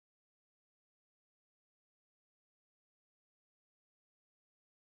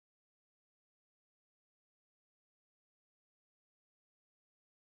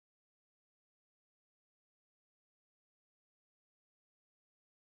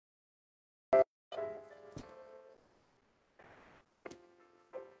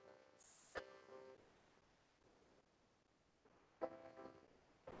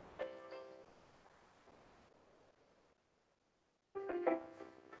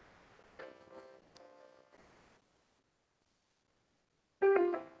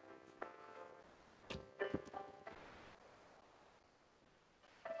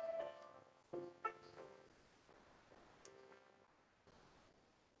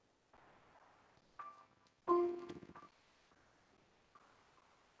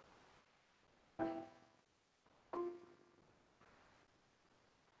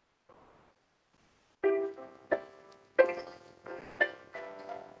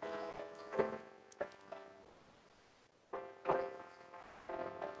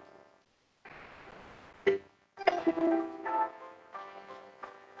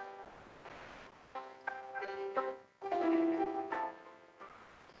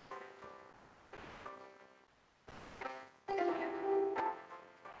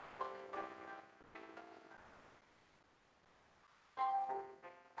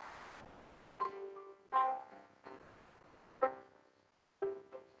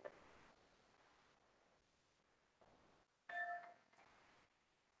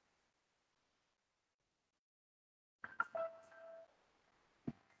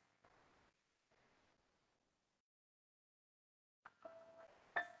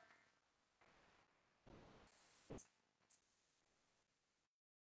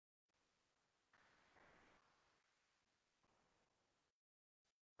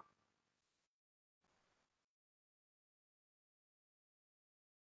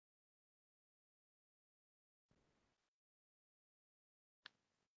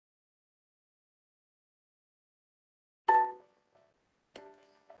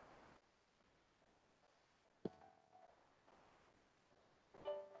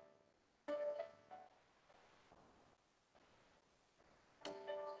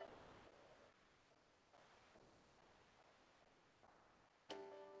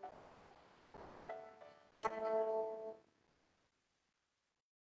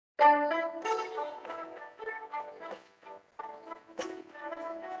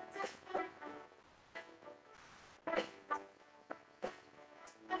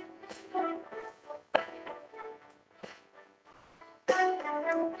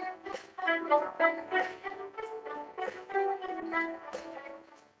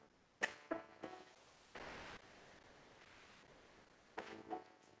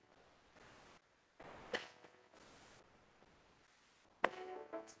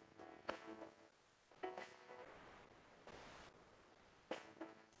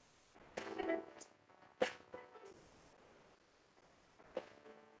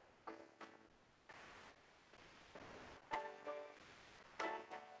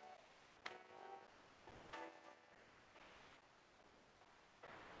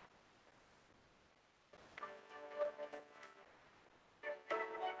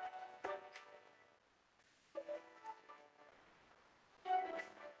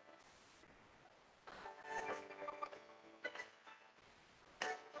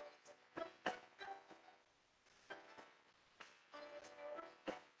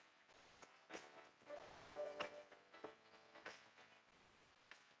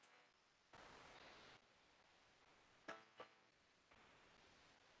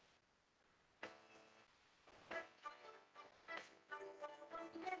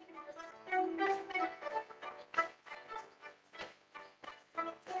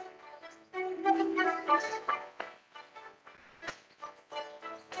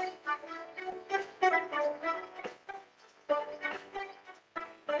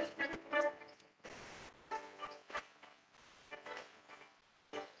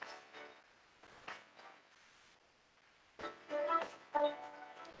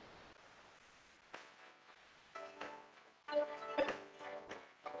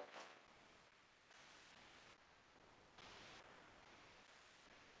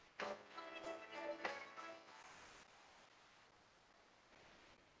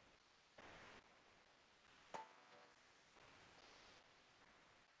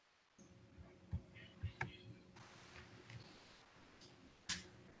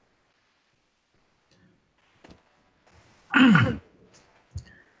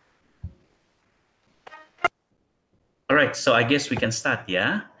All right, so I guess we can start,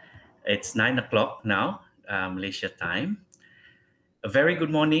 yeah? It's 9 o'clock now, Malaysia time. A very good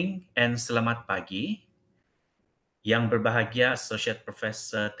morning and selamat pagi. Yang berbahagia Associate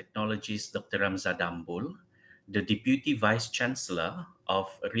Professor Technologies Dr. Ramzah Dambul, the Deputy Vice-Chancellor of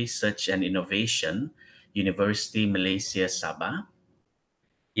Research and Innovation, University Malaysia Sabah.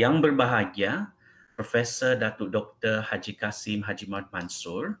 Yang berbahagia Professor Datuk Dr. Haji Kasim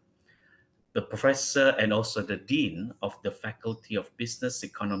Mansur, the Professor and also the Dean of the Faculty of Business,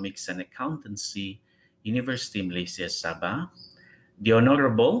 Economics and Accountancy, University Malaysia Sabah, the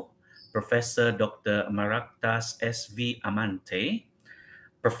Honorable Professor Dr. Maragtas S. Amante,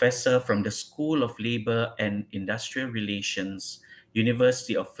 Professor from the School of Labor and Industrial Relations,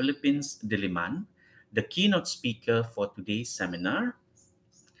 University of Philippines, Diliman, the keynote speaker for today's seminar,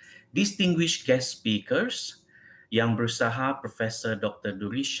 distinguished guest speakers, Yang Berusaha Profesor Dr.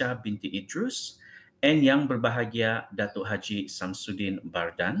 Durrishah binti Idrus, and Yang Berbahagia Datuk Haji Samsuddin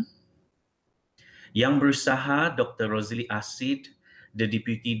Bardan. Yang Berusaha Dr. Rosli Asid, the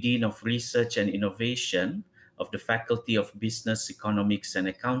Deputy Dean of Research and Innovation of the Faculty of Business, Economics and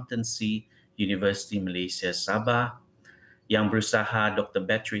Accountancy, University Malaysia Sabah. Yang Berusaha Dr.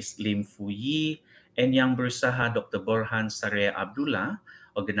 Beatrice Lim Fu Yi, and Yang Berusaha Dr. Borhan Saria Abdullah,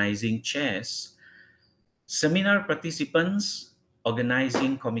 Organizing Chairs. Seminar participants,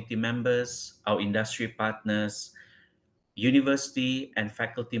 organizing committee members, our industry partners, university and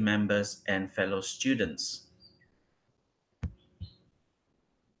faculty members, and fellow students.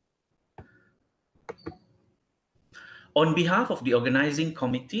 On behalf of the organizing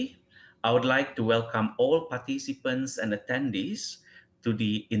committee, I would like to welcome all participants and attendees to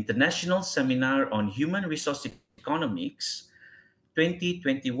the International Seminar on Human Resource Economics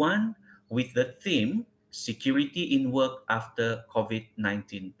 2021 with the theme Security in Work After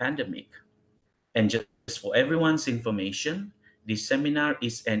COVID-19 Pandemic. And just for everyone's information, this seminar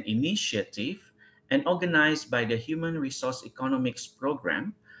is an initiative and organized by the Human Resource Economics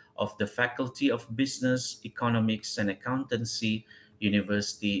Program of the Faculty of Business, Economics and Accountancy,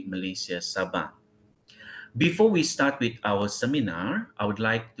 University Malaysia Sabah. Before we start with our seminar, I would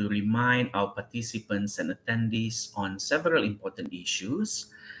like to remind our participants and attendees on several important issues.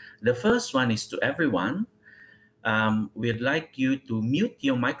 The first one is to everyone. We'd like you to mute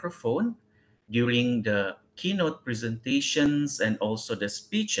your microphone during the keynote presentations and also the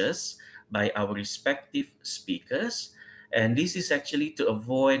speeches by our respective speakers. And this is actually to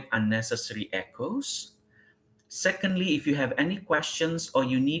avoid unnecessary echoes. Secondly, if you have any questions or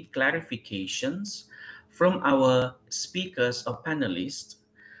you need clarifications from our speakers or panelists,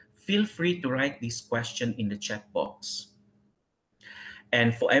 feel free to write this question in the chat box.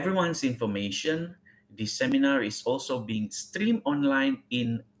 And for everyone's information, this seminar is also being streamed online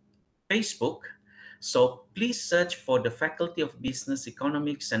in Facebook. So please search for the Faculty of Business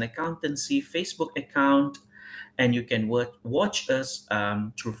Economics and Accountancy Facebook account, and you can watch us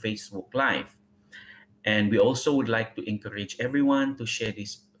through Facebook Live. And we also would like to encourage everyone to share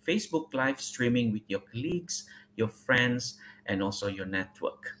this Facebook Live streaming with your colleagues, your friends, and also your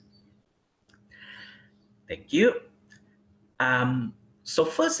network. Thank you. So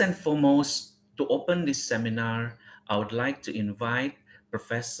first and foremost, to open this seminar, I would like to invite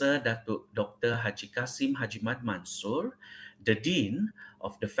Professor Datuk Dr. Haji Kasim Mansur, the Dean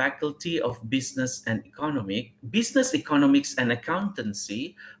of the Faculty of Business Economics and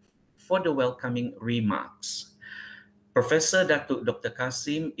Accountancy, for the welcoming remarks. Professor Datuk Dr.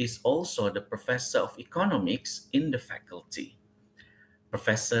 Kasim is also the Professor of Economics in the faculty.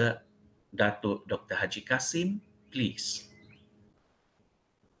 Professor Datuk Dr. Haji Kasim, please.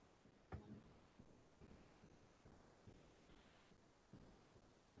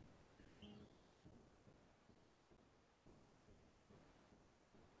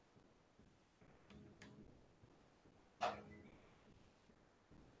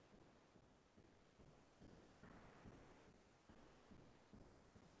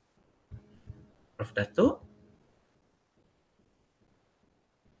 Prof. Datuk?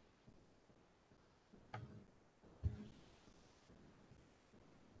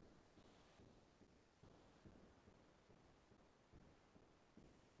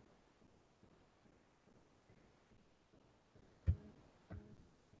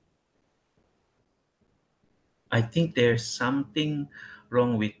 I think there's something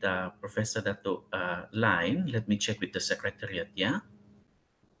wrong with Professor Datuk line. Let me check with the Secretariat, yeah?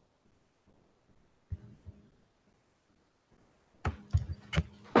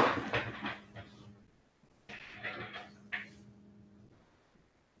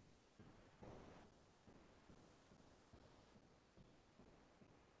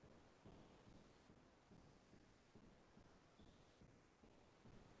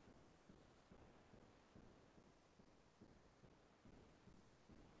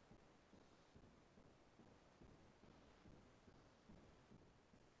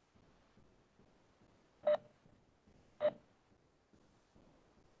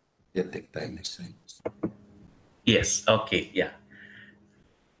 Yeah, take time next time. Yes, okay, yeah.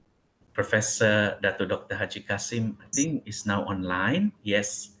 Professor Datuk Dr. Haji Kasim, I think, is now online.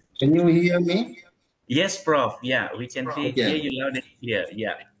 Yes. Can you hear me? Yes, Prof. Yeah, we can hear Okay. you loud and clear.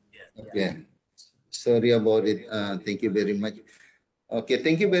 Yeah. Okay. Sorry about it. Thank you very much. Okay,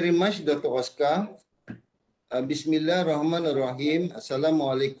 thank you very much, Dr. Oscar. Bismillahirrahmanirrahim.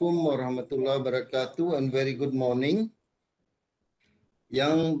 Assalamualaikum warahmatullahi wabarakatuh and very good morning.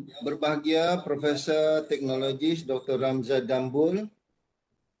 Yang berbahagia Profesor Teknologis Dr. Ramzah Dambul,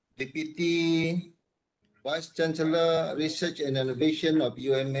 Deputy Vice-Chancellor Research and Innovation of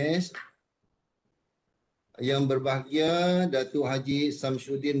UMS. Yang berbahagia Datuk Haji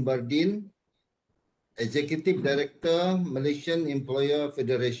Samsuddin Bardan, Executive Director Malaysian Employer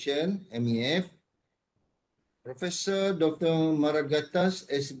Federation (MEF). Professor Dr. Maragtas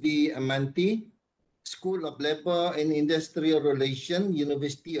S, Amante, School of Labor and Industrial Relations,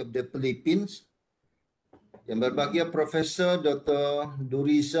 University of the Philippines. Yang berbahagia Profesor Dr.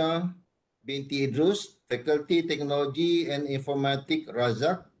 Durrishah binti Idrus, Faculty Technology and Informatik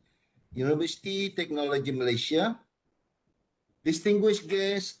Razak, University Technology Malaysia. Distinguished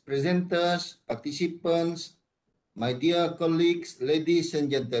guests, presenters, participants, my dear colleagues, ladies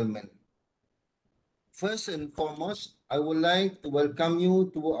and gentlemen. First and foremost, I would like to welcome you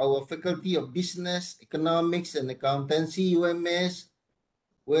to our Faculty of Business, Economics and Accountancy, UMS,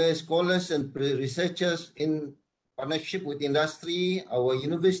 where scholars and researchers in partnership with industry, our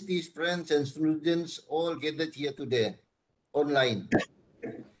universities, friends and students all gathered here today, online.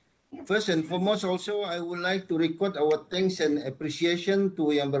 First and foremost also, I would like to record our thanks and appreciation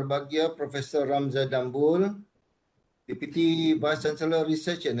to Yang Berbahagia Professor Ramzah Dambul, Deputy Vice-Chancellor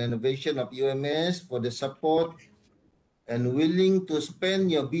Research and Innovation of UMS, for the support and willing to spend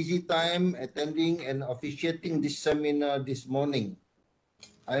your busy time attending and officiating this seminar this morning.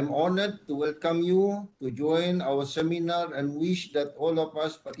 I am honored to welcome you to join our seminar and wish that all of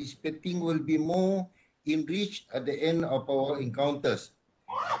us participating will be more enriched at the end of our encounters.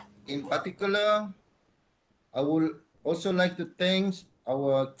 In particular, I would also like to thank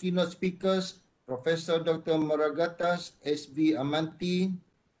our keynote speakers, Professor Dr. Maragtas S. Amante,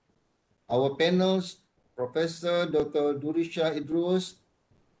 our panels, Professor Dr. Durrishah Idrus,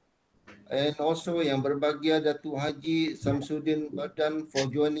 and also yang berbahagia Datuk Haji Samsuddin Bardan for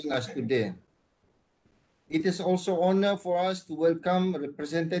joining us today. It is also honor for us to welcome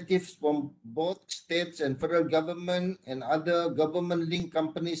representatives from both states and federal government and other government-linked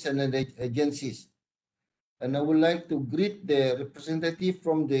companies and agencies. And I would like to greet the representative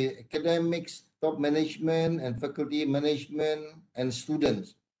from the academics, top management, and faculty management and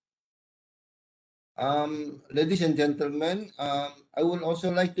students. Ladies and gentlemen, I would also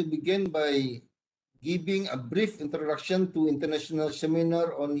like to begin by giving a brief introduction to International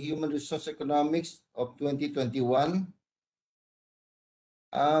Seminar on Human Resource Economics of 2021.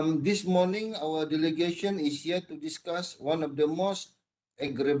 This morning, our delegation is here to discuss one of the most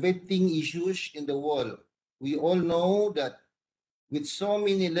aggravating issues in the world. We all know that with so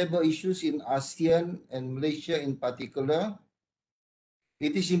many labor issues in ASEAN and Malaysia in particular,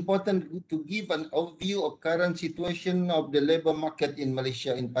 it is important to give an overview of current situation of the labor market in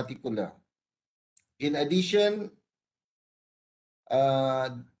Malaysia in particular. In addition,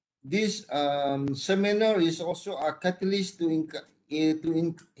 this seminar is also a catalyst to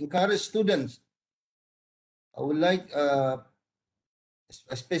encourage students. I would like,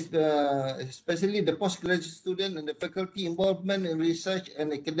 especially the postgraduate student and the faculty involvement in research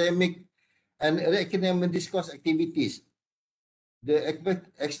and academic discourse activities. The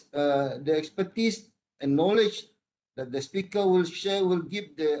expertise and knowledge that the speaker will share will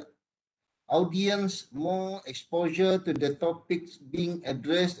give the audience more exposure to the topics being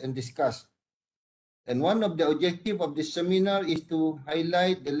addressed and discussed. And one of the objectives of this seminar is to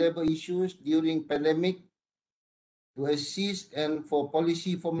highlight the labor issues during pandemic, to assist and for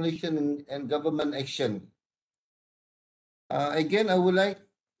policy formulation and government action. Again, I would like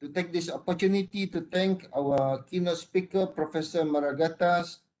to take this opportunity to thank our keynote speaker, Professor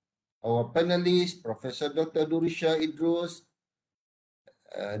Maragtas, our panelists, Professor Dr. Durrishah Idrus,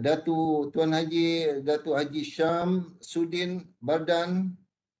 Datuk Haji Samsuddin Bardan,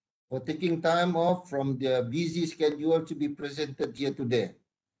 for taking time off from their busy schedule to be presented here today.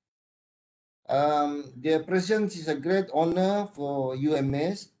 Their presence is a great honor for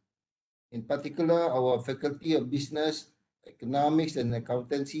UMS, in particular our Faculty of Business, Economics and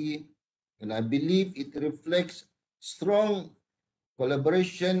Accountancy, and I believe it reflects strong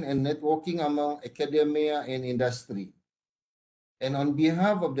collaboration and networking among academia and industry. And on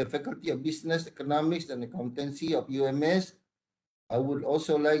behalf of the Faculty of Business, Economics and Accountancy of UMS, I would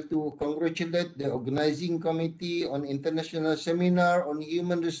also like to congratulate the organizing committee on International Seminar on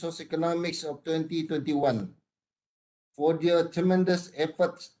Human Resource Economics of 2021 for their tremendous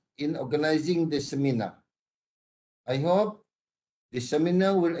efforts in organizing the seminar. I hope the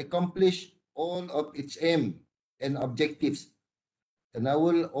seminar will accomplish all of its aim and objectives. And I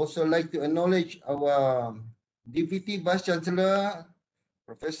will also like to acknowledge our Deputy Vice-Chancellor,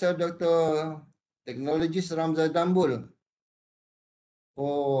 Professor Dr. Technologist Ramzah Dambul,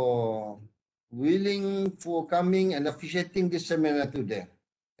 for coming and officiating this seminar today.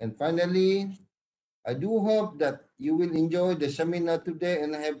 And finally, I do hope that you will enjoy the seminar today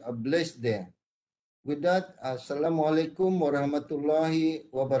and have a blessed day. With that, Assalamualaikum warahmatullahi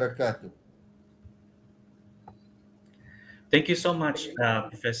wabarakatuh. Thank you so much,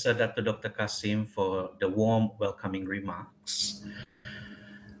 Professor Dr. Kasim, for the warm welcoming remarks.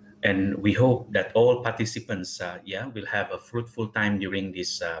 And we hope that all participants will have a fruitful time during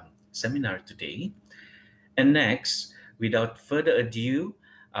this seminar today. And next, without further ado,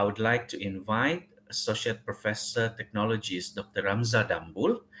 I would like to invite Associate Professor Technologist Dr. Ramzah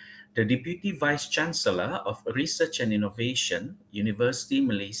Dambul, the Deputy Vice-Chancellor of Research and Innovation, University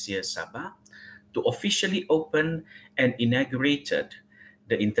Malaysia Sabah, to officially open and inaugurated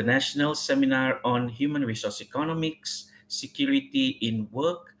the International Seminar on Human Resource Economics, Security in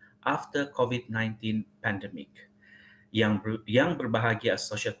Work after COVID-19 Pandemic. Yang berbahagia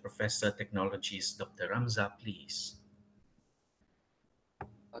Associate Professor Technologist Dr. Ramzah, please.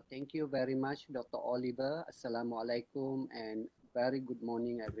 Thank you very much, Dr. Oliver. Assalamualaikum and very good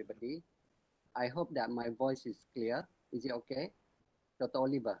morning, everybody. I hope that my voice is clear. Is it okay, Dr.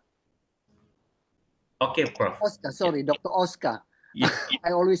 Oliver? Okay, Prof. Oscar, sorry, yeah. Dr. Oscar. Yeah.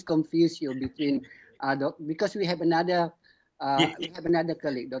 I always confuse you between because we have another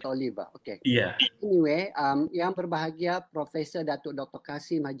colleague, Dr. Oliver. Okay. Yeah. Anyway, yang berbahagia Profesor Datuk Dr.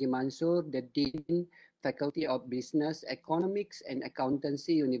 Kasim Mansur, the Dean, Faculty of Business, Economics and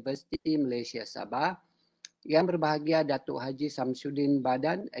Accountancy, University Malaysia Sabah. Yang berbahagia Datuk Haji Samsuddin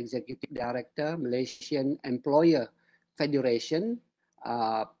Bardan, Executive Director, Malaysian Employer Federation,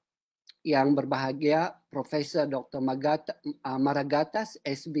 yang berbahagia Profesor Dr. Maragtas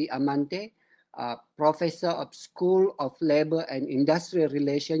S Amante, Professor of School of Labor and Industrial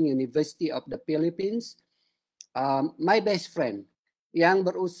Relations, University of the Philippines. My best friend yang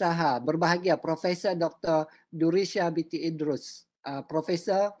berusaha, berbahagia Profesor Dr. Durrishah binti Idrus,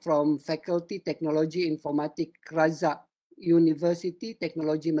 Professor from Faculty Technology Informatik Razak University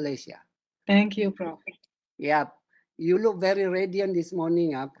Technology Malaysia. Thank you, Prof. Yeah, you look very radiant this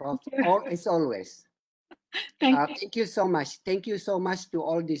morning, Prof. As always. Thank you so much. Thank you so much to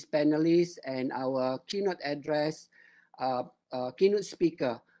all these panelists and our keynote address, keynote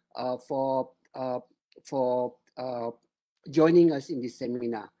speaker for joining us in this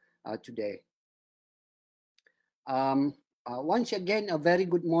seminar today. Once again, a very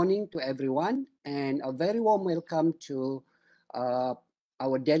good morning to everyone and a very warm welcome to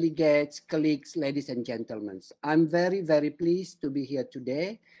our delegates, colleagues, ladies and gentlemen. I'm very, very pleased to be here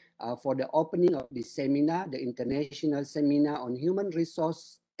today for the opening of this seminar, the International Seminar on Human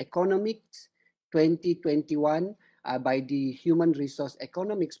Resource Economics 2021 by the Human Resource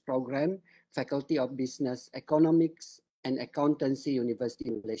Economics Program, Faculty of Business Economics and Accountancy, University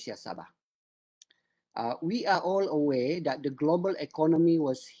Malaysia Sabah. We are all aware that the global economy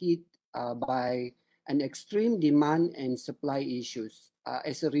was hit by an extreme demand and supply issues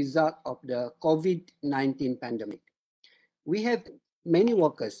as a result of the COVID-19 pandemic. We have many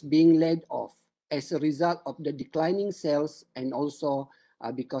workers being laid off as a result of the declining sales and also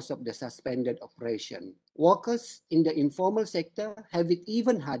because of the suspended operation. Workers in the informal sector have it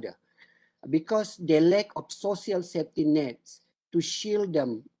even harder because they lack of social safety nets to shield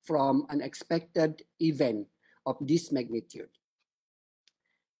them from an unexpected event of this magnitude.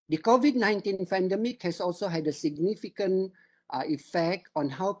 The COVID-19 pandemic has also had a significant effect on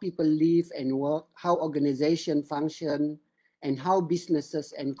how people live and work, how organizations function, and how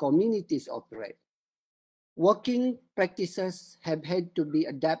businesses and communities operate. Working practices have had to be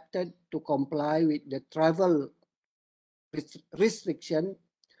adapted to comply with the travel restriction,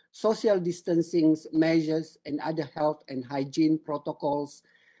 social distancing measures, and other health and hygiene protocols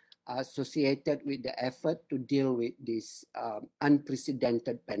associated with the effort to deal with this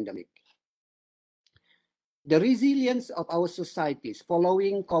unprecedented pandemic. The resilience of our societies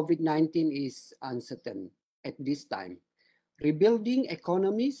following COVID-19 is uncertain at this time. Rebuilding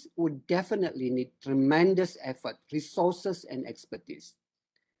economies would definitely need tremendous effort, resources, and expertise.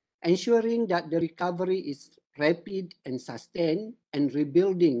 Ensuring that the recovery is rapid and sustained and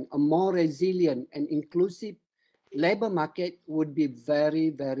rebuilding a more resilient and inclusive labor market would be very,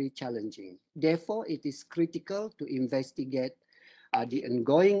 very challenging. Therefore, it is critical to investigate the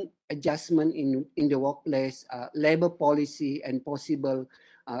ongoing adjustment in the workplace, labor policy, and possible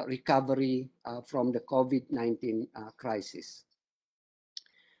recovery from the COVID-19 crisis.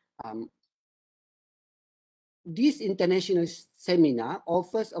 This international seminar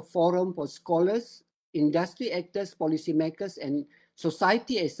offers a forum for scholars, industry actors, policymakers, and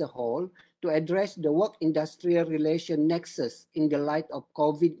society as a whole to address the work-industrial relation nexus in the light of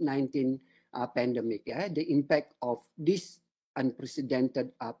COVID-19 pandemic, the impact of this unprecedented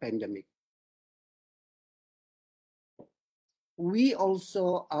pandemic. We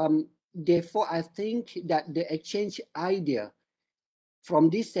also, therefore, I think that the exchange idea from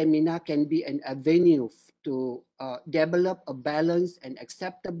this seminar can be an avenue to develop a balanced and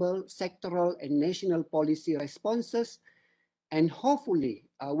acceptable sectoral and national policy responses, and hopefully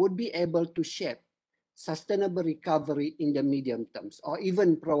would be able to shape sustainable recovery in the medium terms or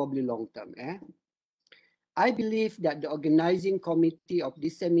even probably long term. I believe that the organizing committee of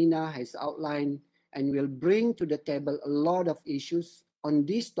this seminar has outlined and will bring to the table a lot of issues on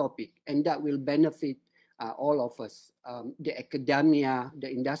this topic, and that will benefit all of us, the academia, the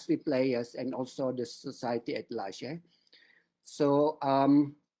industry players, and also the society at large. So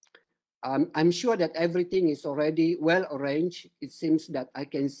I'm sure that everything is already well arranged. It seems that I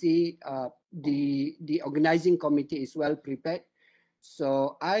can see the organizing committee is well prepared.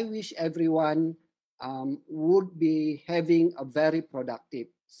 So I wish everyone would be having a very productive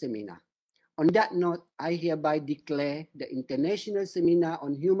seminar. On that note, I hereby declare the International Seminar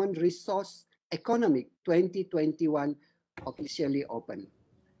on Human Resource Economic 2021 officially open.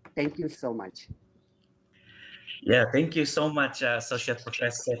 Thank you so much. Yeah, thank you so much, Associate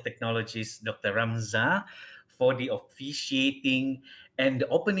Professor Technologies, Dr. Ramzah, for the officiating and the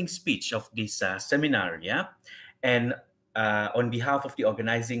opening speech of this seminar. Yeah, and on behalf of the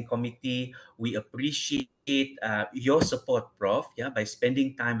organizing committee, we appreciate your support, Prof. Yeah, by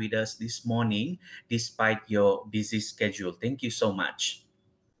spending time with us this morning, despite your busy schedule. Thank you so much.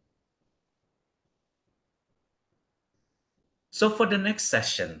 So for the next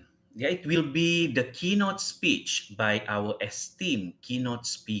session, Yeah, it will be the keynote speech by our esteemed keynote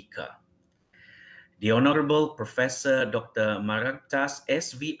speaker, the Honorable Professor Dr. Maragtas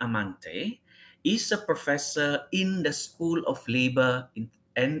S. Amante is a professor in the School of Labor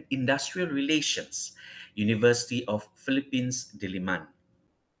and Industrial Relations, University of Philippines, Diliman.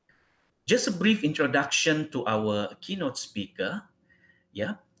 Just a brief introduction to our keynote speaker,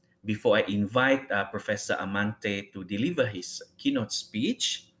 yeah, before I invite Professor Amante to deliver his keynote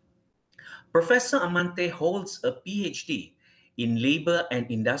speech. Professor Amante holds a PhD in Labor and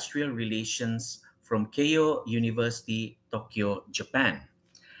Industrial Relations from Keio University, Tokyo, Japan,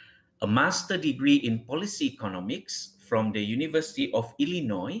 a master degree in Policy Economics from the University of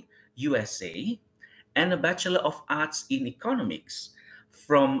Illinois, USA, and a Bachelor of Arts in Economics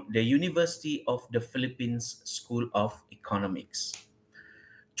from the University of the Philippines School of Economics.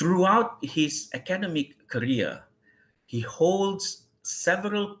 Throughout his academic career, he holds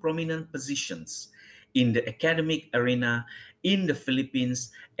several prominent positions in the academic arena in the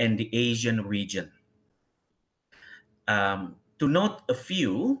Philippines and the Asian region. To note a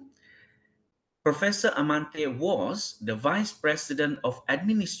few, Professor Amante was the Vice President of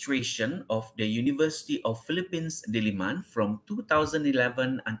Administration of the University of Philippines Diliman from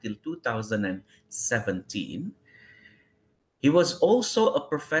 2011 until 2017. He was also a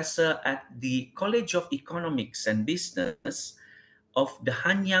professor at the College of Economics and Business of the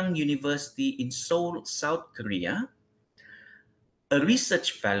Hanyang University in Seoul, South Korea, a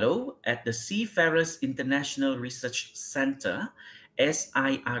research fellow at the Seafarers International Research Center,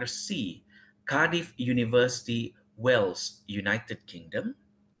 SIRC, Cardiff University, Wales, United Kingdom.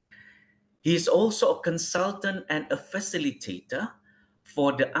 He is also a consultant and a facilitator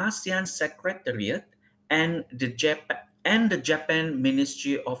for the ASEAN Secretariat and the Japan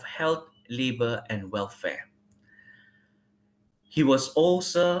Ministry of Health, Labor and Welfare. He was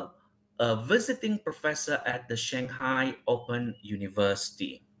also a visiting professor at the Shanghai Open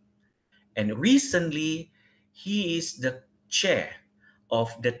University. And recently, he is the chair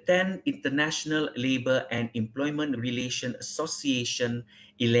of the 10th International Labor and Employment Relations Association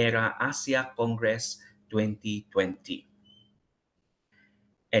ILERA Asia Congress 2020.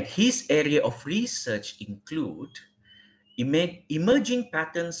 And his area of research include emerging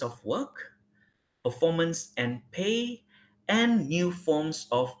patterns of work, performance and pay, and new forms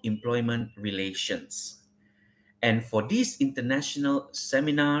of employment relations. And for this international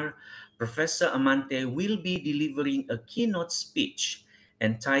seminar, Professor Amante will be delivering a keynote speech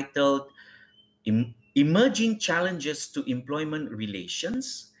entitled Emerging Challenges to Employment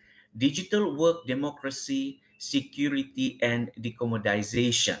Relations, Digital Work Democracy, Security and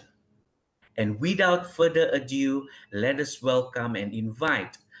Decommodization. And without further ado, let us welcome and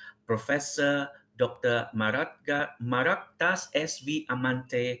invite Professor Dr. Maragtas S.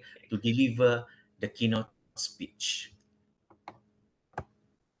 Amante to deliver the keynote speech.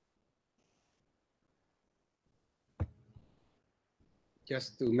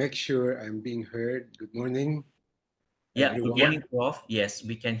 Just to make sure I'm being heard, good morning, Yeah, everyone. good morning, Prof. Yes,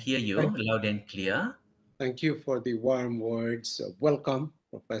 we can hear you loud and clear. Thank you for the warm words of welcome,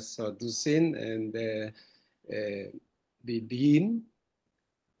 Professor Dusin and the Dean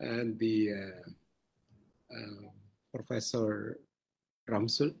and the Professor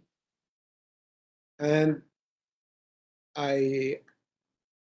Ramsul. And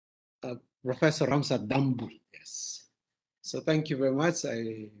Professor Ramzah Dambul, yes. So thank you very much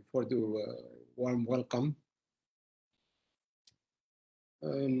for the warm welcome.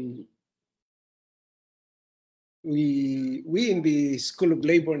 We in the School of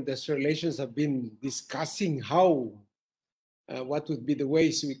Labor and Industrial Relations have been discussing how, what would be the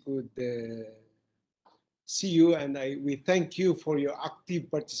ways we could see you, and we thank you for your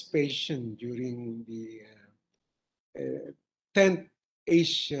active participation during the 10th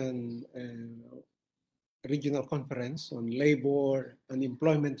Asian Regional Conference on Labor and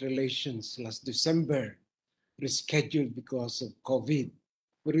Employment Relations last December, rescheduled because of COVID.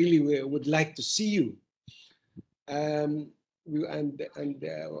 We really would like to see you.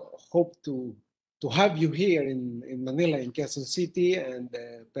 Hope to have you here in Manila, in Quezon City, and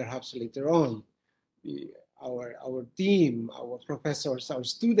perhaps later on, our team, our professors, our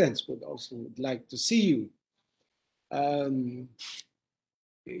students would like to see you.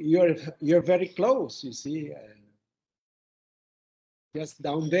 You're very close, you see. Just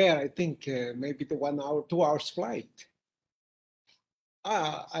down there, I think maybe the 1 hour, 2 hours flight.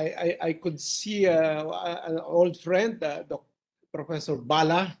 I could see an old friend, Professor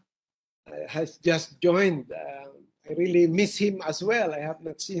Bala, has just joined. I really miss him as well. I have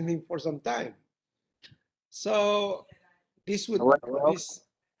not seen him for some time. So this would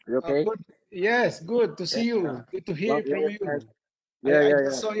You okay? Good. Yes, good to see you. Good to hear from you. Yeah, I yeah,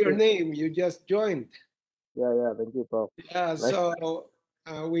 just yeah. saw your name. You just joined. Yeah. Thank you, Prof. Yeah, Nice. so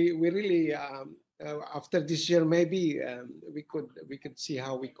we really after this year maybe we could see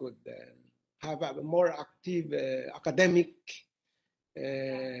how we could have a more active academic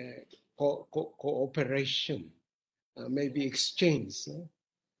cooperation, maybe exchange,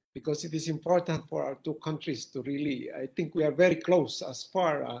 because it is important for our two countries to really. I think we are very close as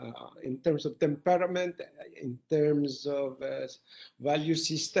far in terms of temperament, in terms of value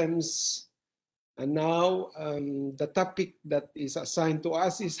systems. And now the topic that is assigned to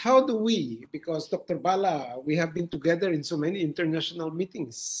us is how do we, because Dr. Bala, we have been together in so many international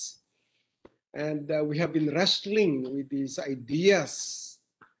meetings, and we have been wrestling with these ideas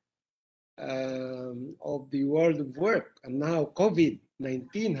of the world of work. And now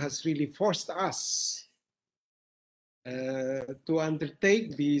COVID-19 has really forced us to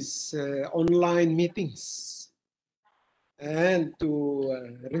undertake these online meetings and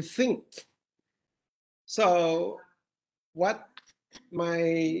to rethink. So what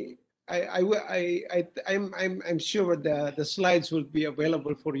I'm sure the slides will be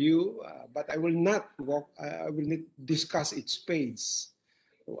available for you, but I will not I will not discuss its page.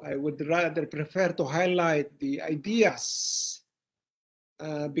 I would rather prefer to highlight the ideas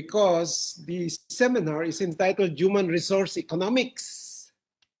because the seminar is entitled Human Resource Economics.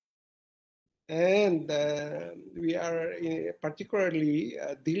 And we are particularly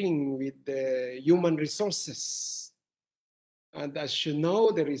dealing with human resources. And as you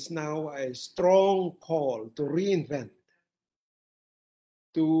know, there is now a strong call to reinvent,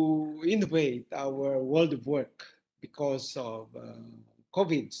 to innovate our world of work because of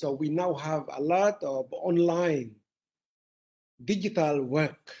COVID. So we now have a lot of online digital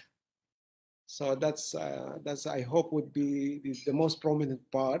work. So that's I hope would be the most prominent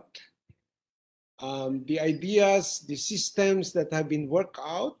part. The ideas, the systems that have been worked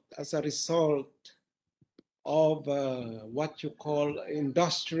out as a result of what you call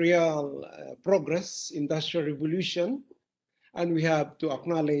industrial progress, industrial revolution. And we have to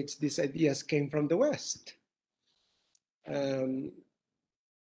acknowledge these ideas came from the West. The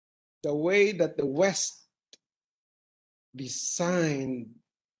way that the West designed,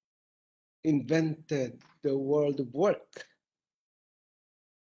 invented the world of work,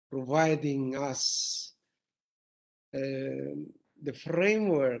 providing us the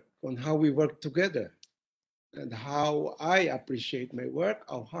framework on how we work together and how I appreciate my work,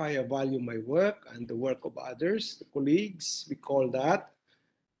 how high I value my work and the work of others, the colleagues, we call that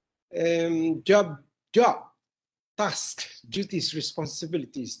job, tasks, duties,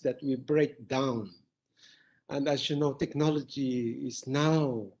 responsibilities that we break down. And as you know, technology is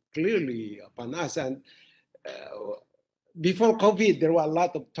now clearly upon us. And before COVID, there was a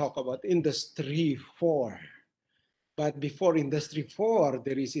lot of talk about Industry 4. But before Industry 4,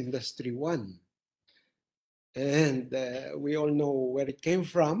 there is Industry 1. And we all know where it came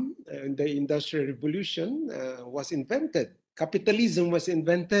from. The Industrial Revolution was invented. Capitalism was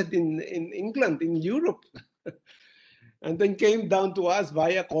invented in England, in Europe. And then came down to us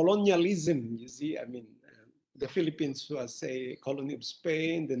via colonialism. You see, I mean, the Philippines was a colony of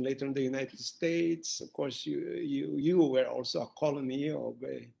Spain, then later in the United States. Of course, you were also a colony of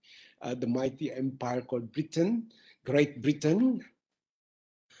the mighty empire called Britain, Great Britain.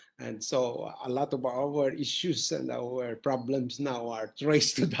 And so a lot of our issues and our problems now are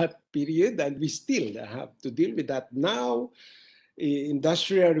traced to that period, and we still have to deal with that now.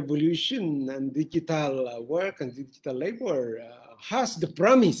 Industrial revolution and digital work and digital labor has the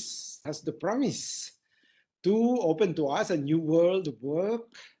promise to open to us a new world of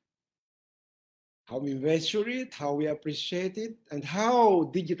work, how we measure it, how we appreciate it, and how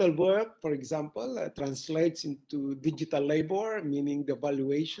digital work, for example, translates into digital labor, meaning the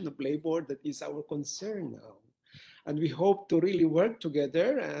valuation of labor that is our concern now. And we hope to really work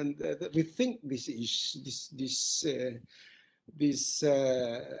together and rethink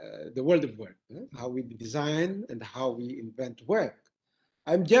the world of work, how we design and how we invent work.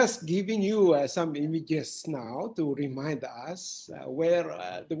 I'm just giving you some images now to remind us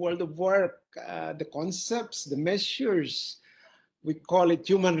where the world of work, the concepts, the measures, we call it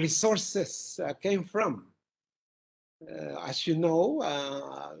human resources, came from. As you know,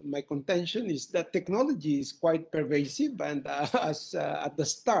 my contention is that technology is quite pervasive, and as at the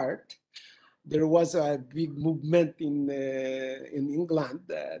start, there was a big movement in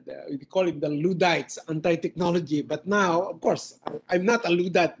England. We call it the Luddites, anti-technology. But now, of course, I'm not a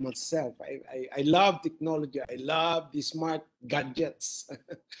Luddite myself. I love technology. I love the smart gadgets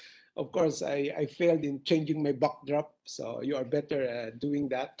Of course, I failed in changing my backdrop, so you are better doing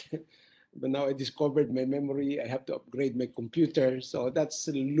that. But now I discovered my memory. I have to upgrade my computer. So that's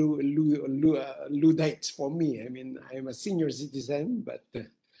Luddites for me. I mean, I'm a senior citizen, but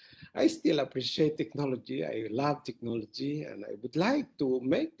I still appreciate technology. I love technology, and I would like to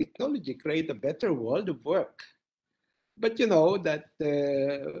make technology create a better world of work. But you know that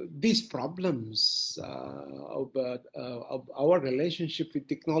these problems of our relationship with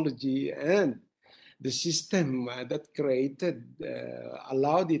technology and the system that created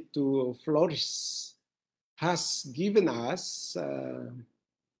allowed it to flourish has given us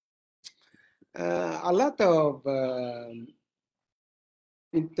a lot of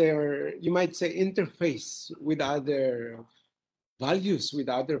you might say interface with other values, with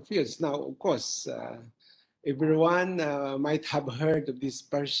other fields. Now, of course, everyone might have heard of this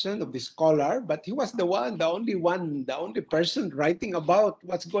person, of this scholar, but he was the only person writing about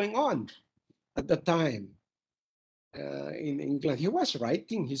what's going on at the time in England. He was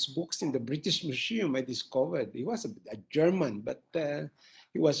writing his books in the British Museum, I discovered. He was a German, but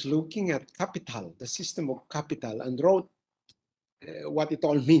he was looking at capital, the system of capital, and wrote what it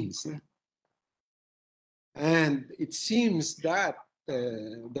all means. And it seems that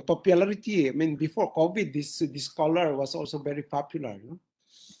the popularity, I mean, before COVID, this scholar was also very popular. No?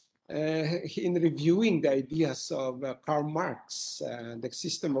 In reviewing the ideas of Karl Marx, the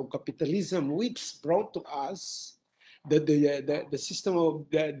system of capitalism, which brought to us the system of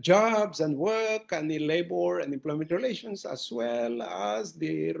the jobs and work and the labor and employment relations, as well as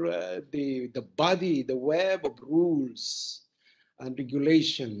the body, the web of rules and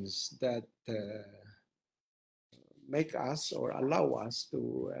regulations that make us or allow us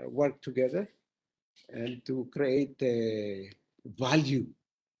to work together and to create value.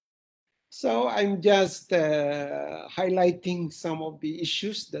 So I'm just highlighting some of the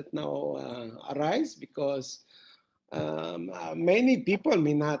issues that now arise because many people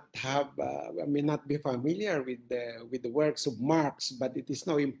may not be familiar with the works of Marx, but it is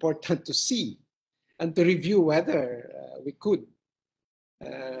now important to see and to review whether we could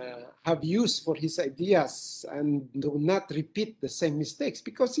have use for his ideas and do not repeat the same mistakes,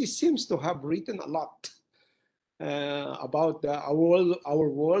 because he seems to have written a lot about our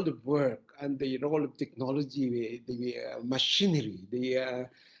world of work and the role of technology, the machinery,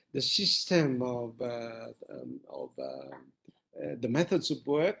 the system of the methods of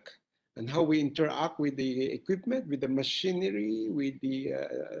work, and how we interact with the equipment, with the machinery, with the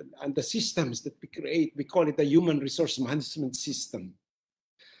and the systems that we create. We call it a human resource management system.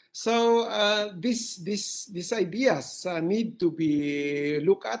 So these ideas need to be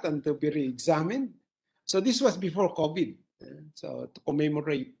looked at and to be re-examined. So this was before COVID. So to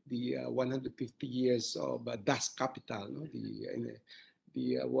commemorate the 150 years of Das Kapital, no?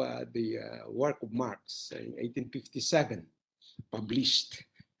 the work of Marx in 1857, published.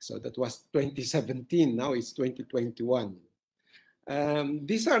 So that was 2017. Now it's 2021.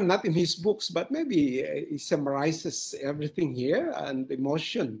 These are not in his books, but maybe he summarizes everything here and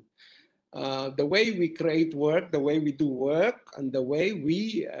emotion. The way we create work, the way we do work, and the way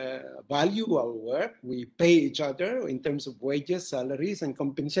we value our work, we pay each other in terms of wages, salaries, and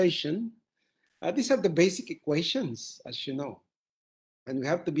compensation. These are the basic equations, as you know. And we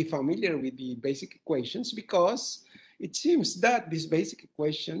have to be familiar with the basic equations because it seems that these basic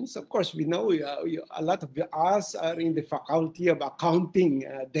equations, of course, we know a lot of us are in the faculty of accounting,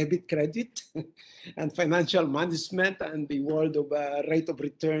 debit, credit, and financial management, and the world of rate of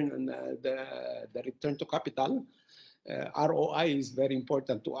return and the return to capital. ROI is very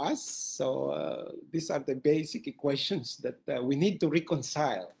important to us. So these are the basic equations that we need to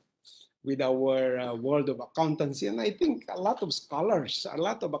reconcile with our world of accountancy. And I think a lot of scholars, a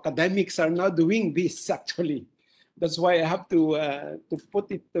lot of academics are now doing this actually. That's why I have to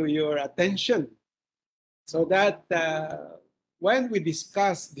put it to your attention so that when we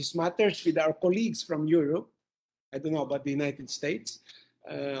discuss these matters with our colleagues from Europe, I don't know about the United States,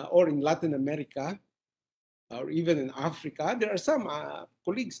 or in Latin America, or even in Africa, there are some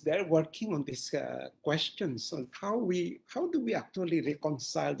colleagues there working on these questions on how do we actually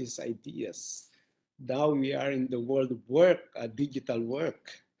reconcile these ideas. Now we are in the world of work, digital work,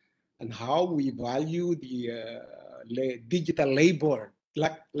 and how we value the digital labor,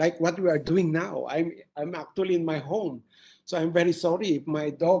 like what we are doing now. I'm actually in my home, so I'm very sorry if my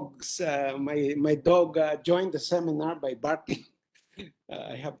dogs, my dog joined the seminar by barking.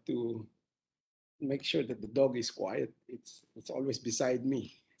 I have to make sure that the dog is quiet. It's always beside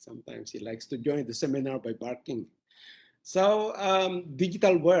me. Sometimes he likes to join the seminar by barking. So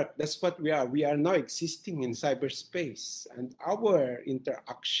digital work, that's what we are. We are now existing in cyberspace, and our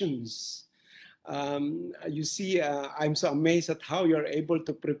interactions. You see, I'm so amazed at how you're able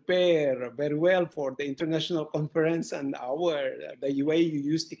to prepare very well for the international conference and the way you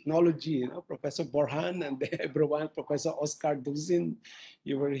use technology. You know, Professor Borhan and everyone, Professor Oscar Duzin,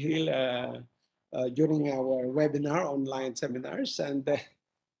 you were here during our webinar, online seminars, and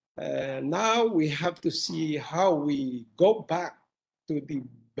now we have to see how we go back to the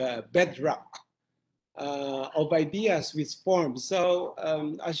bedrock of ideas which form. So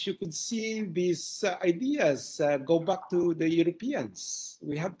as you could see, these ideas go back to the Europeans.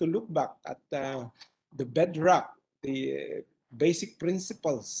 We have to look back at the bedrock, the basic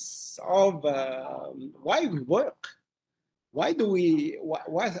principles of why we work. Why do we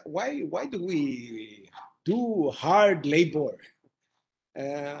do hard labor?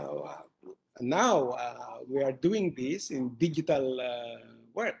 Now we are doing this in digital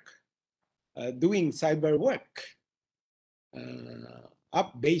work. Doing cyber work,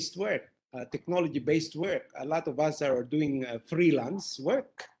 app-based work, technology-based work. A lot of us are doing freelance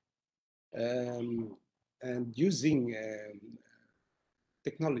work and using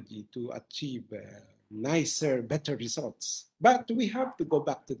technology to achieve nicer, better results. But we have to go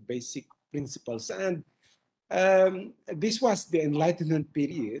back to the basic principles. And this was the Enlightenment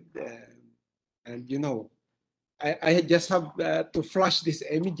period. And you know, I just have to flash this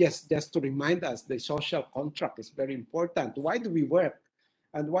image just to remind us the social contract is very important. Why do we work?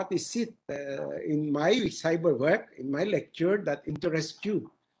 And what is it in my cyber work, in my lecture that interests you?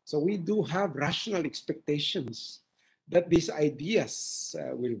 So we do have rational expectations that these ideas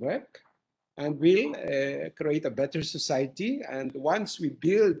will work and will create a better society. And once we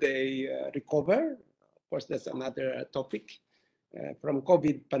build a recover, of course, that's another topic from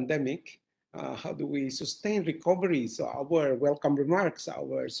COVID pandemic, how do we sustain recovery? So our welcome remarks,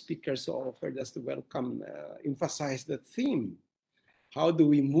 our speakers offered us to welcome, emphasize the theme. How do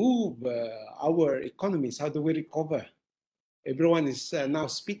we move our economies? How do we recover? Everyone is now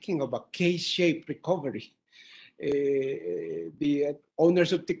speaking about K-shaped recovery. The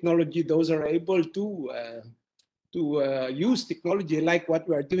owners of technology, those are able to use technology like what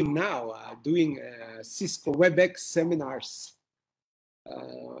we are doing now, doing Cisco WebEx seminars.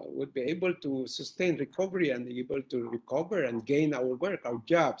 Would be able to sustain recovery and able to recover and gain our work, our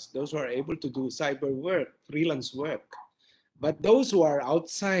jobs. Those who are able to do cyber work, freelance work. But those who are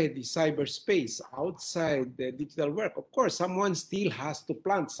outside the cyberspace, outside the digital work, of course, someone still has to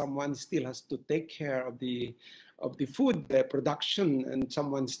plant, someone still has to take care of the food production, and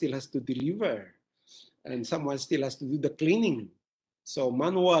someone still has to deliver, and someone still has to do the cleaning. So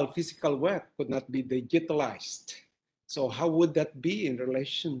manual physical work could not be digitalized. So how would that be in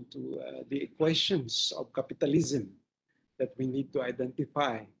relation to the equations of capitalism that we need to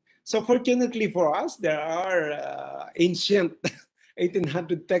identify? So fortunately for us, there are ancient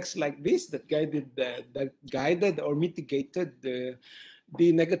 1800 texts like this that guided or mitigated the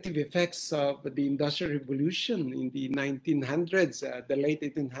negative effects of the Industrial Revolution in the 1900s, the late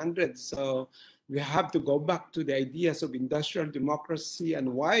 1800s. So we have to go back to the ideas of industrial democracy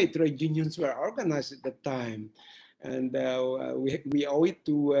and why trade unions were organized at that time. And we owe it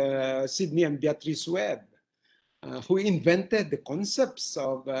to Sidney and Beatrice Webb, who invented the concepts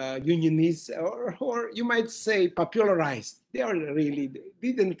of unionism, or you might say popularized. They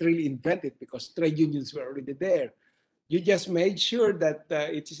didn't really invent it because trade unions were already there. You just made sure that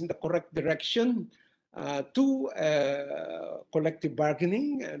it is in the correct direction to collective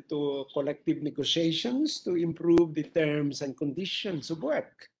bargaining and to collective negotiations to improve the terms and conditions of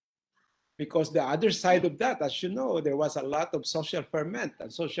work. Because the other side of that, as you know, there was a lot of social ferment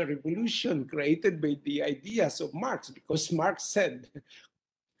and social revolution created by the ideas of Marx, because Marx said,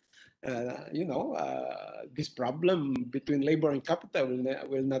 this problem between labor and capital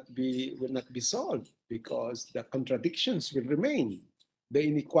will not be solved because the contradictions will remain, the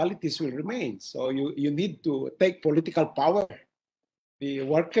inequalities will remain. So you need to take political power. The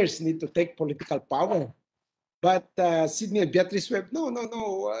workers need to take political power. But Sidney and Beatrice Webb, no,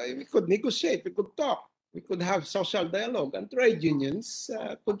 we could negotiate, we could talk, we could have social dialogue, and trade unions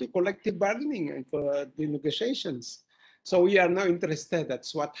could do collective bargaining and the negotiations. So we are now interested.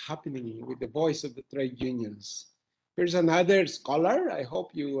 That's what's happening with the voice of the trade unions. Here's another scholar. I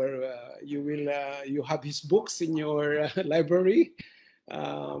hope you have his books in your library.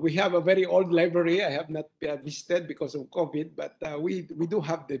 We have a very old library. I have not visited because of COVID, but we do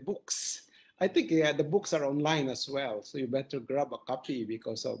have the books. I think the books are online as well, so you better grab a copy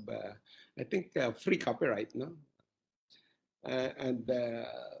because of, I think, free copyright, no? and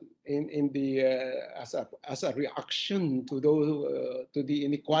as a reaction to those to the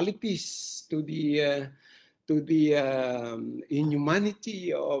inequalities, to the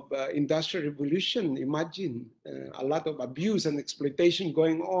inhumanity of industrial revolution. Imagine a lot of abuse and exploitation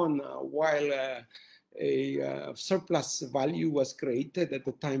going on while a surplus value was created at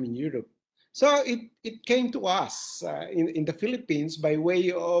the time in Europe. So it came to us in the Philippines by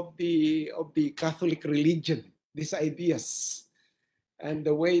way of the Catholic religion, these ideas, and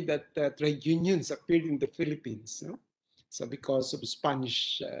the way that trade unions appeared in the Philippines. No? So because of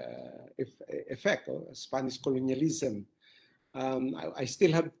Spanish effect, Spanish colonialism, I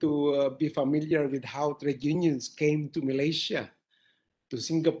still have to be familiar with how trade unions came to Malaysia, to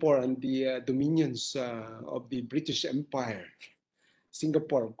Singapore, and the dominions of the British Empire.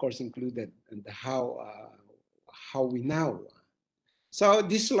 Singapore, of course, included, and how we now. So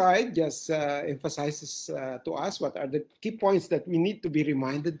this slide just emphasizes to us what are the key points that we need to be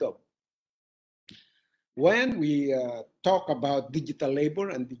reminded of. When we talk about digital labor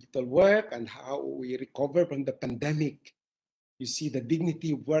and digital work and how we recover from the pandemic, you see the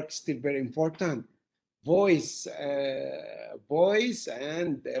dignity of work is still very important. Voice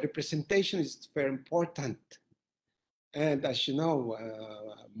and representation is very important. And as you know,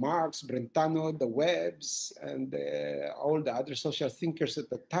 Marx, Brentano, the Webbs, and all the other social thinkers at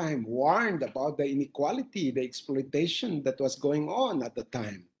the time warned about the inequality, the exploitation that was going on at the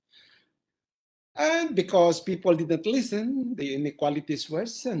time. And because people didn't listen, the inequalities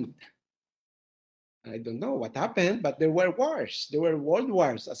worsened. I don't know what happened, but there were wars. There were world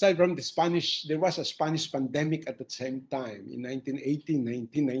wars. Aside from the Spanish, there was a Spanish pandemic at the same time in 1918,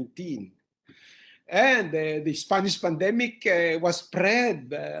 1919. And the Spanish pandemic was spread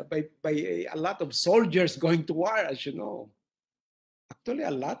by a lot of soldiers going to war, as you know. Actually,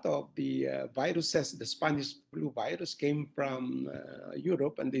 a lot of the viruses, the Spanish flu virus, came from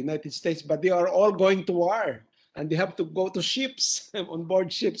Europe and the United States, but they are all going to war, and they have to go to ships, on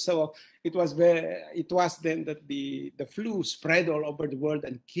board ships. So it was then that the flu spread all over the world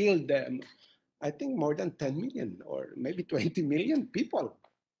and killed them, I think more than 10 million or maybe 20 million people.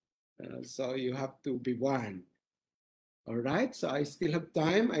 So you have to be warned. All right, so I still have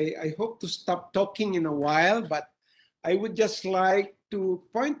time. I hope to stop talking in a while, but I would just like to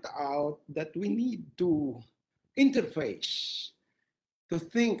point out that we need to interface to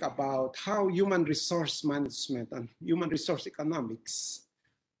think about how human resource management and human resource economics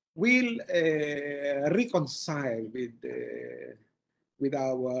will reconcile with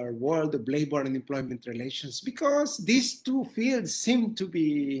our world of labor and employment relations, because these two fields seem to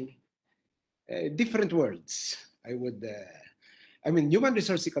be different worlds. I mean, human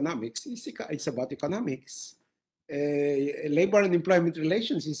resource economics it's about economics. Labor and employment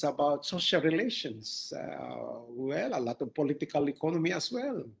relations is about social relations. Well, a lot of political economy as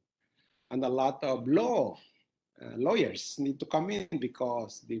well, and a lot of law. Lawyers need to come in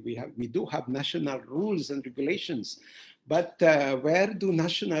because we do have national rules and regulations. But where do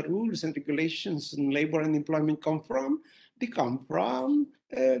national rules and regulations in labor and employment come from? They come from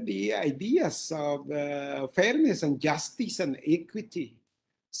the ideas of fairness and justice and equity.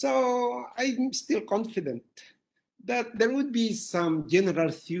 So I'm still confident that there would be some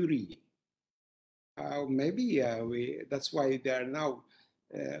general theory. Maybe that's why they are now.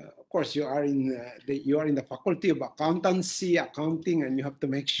 Of course, you are in the faculty of accountancy, accounting, and you have to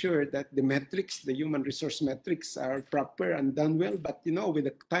make sure that the metrics, the human resource metrics, are proper and done well. But you know, with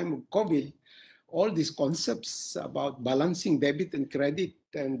the time of COVID, all these concepts about balancing debit and credit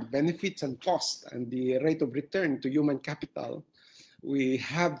and benefits and cost and the rate of return to human capital, we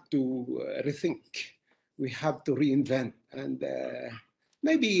have to rethink. We have to reinvent, and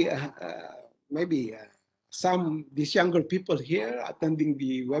maybe these younger people here attending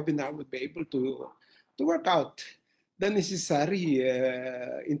the webinar would be able to work out the necessary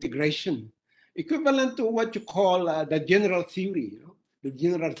integration, equivalent to what you call the general theory, you know? The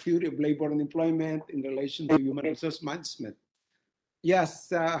general theory of labor and employment in relation to human resource management. Yes,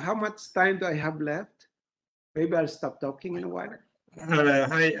 how much time do I have left? Maybe I'll stop talking in a while.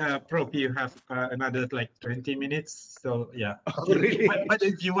 Hi, Prof. You have another like 20 minutes. So yeah. Oh, really? But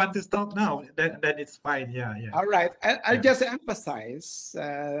if you want to stop now, then it's fine. Yeah, yeah. All right. I'll just emphasize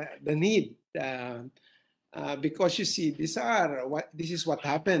the need because you see, this is what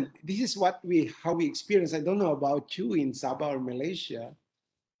happened. This is how we experience. I don't know about you in Sabah or Malaysia,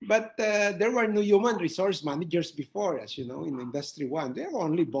 but there were no human resource managers before, as you know, in Industry 1. There were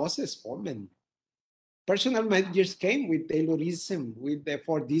only bosses, foremen. Personal managers came with Taylorism, with the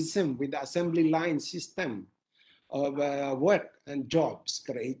Fordism, with the assembly line system of work and jobs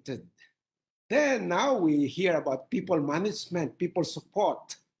created. Then now we hear about people management, people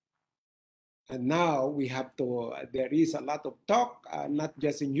support. And now we have to, there is a lot of talk, not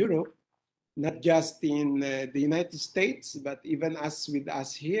just in Europe, not just in the United States, but even us with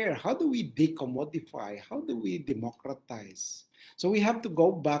us here. How do we decommodify? How do we democratize? So we have to go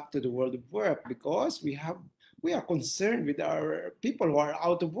back to the world of work because we are concerned with our people who are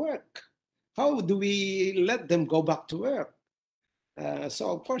out of work. How do we let them go back to work? So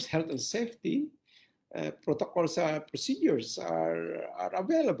of course, health and safety protocols, procedures are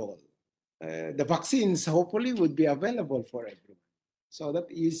available. The vaccines hopefully would be available for everyone. So that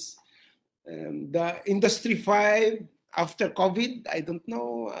is the Industry 5 after COVID. I don't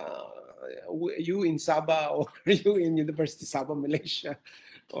know, you in Sabah or you in University Sabah, Malaysia,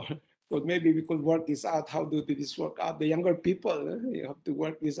 or maybe we could work this out. How do this work out? The younger people, you have to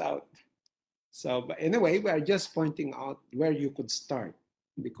work this out. So, but anyway, we are just pointing out where you could start.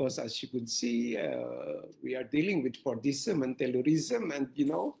 Because as you could see, we are dealing with Fordism and Taylorism, and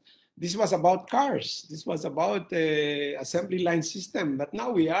this was about cars. This was about assembly line system, but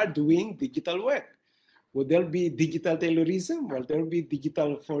now we are doing digital work. Will there be digital Taylorism? Will there be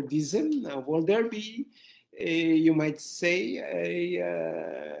digital Fordism? Will there be, you might say,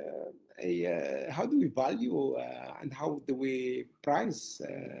 how do we value and how do we price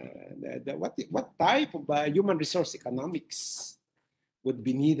what type of human resource economics would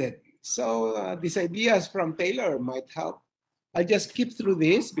be needed? So these ideas from Taylor might help. I'll just skip through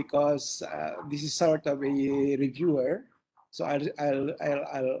this because this is sort of a reviewer. So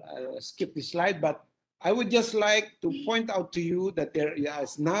I'll skip this slide, but I would just like to point out to you that there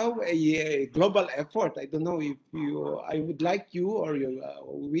is now a global effort. I don't know if I would like you or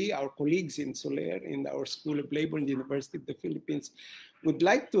we, our colleagues in Soler, in our School of Labor in the University of the Philippines, would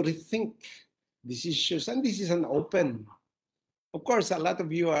like to rethink these issues. And this is an open. Of course, a lot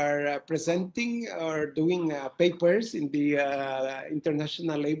of you are presenting or doing papers in the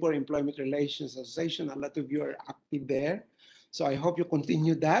International Labor Employment Relations Association. A lot of you are active there. So I hope you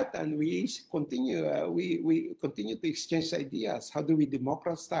continue that, and we continue. We continue to exchange ideas. How do we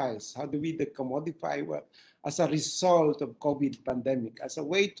democratize? How do we decommodify as a result of COVID pandemic, as a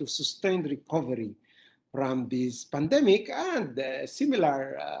way to sustain recovery from this pandemic and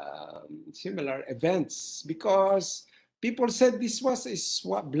similar events? Because people said this was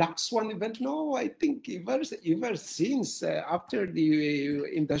a black swan event. No, I think ever since after the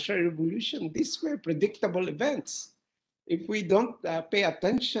Industrial Revolution, these were predictable events. If we don't pay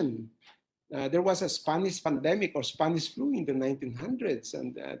attention, there was a Spanish pandemic or Spanish flu in the 1900s,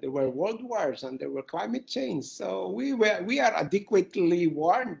 and there were world wars and there were climate change. So we are adequately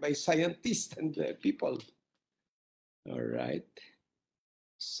warned by scientists and people. All right.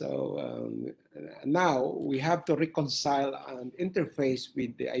 So now we have to reconcile and interface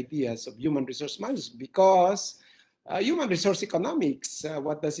with the ideas of human resource management, because human resource economics,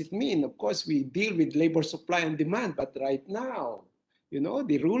 what does it mean? Of course, we deal with labor supply and demand, but right now,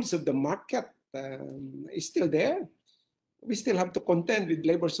 the rules of the market is still there. We still have to contend with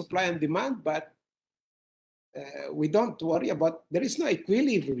labor supply and demand, but we don't worry about, there is no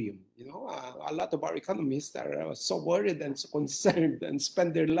equilibrium. A lot of our economists are so worried and so concerned and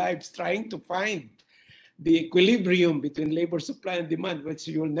spend their lives trying to find the equilibrium between labor supply and demand, which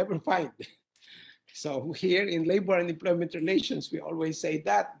you will never find. So here in labor and employment relations, we always say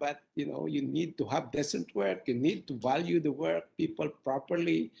that, but you need to have decent work, you need to value the work people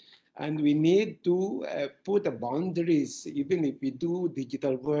properly, and we need to put the boundaries. Even if we do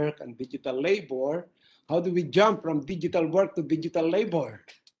digital work and digital labor, how do we jump from digital work to digital labor?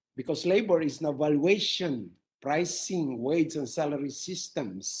 Because labor is now valuation, pricing, wage and salary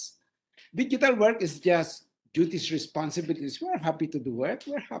systems. Digital work is just duties, responsibilities. We're happy to do work.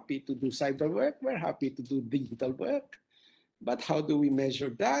 We're happy to do cyber work. We're happy to do digital work. But how do we measure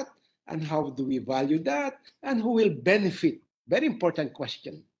that? And how do we value that? And who will benefit? Very important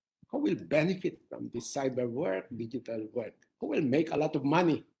question. Who will benefit from this cyber work, digital work? Who will make a lot of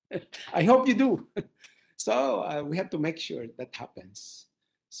money? I hope you do. So we have to make sure that happens.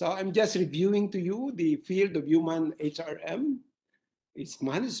 So I'm just reviewing to you the field of human HRM. It's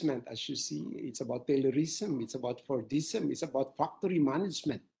management, as you see. It's about Taylorism, it's about Fordism, it's about factory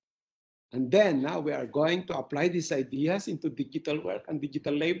management. And then now we are going to apply these ideas into digital work and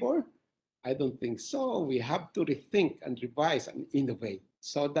digital labor? I don't think so. We have to rethink and revise and innovate.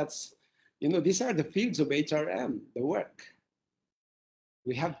 So that's, these are the fields of HRM, the work.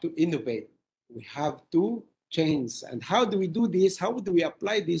 We have to innovate. We have to change. And how do we do this? How do we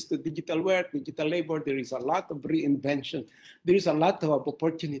apply this to digital work, digital labor? There is a lot of reinvention. There is a lot of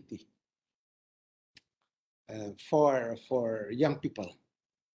opportunity for young people.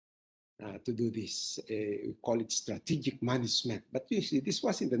 to do this. We call it strategic management. But you see, this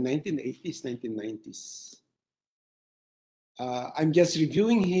was in the 1980s, 1990s. I'm just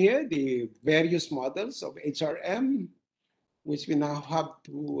reviewing here the various models of HRM, which we now have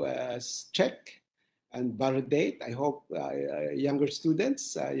to check and validate. I hope younger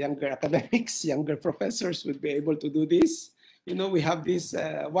students, younger academics, younger professors would be able to do this. You know, we have this,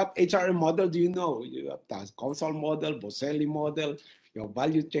 what HRM model do you know? You have the Council model, Boselli model, your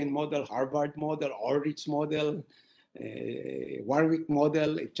value chain model, Harvard model, Ulrich model, Warwick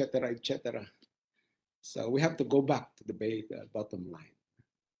model, etc., etc. So we have to go back to the bottom line.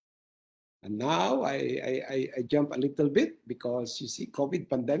 And now I jump a little bit because you see COVID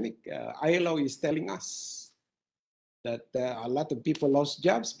pandemic, ILO is telling us that a lot of people lost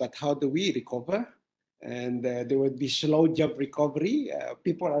jobs, but how do we recover? And there would be slow job recovery.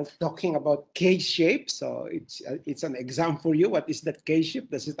 People are talking about K-shape. So it's an exam for you. What is that K-shape?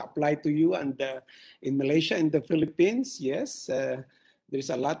 Does it apply to you? And in Malaysia, in the Philippines, yes, there's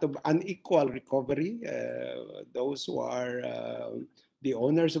a lot of unequal recovery. Those who are the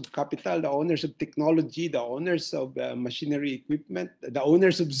owners of capital, the owners of technology, the owners of machinery equipment, the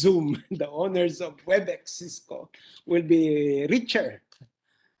owners of Zoom, the owners of WebEx, Cisco, will be richer.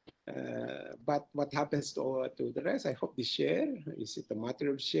 But what happens to the rest? I hope they share. Is it a matter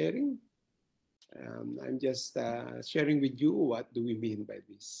of sharing? I'm just sharing with you what do we mean by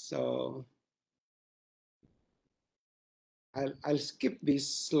this. So I'll skip these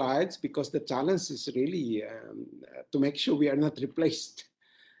slides because the challenge is really to make sure we are not replaced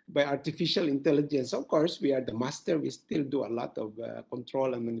by artificial intelligence. Of course, we are the master. We still do a lot of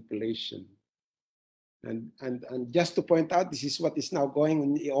control and manipulation. And just to point out, this is what is now going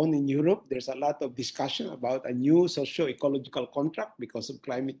on in Europe. There's a lot of discussion about a new socio-ecological contract because of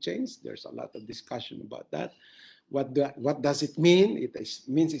climate change. There's a lot of discussion about that. What does it mean? It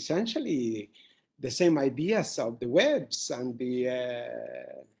means essentially the same ideas of the webs and the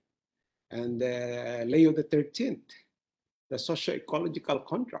Leo the 13th, the socio-ecological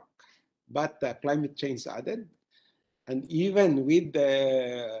contract, but climate change added. And even with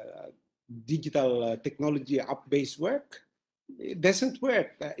the digital technology app-based work, it doesn't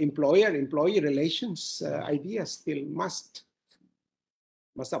work. Employer-employee relations ideas still must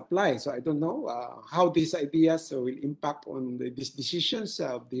apply. So I don't know how these ideas will impact on these decisions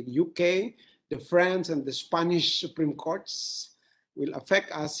of the UK, the France, and the Spanish Supreme Courts will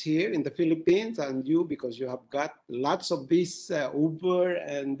affect us here in the Philippines and you, because you have got lots of this Uber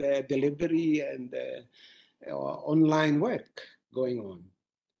and delivery and online work going on.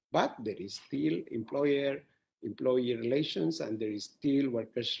 But there is still employer-employee relations, and there is still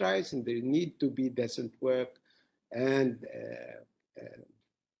workers' rights, and there need to be decent work and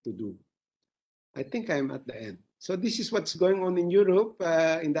to do. I think I'm at the end. So this is what's going on in Europe,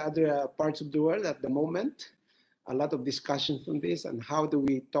 in the other parts of the world at the moment. A lot of discussions on this, and how do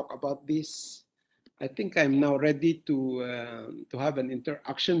we talk about this? I think I'm now ready to have an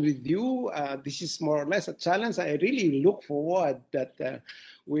interaction with you. This is more or less a challenge. I really look forward that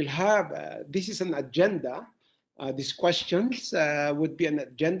we'll have, this is an agenda. These questions would be an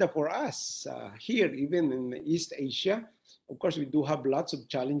agenda for us here, even in East Asia. Of course, we do have lots of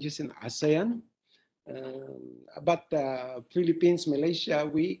challenges in ASEAN. But Philippines, Malaysia,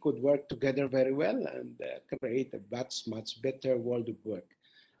 we could work together very well and create a much better world of work.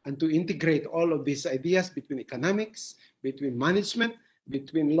 And to integrate all of these ideas between economics, between management,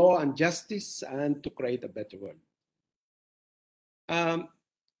 between law and justice, and to create a better world.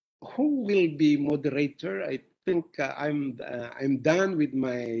 Who will be moderator? I think I'm done with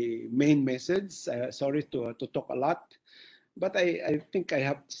my main message. Sorry to talk a lot, but I think I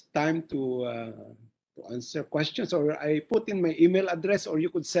have time to answer questions, or I put in my email address, or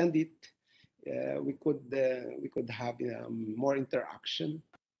you could send it. We could have more interaction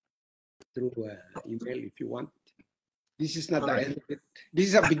through email if you want. This is not the end of it. This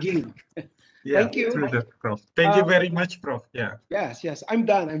is a beginning. Yeah, Thank you. through the Prof. Thank you very much, Prof. Yeah. Yes. I'm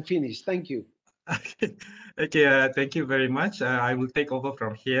done. I'm finished. Thank you. Okay, thank you very much. I will take over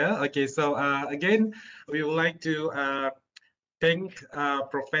from here. Okay, so again, we would like to thank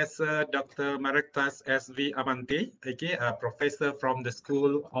Professor Dr. Maragtas S. Amante, okay, a professor from the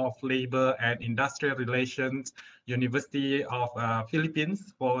School of Labor and Industrial Relations, University of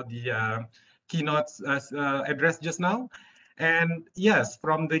Philippines, for the keynote address just now. And yes,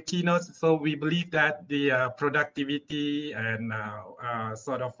 from the keynotes, so we believe that the productivity and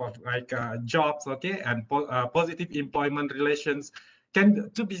sort of like jobs, okay, and positive employment relations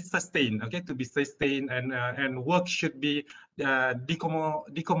to be sustained, okay, to be sustained, and work should be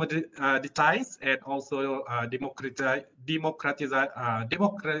decommoditized and also democratized,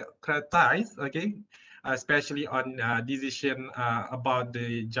 okay, especially on decision about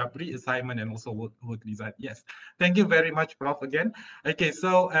the job reassignment and also work design. Yes, thank you very much, Prof. Again. Okay,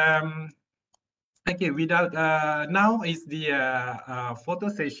 so okay, without now is the photo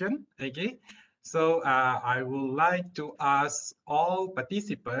session. Okay, so I would like to ask all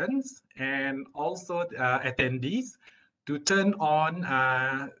participants and also attendees to turn on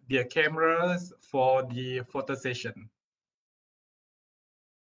their cameras for the photo session.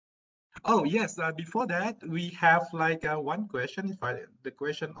 Oh yes, before that we have like one question. The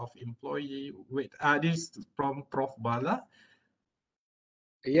question of employee. Wait, this is from Prof. Bala.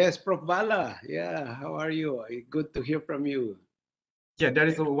 Yes, Prof. Bala. Yeah, how are you? Good to hear from you. Yeah, there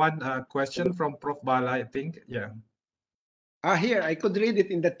is one question from Prof. Bala, I think. Yeah. Here, I could read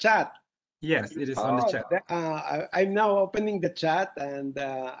it in the chat. Yes, it is on the chat. I'm now opening the chat, and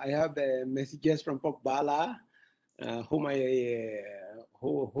I have messages from Prof. Bala, whom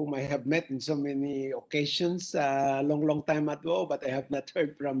I have met in so many occasions, long time ago, but I have not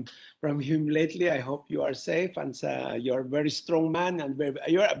heard from him lately. I hope you are safe, and you're a very strong man, and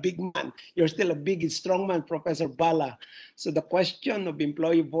you're a big man. You're still a big, strong man, Professor Bala. So the question of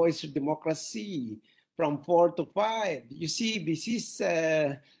employee voice democracy from 4 to 5. You see, this is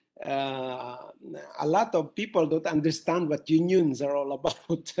a lot of people don't understand what unions are all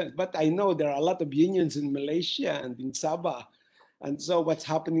about. But I know there are a lot of unions in Malaysia and in Sabah. And so what's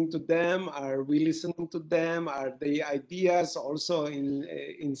happening to them? Are we listening to them? Are the ideas also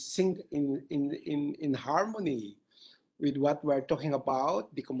in sync, in harmony with what we're talking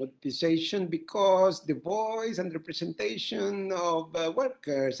about, the commoditization, because the voice and representation of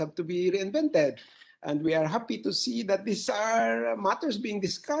workers have to be reinvented. And we are happy to see that these are matters being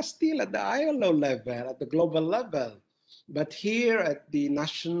discussed still at the ILO level, at the global level. But here at the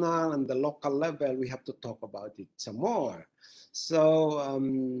national and the local level, we have to talk about it some more. So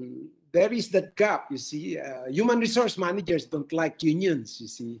there is that gap, you see. Human resource managers don't like unions, you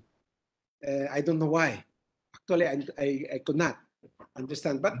see. I don't know why. Actually, I could not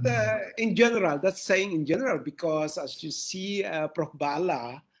understand. But in general, that's saying in general, because as you see, Prof.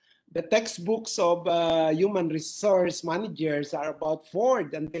 Bala, the textbooks of human resource managers are about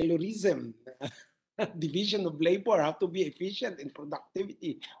Ford and Taylorism. Division of labor, how to be efficient in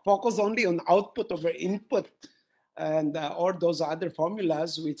productivity, focus only on output over input, and or those other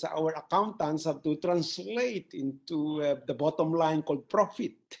formulas which our accountants have to translate into the bottom line called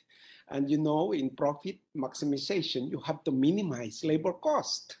profit. And you know, in profit maximization, you have to minimize labor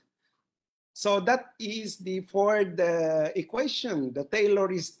cost. So that is the Ford equation, the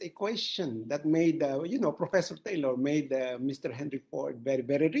Taylorist equation that made, you know, Professor Taylor made Mr. Henry Ford very,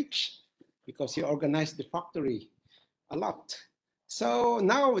 very rich because he organized the factory a lot. So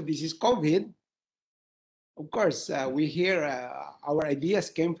now this is COVID. Of course, we hear our ideas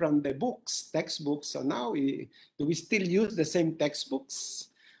came from the books, textbooks. So now do we still use the same textbooks?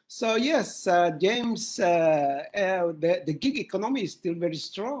 So yes, James, the gig economy is still very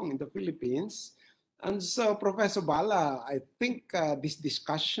strong in the Philippines. And so, Professor Bala, I think these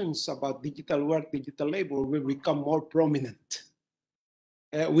discussions about digital work, digital labor will become more prominent.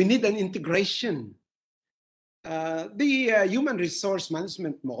 We need an integration. The human resource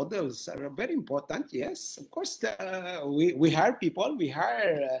management models are very important. Yes, of course, we hire people, we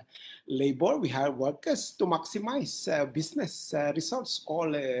hire labor, we hire workers to maximize business results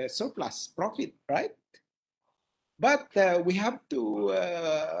called surplus profit, right? But we have to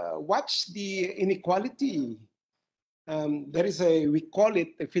watch the inequality. There is we call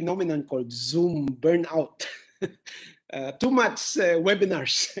it a phenomenon called Zoom burnout. Too much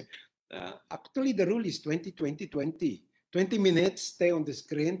webinars. Actually, the rule is 20-20-20. 20 minutes, stay on the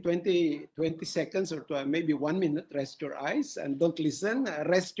screen, 20 seconds or maybe 1 minute, rest your eyes and don't listen,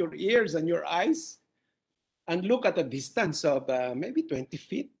 rest your ears and your eyes and look at a distance of maybe 20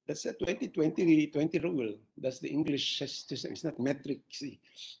 feet. That's a 20-20-20 rule. That's the English system, it's not metric. See.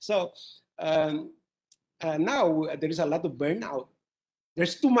 So now there is a lot of burnout.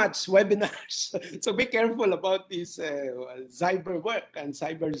 There's too much webinars. So be careful about these cyber work and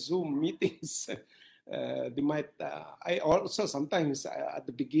cyber Zoom meetings. They might, I also sometimes at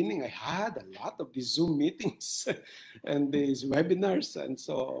the beginning, I had a lot of these Zoom meetings and these webinars. And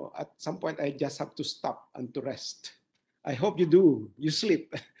so at some point, I just have to stop and to rest. I hope you do. You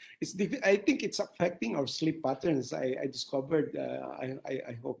sleep. I think it's affecting our sleep patterns. I discovered,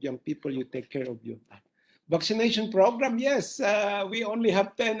 I hope young people, you take care of your that. Vaccination program, yes, we only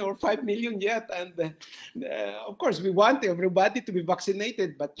have 10 or 5 million yet. And of course, we want everybody to be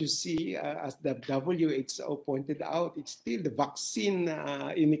vaccinated. But you see, as the WHO pointed out, it's still the vaccine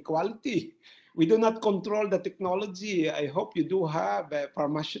inequality. We do not control the technology. I hope you do have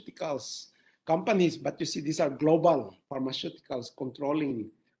pharmaceuticals companies, but you see, these are global pharmaceuticals controlling.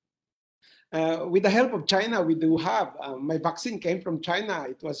 With the help of China, we do have. My vaccine came from China.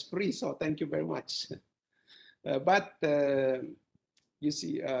 It was free, so thank you very much. But you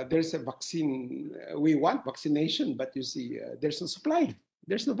see, there's a vaccine. We want vaccination, but you see, there's no supply.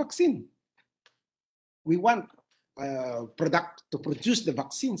 There's no vaccine. We want product to produce the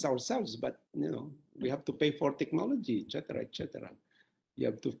vaccines ourselves, but you know, we have to pay for technology, etc., etc. You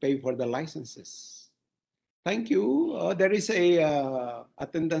have to pay for the licenses. Thank you. There is a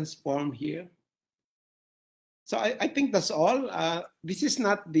attendance form here. So I think that's all. This is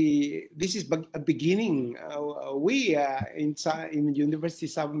not the, this is a beginning. We in University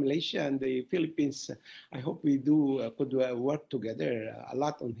of South Malaysia and the Philippines, I hope we could work together a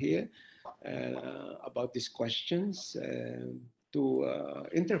lot on here about these questions to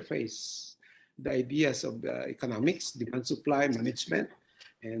interface the ideas of economics, demand supply management,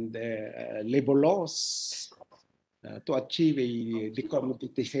 and labor laws to achieve a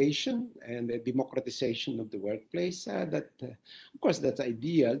decommoditization and a democratization of the workplace. That, of course, that's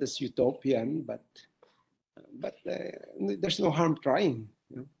ideal, that's utopian, but there's no harm trying.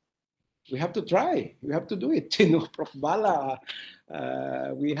 You know? We have to try. We have to do it. You know, Prof. Bala,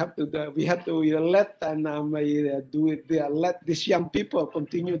 we have to let and do it. Let these young people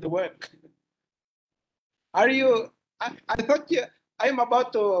continue the work. Are you? I thought you. I'm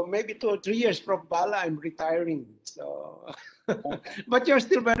about to, maybe 2 or 3 years, Prof. Bala, I'm retiring. So, but you're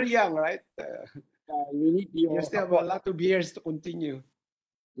still very young, right? We need You still have a lot of years to continue.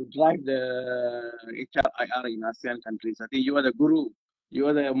 To drive the HRIR in ASEAN countries. I think you are the guru. You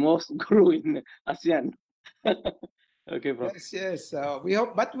are the most guru in ASEAN. Okay, Prof. Yes, yes. We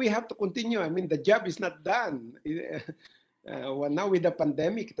hope, but we have to continue. I mean, the job is not done. Well, now with the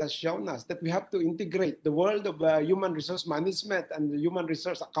pandemic, it has shown us that we have to integrate the world of human resource management, and the human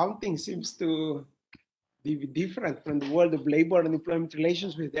resource accounting seems to be different from the world of labor and employment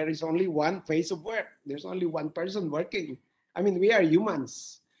relations, where there is only one phase of work. There's only one person working. I mean, we are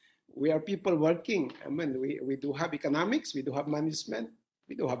humans. We are people working. I mean, we do have economics, we do have management,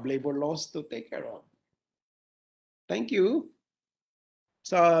 we do have labor laws to take care of. Thank you.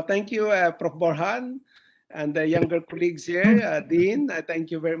 So thank you, Prof. Borhan. And the younger colleagues here, Dean, thank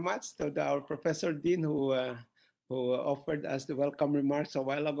you very much to our Professor Dean who offered us the welcome remarks a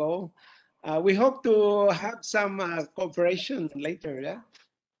while ago. We hope to have some cooperation later. Yeah,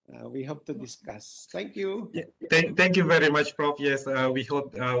 we hope to discuss. Thank you. Yeah, thank you very much, Prof. Yes, we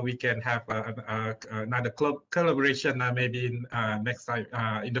hope we can have another collaboration maybe in next time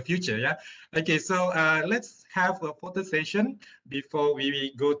in the future. Yeah. Okay, so let's have a photo session before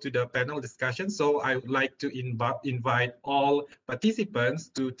we go to the panel discussion. So I would like to invite all participants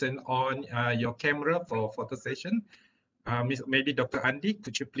to turn on your camera for photo session. Maybe Dr. Andy,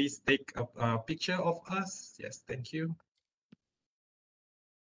 could you please take a picture of us? Yes, thank you.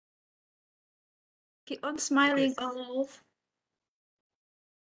 Keep on smiling, all.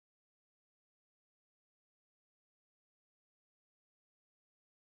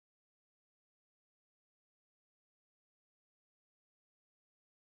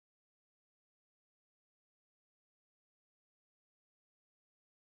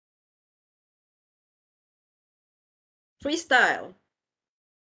 Freestyle.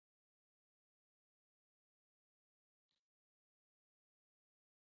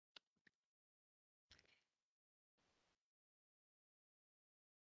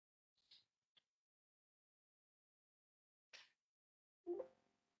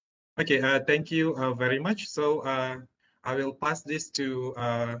 Okay, thank you very much. So I will pass this to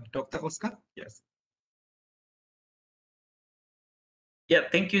Dr. Oscar. Yes. Yeah,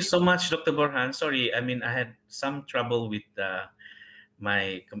 thank you so much, Dr. Borhan. Sorry, I mean, I had some trouble with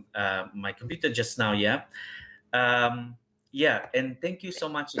my computer just now. Yeah. Yeah, and thank you so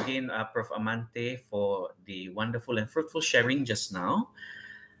much again, Prof. Amante, for the wonderful and fruitful sharing just now.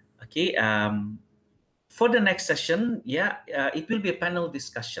 Okay. For the next session, yeah, it will be a panel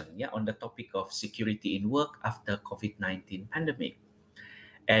discussion, yeah, on the topic of security in work after COVID-19 pandemic,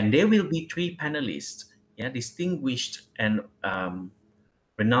 and there will be 3 panelists, yeah, distinguished and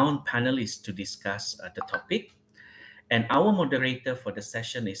renowned panelists to discuss the topic. And our moderator for the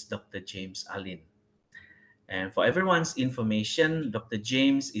session is Dr. James Allen. And for everyone's information, Dr.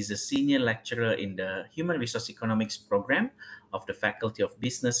 James is a senior lecturer in the Human Resource Economics program of the Faculty of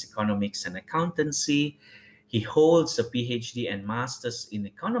Business, Economics and Accountancy. He holds a PhD and Master's in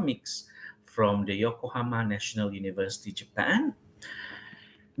Economics from the Yokohama National University, Japan.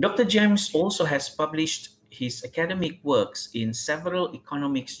 Dr. James also has published his academic works in several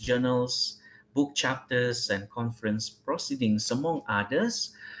economics journals, book chapters, and conference proceedings, among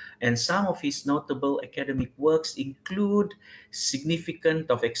others. And some of his notable academic works include Significance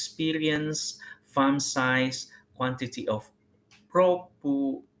of Experience, Farm Size, Quantity of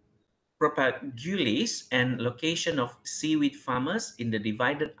Propagules, and Location of Seaweed Farmers in the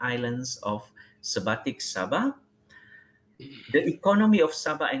Divided Islands of Sebatik Sabah. The economy of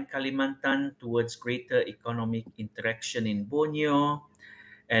Sabah and Kalimantan towards greater economic interaction in Borneo,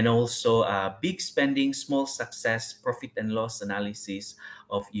 and also big spending, small success, profit and loss analysis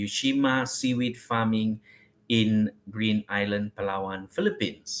of Yushima seaweed farming in Green Island, Palawan,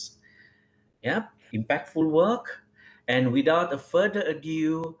 Philippines. Yep, impactful work. And without a further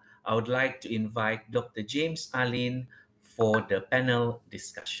ado, I would like to invite Dr. James Alin for the panel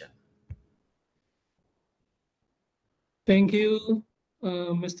discussion. Thank you,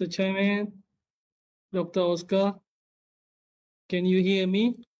 Mr. Chairman, Dr. Oscar. Can you hear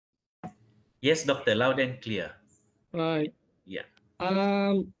me? Yes, Doctor, loud and clear. Right. Yeah.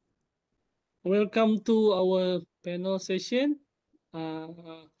 Welcome to our panel session.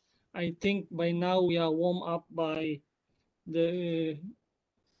 I think by now we are warmed up by the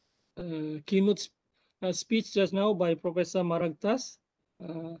keynote speech just now by Professor Maragtas.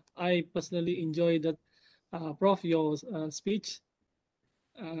 I personally enjoyed that, Prof, your speech.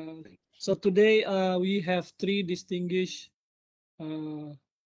 So today we have three distinguished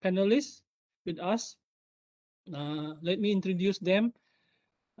panelists with us. Let me introduce them.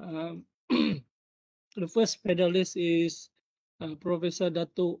 The first panelist is Professor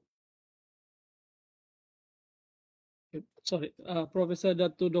Datuk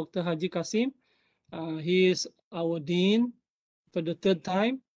Dr. Haji Kasim. He is our dean for the third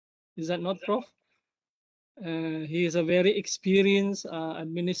time. Is that not, Prof? He is a very experienced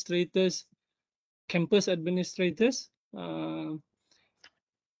campus administrators,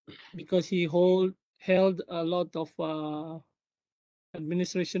 because he held a lot of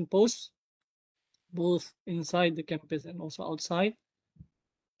administration posts, both inside the campus and also outside.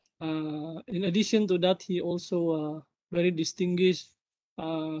 In addition to that, he also very distinguished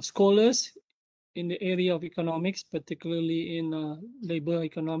scholars in the area of economics, particularly in labor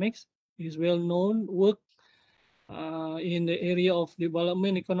economics. His well-known work in the area of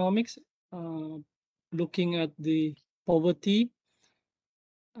development economics, looking at the poverty,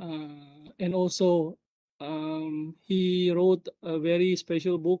 and also he wrote a very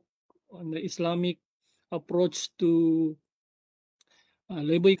special book on the Islamic approach to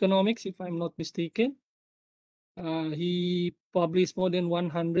labor economics, if I'm not mistaken. He published more than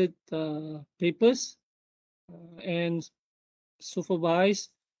 100 papers and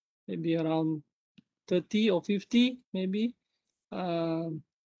supervised maybe around 30 or 50 maybe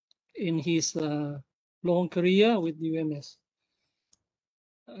in his long career with UMS.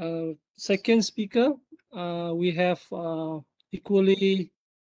 Second speaker, we have equally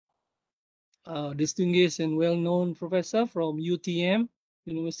distinguished and well-known professor from UTM,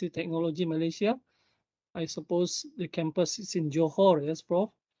 University of Technology, Malaysia. I suppose the campus is in Johor, yes, Prof?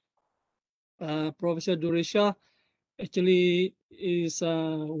 Professor Durrishah actually is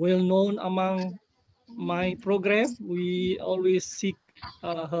well-known among my program. We always seek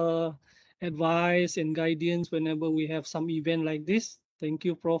her advice and guidance whenever we have some event like this. Thank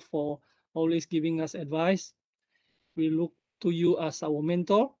you, Prof, for always giving us advice. We look to you as our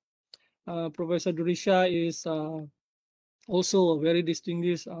mentor. Professor Durrishah is also a very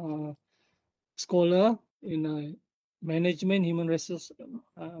distinguished scholar in management, human resource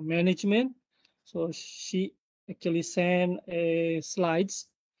management. So she actually sent slides.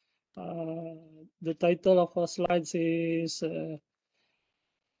 The title of her slides is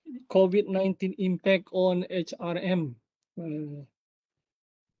COVID-19 impact on HRM.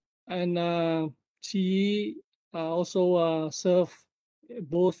 And she also served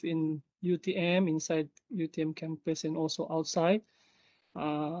both in UTM, inside UTM campus, and also outside.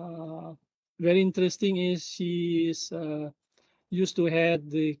 Very interesting is she is used to have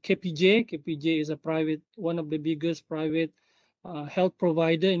the KPJ. KPJ is one of the biggest private health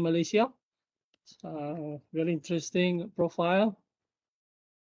provider in Malaysia. Very interesting profile.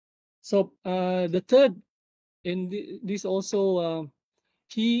 So the third, and this also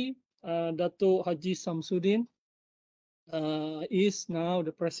Datuk Haji Samsuddin is now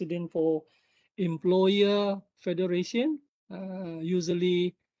the president for employer federation.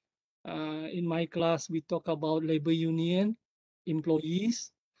 Usually in my class, we talk about labor union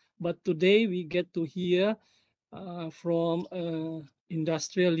employees, but today we get to hear from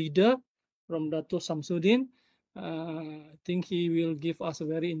industrial leader, from Datuk Samsuddin. I think he will give us a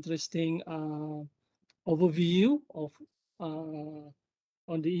very interesting overview of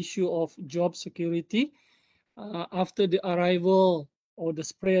on the issue of job security after the arrival or the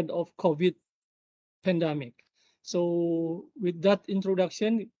spread of COVID pandemic. So with that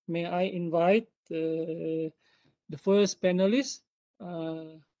introduction, may I invite the first panelist,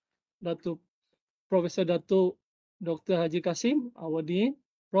 Datuk Professor Datuk Dr. Haji Kasim, our Dean.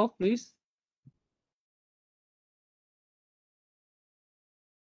 Prof, please.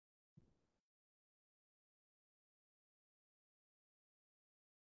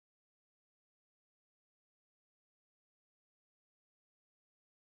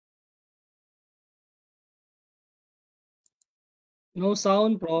 No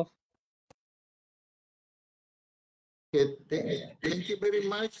sound, Prof. Okay, thank you very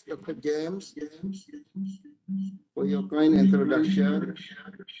much, Dr. James, for your kind introduction.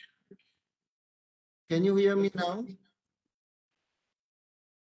 Can you hear me now?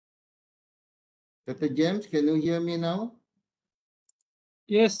 Dr. James, can you hear me now?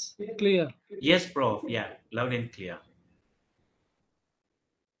 Yes, clear. Yes, Prof. Yeah, loud and clear.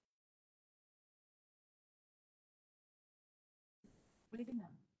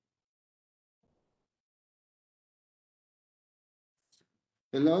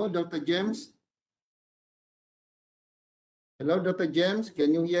 Hello, Dr. James. Hello, Dr. James.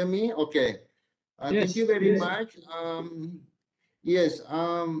 Can you hear me? Okay. Thank you Yes. very much. Yes.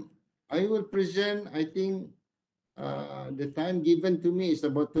 I will present. I think the time given to me is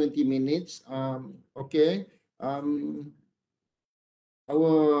about 20 minutes. Okay. Our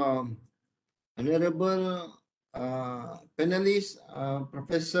honorable panelist,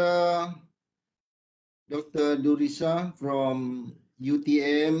 Professor Dr. Durrishah from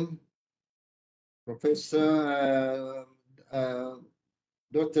UTM, Professor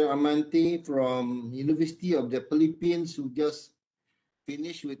Dr. Amante from University of the Philippines, who just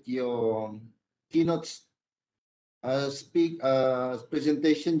finished with your keynote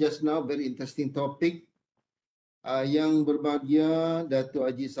presentation just now. Very interesting topic. Yang berbahagia Datuk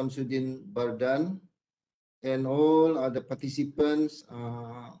Haji Samsuddin Bardan and all other participants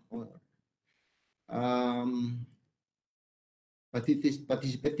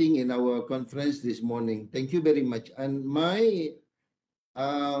participating in our conference this morning. Thank you very much. And my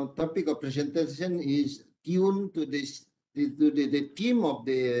topic of presentation is tuned to this the theme of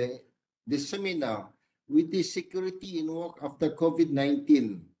the seminar, which is security in work after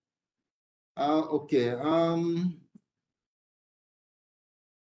COVID-19. Okay.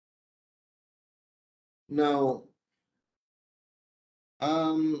 Now,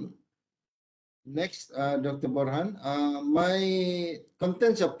 next, Dr. Borhan, my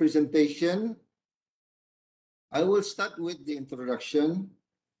contents of presentation, I will start with the introduction,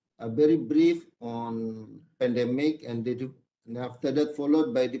 a very brief on pandemic, and after that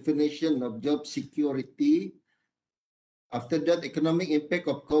followed by definition of job security. After that, economic impact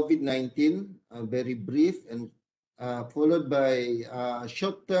of COVID-19, very brief, and followed by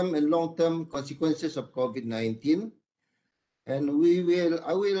short-term and long-term consequences of COVID-19. And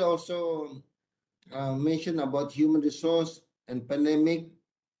I will also mention about human resource and pandemic,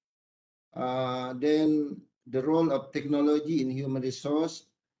 then the role of technology in human resource,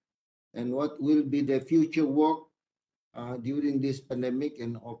 and what will be the future work during this pandemic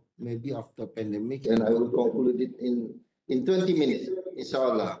and maybe after pandemic. And I will conclude it in 20 minutes,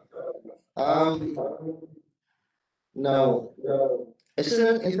 inshallah. Now, as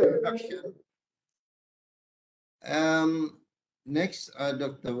an introduction, next,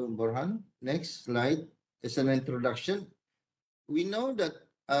 Dr. Borhan, next slide. As an introduction, we know that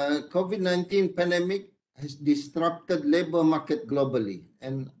COVID-19 pandemic has disrupted labor market globally,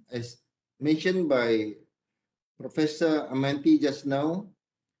 and as mentioned by Professor Amante just now,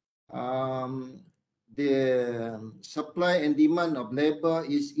 the supply and demand of labor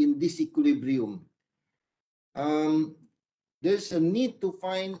is in disequilibrium. There's a need to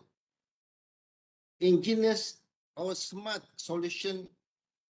find ingenious or smart solution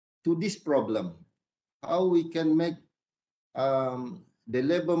to this problem. How we can make the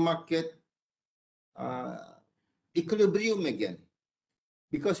labor market equilibrium again.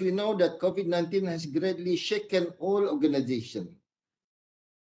 Because we know that COVID-19 has greatly shaken all organizations.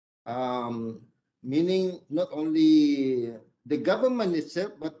 Meaning not only the government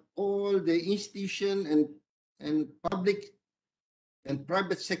itself, but all the institution and public and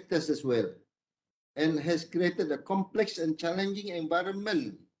private sectors as well. and has created a complex and challenging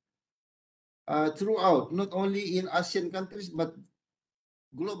environment throughout, not only in ASEAN countries, but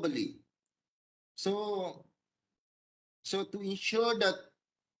globally. So to ensure that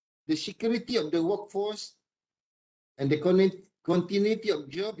the security of the workforce and the continuity of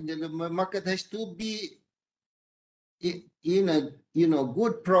job in the labor market has to be in a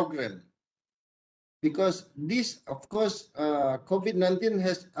good program, because this, of course, COVID-19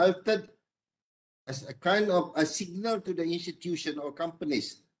 has altered as a kind of a signal to the institution or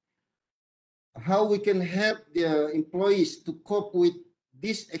companies how we can help the employees to cope with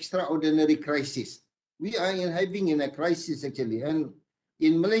this extraordinary crisis. We are having in a crisis actually, and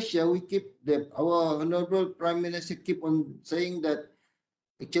in Malaysia we keep our honorable Prime Minister keep on saying that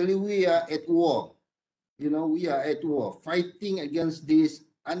actually we are at war. We are at war, fighting against this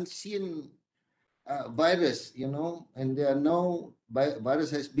unseen virus. And there are now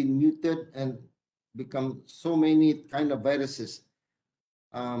virus has been muted and become so many kind of viruses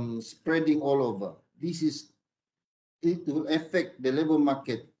spreading all over. It will affect the labor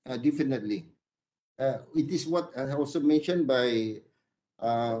market definitely. It is what I also mentioned by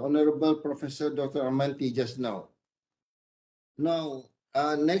Honorable Professor Dr. Amante just now. Now,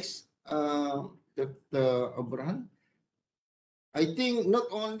 next, Dr. Abraham. I think not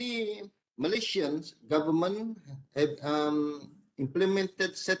only Malaysians government have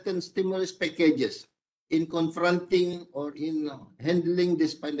implemented certain stimulus packages in confronting or in handling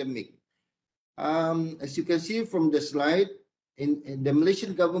this pandemic. As you can see from the slide, in the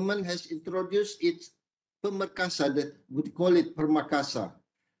Malaysian government has introduced its Permakasa, that we call it Permakasa.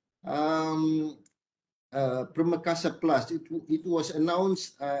 Permakasa Plus. It was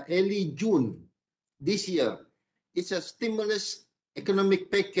announced early June this year. It's a stimulus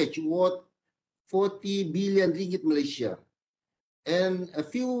economic package worth 40 billion ringgit Malaysia. And a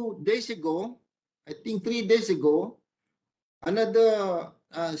few days ago, I think 3 days ago, another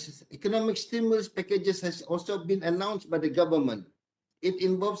economic stimulus packages has also been announced by the government. It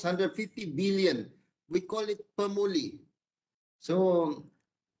involves 150 billion. We call it Permuli. So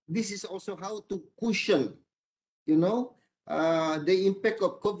this is also how to cushion, the impact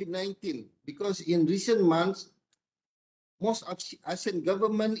of COVID-19, because in recent months, most ASEAN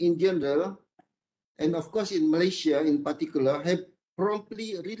government in general, and of course in Malaysia in particular, have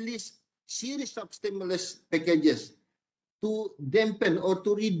promptly released series of stimulus packages to dampen or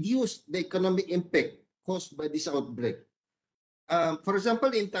to reduce the economic impact caused by this outbreak. For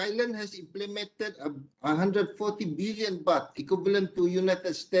example, in Thailand has implemented 140 billion baht, equivalent to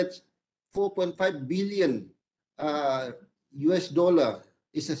United States 4.5 billion US dollar,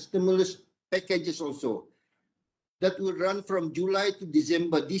 is a stimulus packages also that will run from July to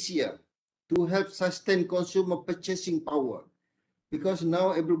December this year to help sustain consumer purchasing power. Because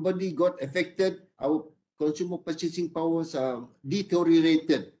now everybody got affected, our consumer purchasing powers are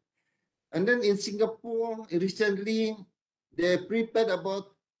deteriorated. And then in Singapore, recently, they prepared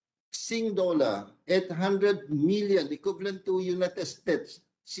about Sing dollar, 800 million, equivalent to United States,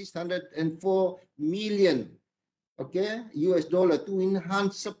 604 million, okay, US dollar, to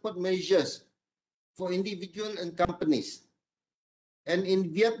enhance support measures for individuals and companies. And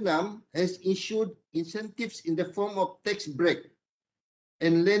in Vietnam, has issued incentives in the form of tax break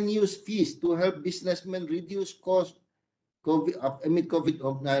and land use fees to help businessmen reduce costs amid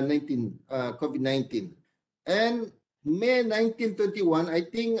COVID-19. And May 1921, I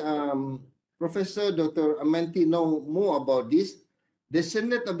think Professor Dr. Amante know more about this. The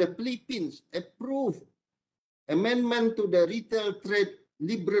Senate of the Philippines approved amendment to the Retail Trade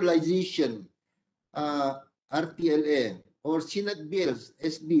Liberalization, RTLA, or Senate Bills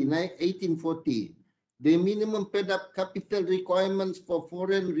SB 1840. The minimum paid-up capital requirements for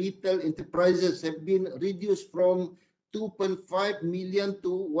foreign retail enterprises have been reduced from 2.5 million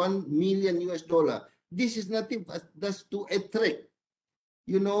to 1 million US dollar. This is nothing but just to attract,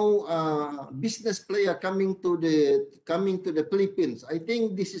 business player coming to the Philippines. I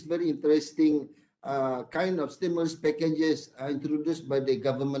think this is very interesting kind of stimulus packages introduced by the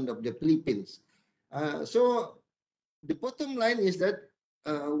government of the Philippines. So the bottom line is that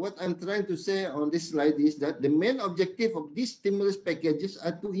what I'm trying to say on this slide is that the main objective of these stimulus packages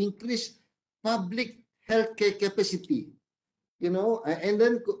are to increase public healthcare capacity, and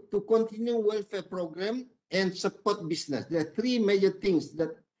then to continue welfare program and support business. There are three major things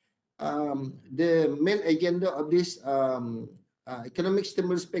that the main agenda of this economic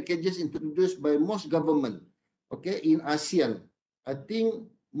stimulus packages introduced by most government, okay, in ASEAN. I think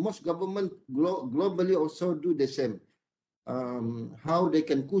most government globally also do the same. How they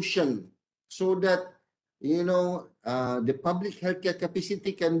can cushion so that the public healthcare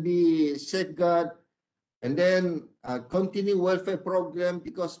capacity can be safeguarded And then continue welfare program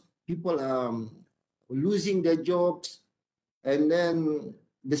because people are losing their jobs. And then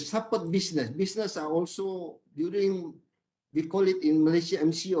the support business are also during, we call it in Malaysia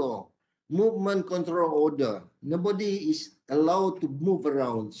MCO, movement control order. Nobody is allowed to move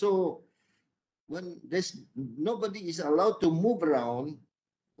around. So when there's nobody is allowed to move around,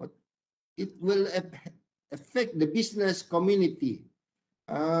 it will affect the business community,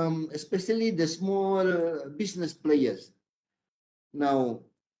 especially the small business players. Now,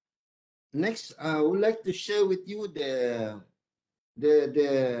 next, I would like to share with you the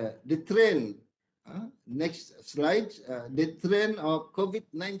trend. Next slide, the trend of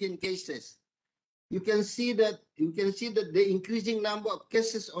COVID-19 cases. You can see that the increasing number of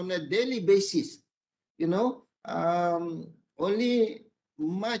cases on a daily basis. You know, only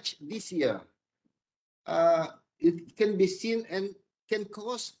March this year, it can be seen and can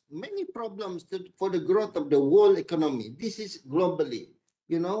cause many problems for the growth of the world economy. This is globally,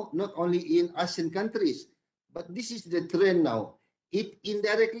 you know, not only in ASEAN countries, but this is the trend now. It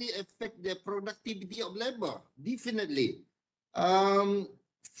indirectly affects the productivity of labor, definitely.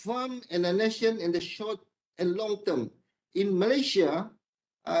 Firm and a nation in the short and long term. In Malaysia,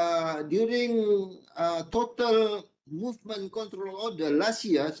 during total movement control order last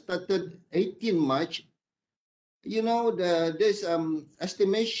year, started 18 March, you know, there's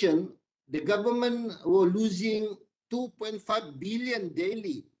estimation the government were losing 2.5 billion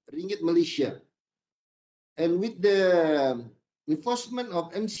daily ringgit Malaysia. And with the enforcement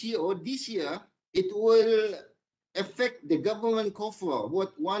of MCO this year, it will affect the government coffer,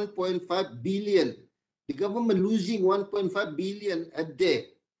 what 1.5 billion. The government losing 1.5 billion a day.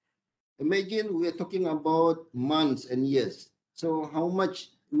 Imagine we are talking about months and years. So how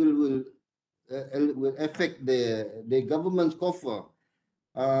much will affect the government's coffer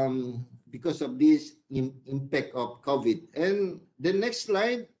because of this impact of COVID. And the next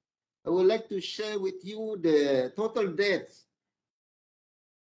slide, I would like to share with you the total deaths.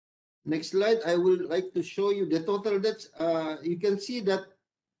 Next slide, I would like to show you the total deaths. You can see that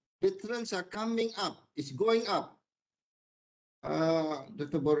the trends are coming up. It's going up.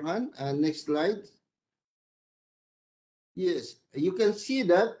 Dr. Borhan, next slide. Yes, you can see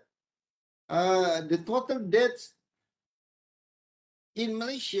that the total deaths in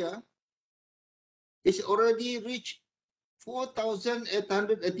Malaysia is already reached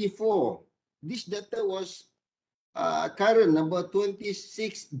 4,884. This data was current number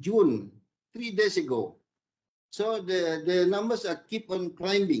 26 June, 3 days ago. So the numbers are keep on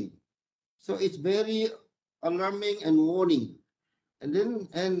climbing. So it's very alarming and warning. And then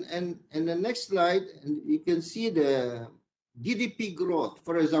and the next slide, and you can see the GDP growth,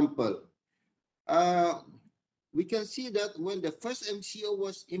 for example. We can see that when the first MCO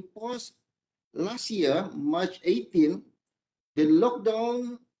was imposed last year, March 18, the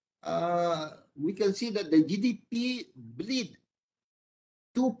lockdown, we can see that the GDP bleed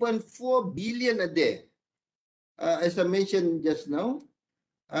 2.4 billion a day, as I mentioned just now.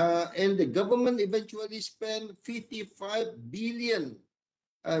 And the government eventually spent 55 billion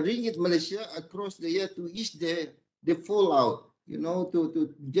ringgit Malaysia across the year to ease the fallout, you know,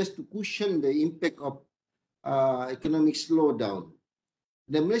 to just to cushion the impact of economic slowdown.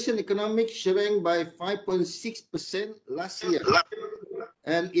 The Malaysian economic shrank by 5.6% last year,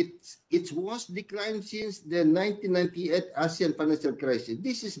 and it's worst decline since the 1998 ASEAN financial crisis.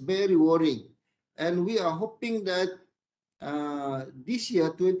 This is very worrying, and we are hoping that this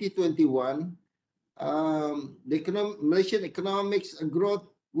year, 2021, the Malaysian economics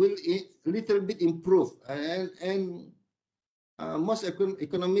growth will a little bit improve, and most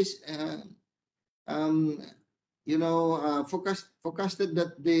economists, you know, forecasted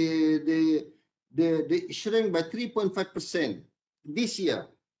that the shrink by 3.5% this year.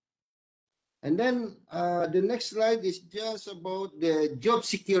 And then the next slide is just about the job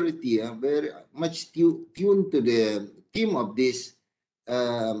security, very much tuned to the theme of this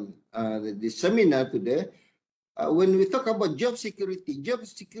the seminar today. When we talk about job security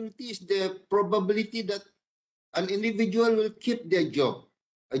is the probability that an individual will keep their job.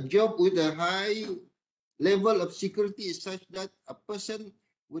 A job with a high level of security is such that a person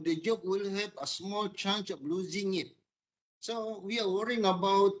with a job will have a small chance of losing it. So we are worrying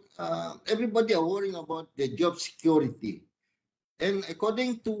about, everybody are worrying about the job security. And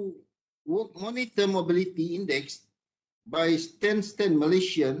according to Work Monitor Mobility Index by Stand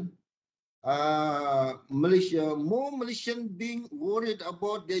Malaysian, more Malaysian being worried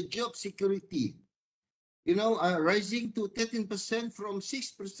about their job security. You know, rising to 13% from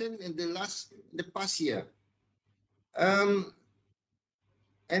 6% in the past year.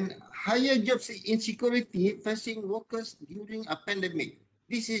 and higher job insecurity facing workers during a pandemic.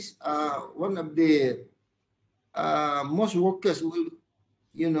 This is one of the most workers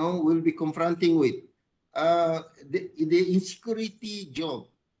will be confronting with the insecurity job,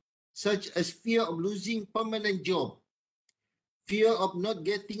 such as fear of losing permanent job, fear of not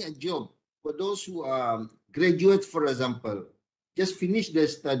getting a job for those who are graduates, for example, just finished their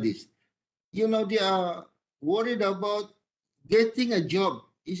studies. They are worried about getting a job.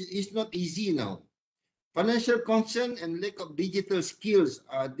 It's not easy now. Financial concern and lack of digital skills,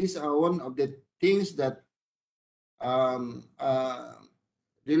 these are one of the things that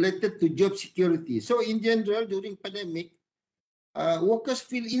related to job security. So in general, during pandemic, workers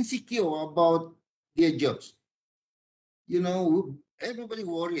feel insecure about their jobs. Everybody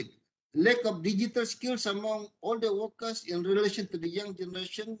worried. Lack of digital skills among all the workers in relation to the young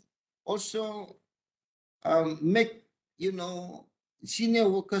generation also make, senior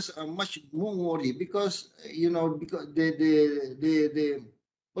workers are much more worried because, because the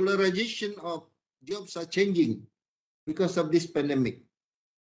polarization of jobs are changing because of this pandemic.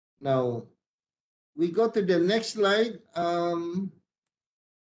 Now, we go to the next slide.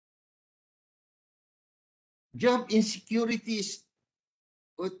 Job insecurity is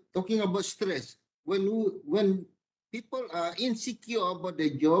talking about stress. When people are insecure about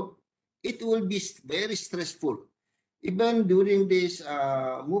the job, it will be very stressful. Even during this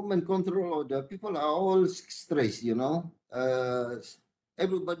movement control order, people are all stressed,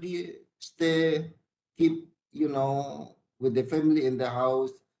 everybody keep, with the family in the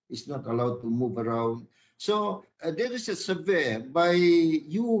house, is not allowed to move around. So there is a survey by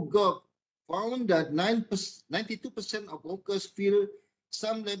YouGov found that 92% of workers feel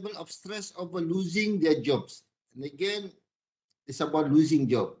some level of stress over losing their jobs. And again, it's about losing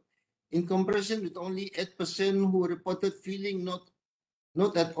job. In comparison with only 8% who reported feeling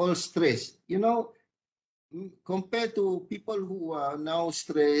not at all stressed. Compared to people who are now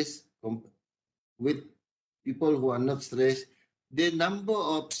stressed with people who are not stressed, the number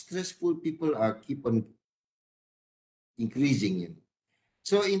of stressful people keep on increasing.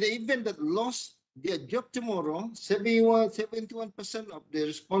 So in the event that lost their job tomorrow, 71% of the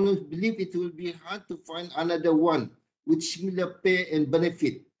respondents believe it will be hard to find another one with similar pay and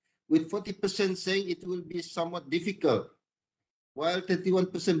benefit, with 40% saying it will be somewhat difficult, while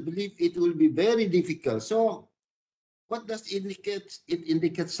 31% believe it will be very difficult. So what does it indicate? It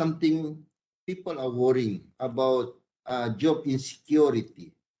indicates something people are worrying about job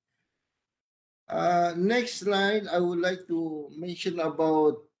insecurity. Next slide, I would like to mention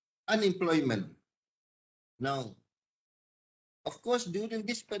about unemployment. Now, of course, during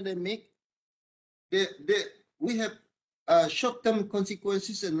this pandemic, we have short-term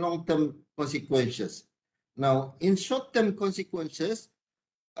consequences and long-term consequences. Now, in short-term consequences,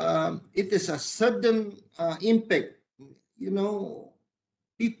 it is a sudden impact. Millions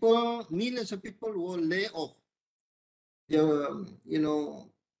of people will lay off.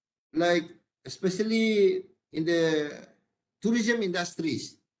 Like especially in the tourism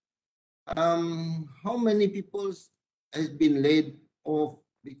industries. How many people has been laid off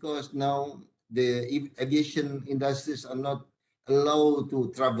because now the aviation industries are not allowed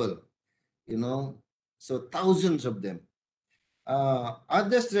to travel, so thousands of them.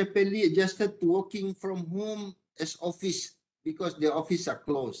 Others rapidly adjusted to working from home as office because their offices are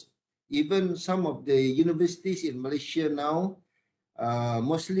closed. Even some of the universities in Malaysia now,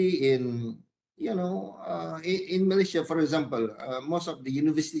 mostly in Malaysia, for example, most of the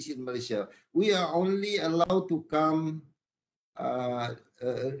universities in Malaysia, we are only allowed to come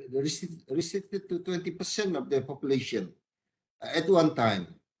restricted to 20% of the population at one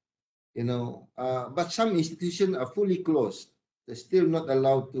time, but some institutions are fully closed. They're still not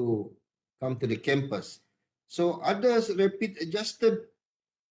allowed to come to the campus. So others adjusted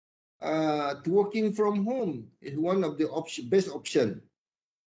to working from home is one of the best option.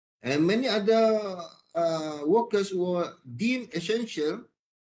 And many other workers were deemed essential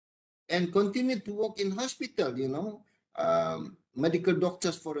and continued to work in hospital, medical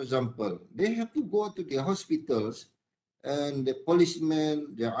doctors, for example. They have to go to the hospitals, and the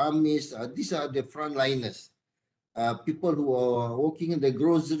policemen, the armies, these are the frontliners. People who are working in the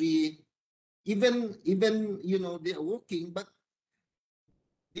grocery, even they are working, but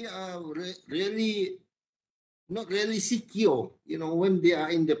they are really not really secure, when they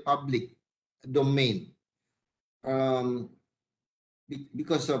are in the public domain,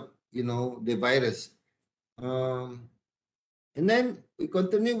 because of the virus. And then we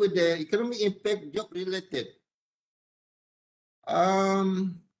continue with the economic impact, job related.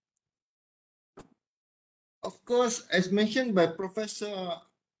 Of course, as mentioned by Professor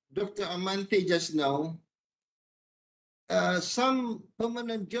Dr. Amante just now, some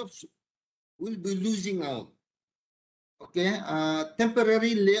permanent jobs will be losing out. Okay,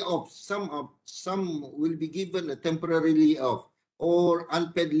 temporary layoffs. Some will be given a temporary layoff or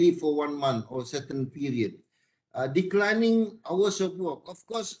unpaid leave for 1 month or certain period. Declining hours of work. Of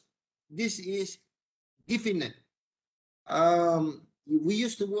course, this is definite. We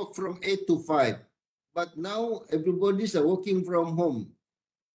used to work from 8 to 5, but now everybody's working from home.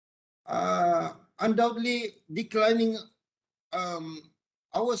 Undoubtedly, declining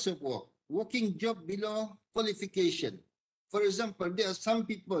hours of work, working job below qualification. For example, there are some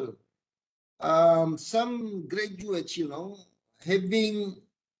people, some graduates, having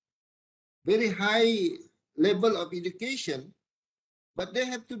very high level of education, but they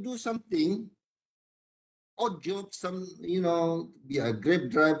have to do something, odd job, be a Grab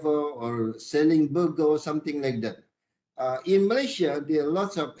driver or selling burger or something like that. In Malaysia, there are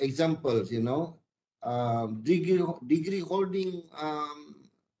lots of examples, degree holding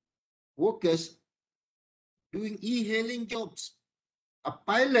workers doing e-hailing jobs. A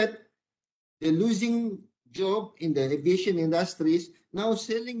pilot, they're losing job in the aviation industries, now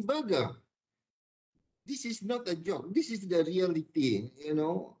selling burger. This is not a joke. This is the reality,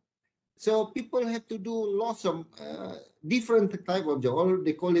 So people have to do lots of different type of job, or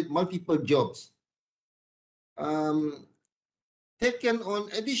they call it multiple jobs. Taken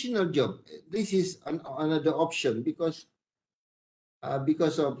on additional job. This is another option because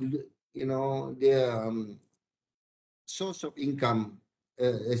of their source of income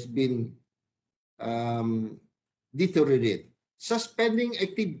has been deteriorated. Suspending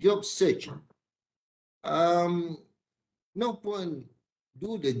active job search. No point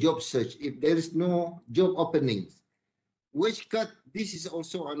do the job search if there is no job openings. Wage cut, this is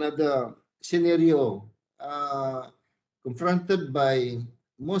also another scenario confronted by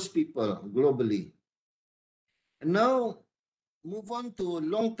most people globally. And now, move on to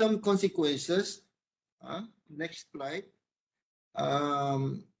long-term consequences. Next slide.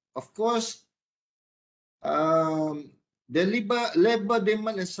 Of course, the labor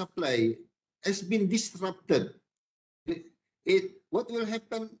demand and supply has been disrupted. What will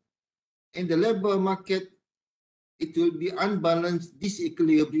happen in the labor market? It will be unbalanced,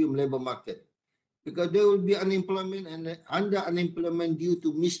 disequilibrium labor market, because there will be unemployment and under unemployment due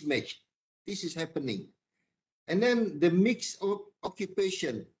to mismatch. This is happening. And then the mix of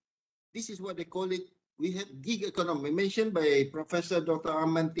occupation. This is what they call it. We have gig economy, mentioned by Professor Dr.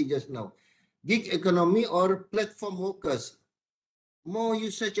 Amante just now. Gig economy or platform workers. More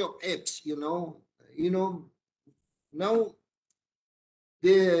usage of apps, now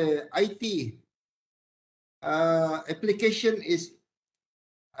the IT application is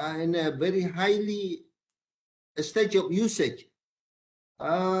in a very highly stage of usage.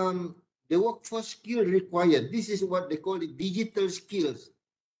 The workforce skill required, this is what they call it, digital skills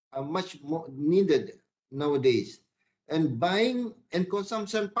are much more needed nowadays. And buying and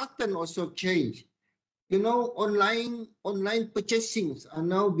consumption pattern also change. Online purchasings are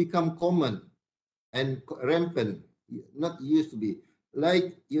now become common and rampant, not used to be.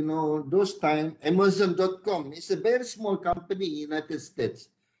 Like, those time, Amazon.com is a very small company in the United States.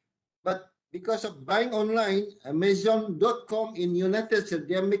 But because of buying online, Amazon.com in United States,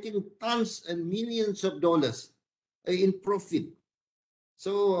 they are making tons and millions of dollars in profit.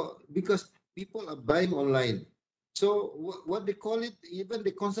 So, because people are buying online. So, what they call it, even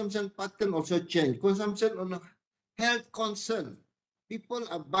the consumption pattern also changed. Consumption on health concern. People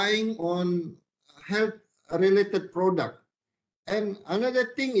are buying on health-related product. And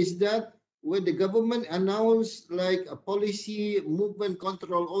another thing is that when the government announced like a policy movement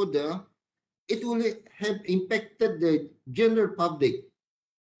control order, it will have impacted the general public.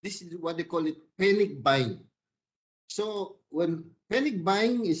 This is what they call it, panic buying. So when panic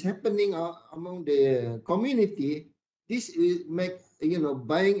buying is happening among the community, this will make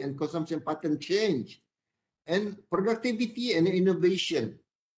buying and consumption pattern change. And productivity and innovation.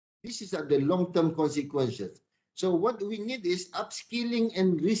 This is the long-term consequences. So what we need is upskilling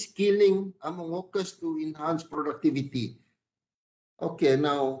and reskilling among workers to enhance productivity. Okay,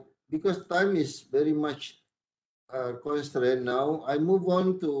 now, because time is very much constrained now, I move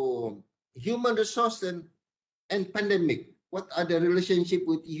on to human resource and pandemic. What are the relationship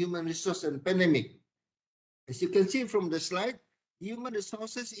with human resource and pandemic? As you can see from the slide, human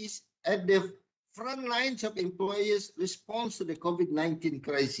resources is at the front lines of employers' response to the COVID-19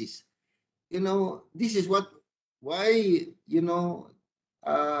 crisis. This is why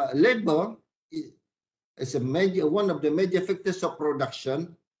labor is one of the major factors of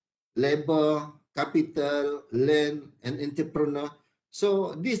production. Labor, capital, land, and entrepreneur.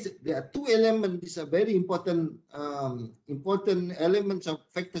 So there are two elements. These are very important elements of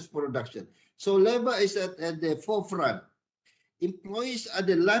factors production. So labor is at the forefront. Employees are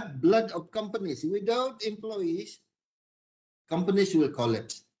the lifeblood of companies. Without employees, companies will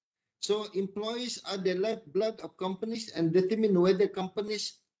collapse. So employees are the lifeblood of companies and determine whether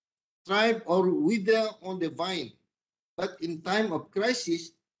companies thrive or wither on the vine. But in time of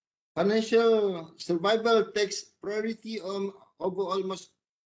crisis, financial survival takes priority over almost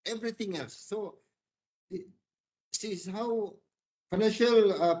everything else. So this is how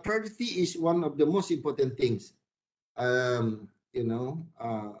financial priority is one of the most important things, you know,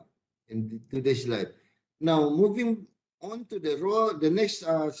 in today's life. Now, moving on to the role, the next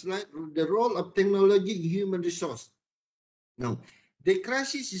slide, the role of technology in human resource. Now, the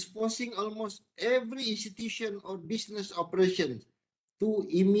crisis is forcing almost every institution or business operation to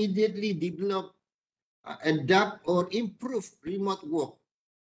immediately develop, adapt, or improve remote work.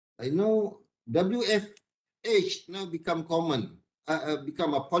 I know WFH now become common,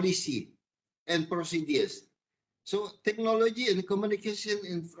 become a policy and procedures. So technology and communication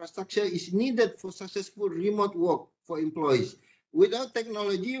infrastructure is needed for successful remote work for employees. Without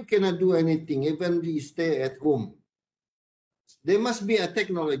technology, you cannot do anything, even if you stay at home. There must be a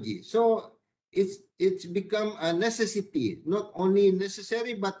technology. So it's become a necessity, not only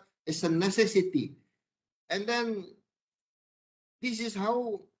necessary, but it's a necessity. And then this is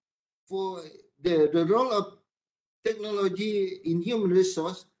how for the role of technology in human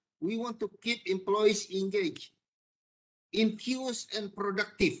resource, we want to keep employees engaged, enthused, and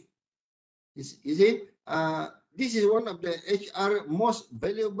productive. You see, this is one of the HR most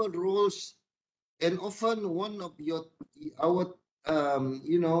valuable roles, and often one of our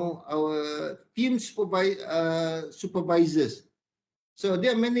team supervisors. So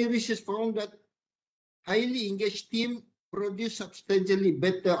there are many research found that highly engaged team produce substantially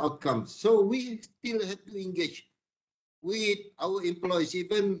better outcomes. So we still have to engage with our employees,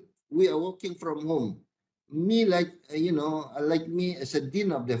 even we are working from home. Me, like me as a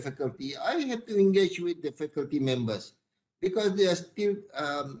dean of the faculty, I have to engage with the faculty members because they are still,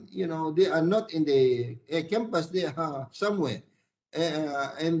 they are not in the campus, they are somewhere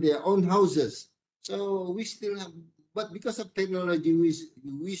in their own houses. So we still have, but because of technology, we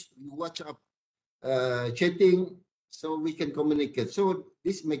watch up chatting so we can communicate. So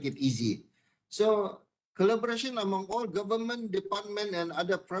this make it easy. So collaboration among all government department and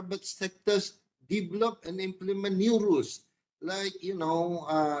other private sectors develop and implement new rules like,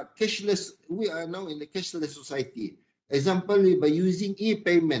 cashless. We are now in the cashless society. Example, by using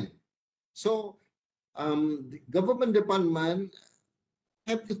e-payment. So the government department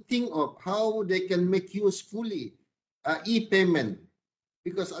have to think of how they can make use fully e-payment,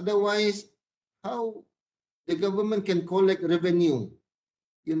 because otherwise how the government can collect revenue,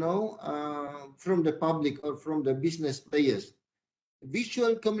 from the public or from the business players.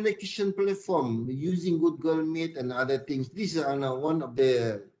 Visual communication platform using Google Meet and other things. These are now one of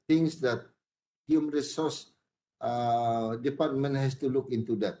the things that human resource department has to look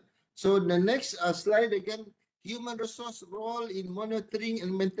into that. So the next slide again, human resource role in monitoring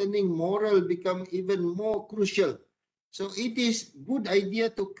and maintaining morale become even more crucial. So it is good idea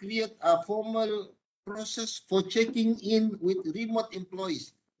to create a formal process for checking in with remote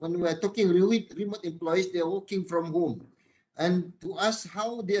employees. When we are talking with remote employees, they are working from home, and to ask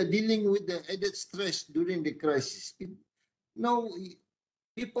how they are dealing with the added stress during the crisis. Now,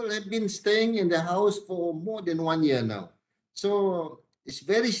 people have been staying in the house for more than 1 year now. So it's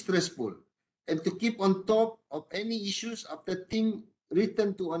very stressful. And to keep on top of any issues after things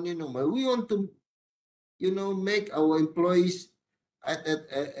return to a new normal, we want to, make our employees at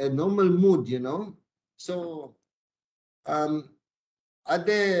a normal mood, So are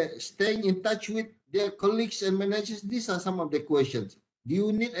they staying in touch with their colleagues and managers? These are some of the questions. Do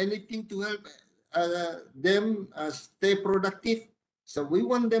you need anything to help them stay productive? So we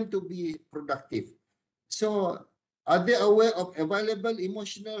want them to be productive. So are they aware of available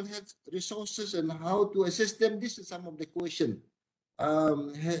emotional health resources and how to assess them? This is some of the questions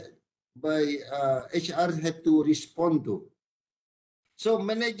by HR had to respond to. So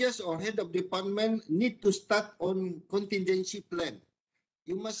managers or head of department need to start on contingency plan.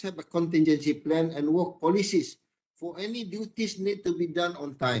 You must have a contingency plan and work policies for any duties need to be done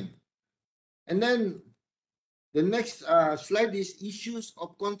on time. And then the next slide is issues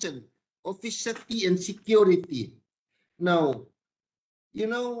of concern, office safety and security. Now,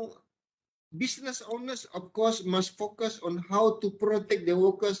 business owners, of course, must focus on how to protect the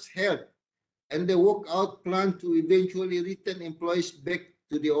workers' health and the workout plan to eventually return employees back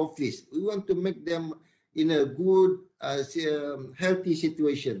to the office. We want to make them in a good, healthy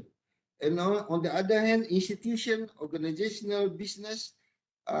situation. And on the other hand, institution, organizational, business,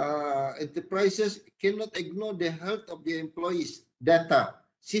 enterprises cannot ignore the health of their employees' data,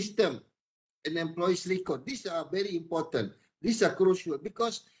 system, and employees' record. These are very important. These are crucial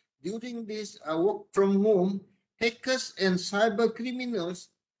because during this work from home, hackers and cyber criminals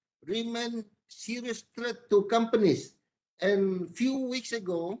remain serious threat to companies. And few weeks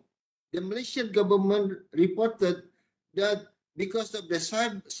ago, the Malaysian government reported that because of the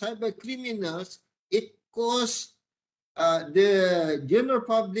cyber criminals, it cost the general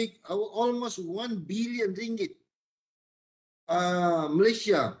public almost 1 billion ringgit.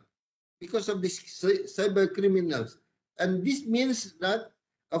 Malaysia, because of these cyber criminals. And this means that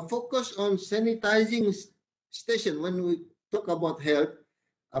a focus on sanitizing station, when we talk about health,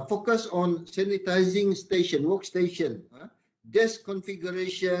 a focus on sanitizing station, workstation, desk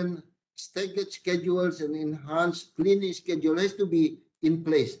configuration, staggered schedules, and enhanced cleaning schedule has to be in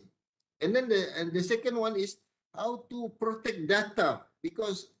place. And then the second one is how to protect data,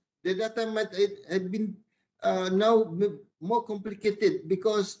 because the data might have been now more complicated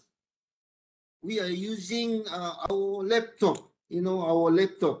because we are using our laptop, our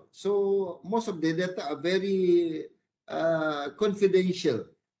laptop. So most of the data are very confidential.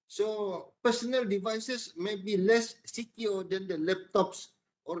 So personal devices may be less secure than the laptops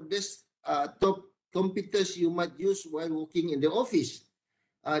or desktop computers you might use while working in the office.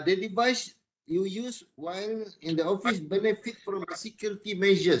 The device you use while in the office benefit from security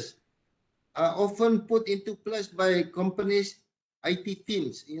measures often put into place by companies' IT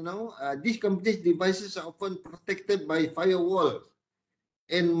teams. These companies' devices are often protected by firewalls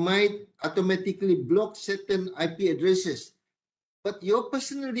and might automatically block certain IP addresses. But your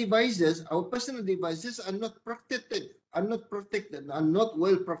personal devices, our personal devices, are not protected, are not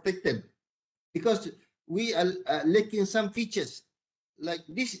well protected, because we are lacking some features. Like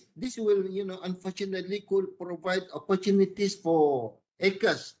this will, unfortunately could provide opportunities for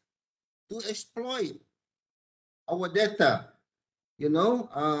hackers to exploit our data,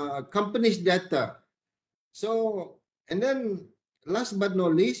 companies' data. So, and then last but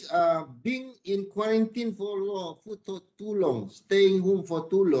not least, being in quarantine for too long, staying home for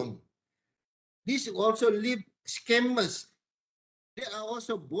too long, this also leave scammers. They are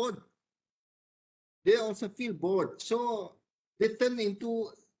also bored. They also feel bored. So they turn into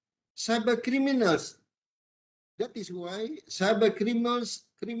cyber criminals. That is why cyber criminals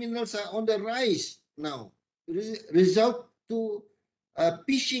are on the rise now. Result to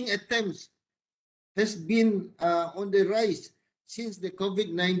phishing attempts has been on the rise since the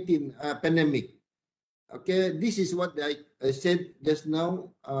COVID-19 pandemic. Okay, this is what I said just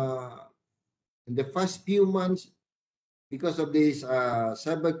now. In the first few months, because of these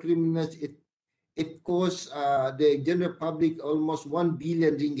cyber criminals, it cost the general public almost 1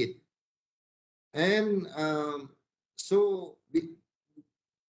 billion ringgit. And so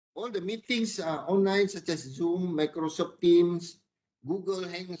all the meetings are online, such as Zoom, Microsoft Teams, Google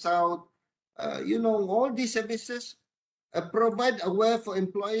Hangout, all these services provide a way for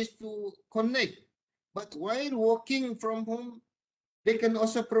employees to connect. But while working from home, they can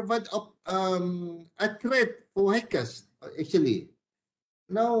also provide a threat for hackers, actually.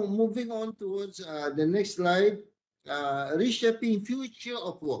 Now, moving on towards the next slide, reshaping future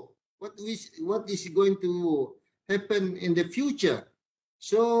of work. What is going to happen in the future?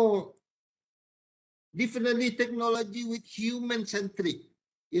 So, definitely technology with human-centric.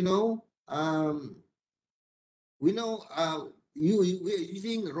 We know we are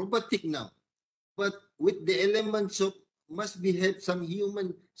using robotic now, but with the elements of must be have some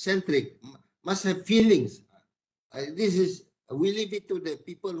human-centric, must have feelings. This is, we leave it to the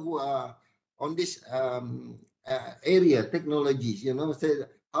people who are on this area, technologies, say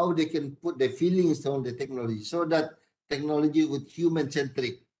how they can put their feelings on the technology so that technology with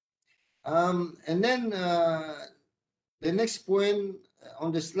human-centric. And then the next point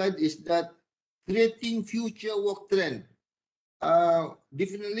on the slide is that creating future work trend.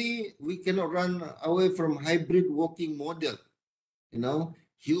 Definitely, we cannot run away from hybrid working model.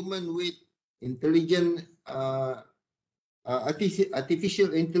 Human with intelligent,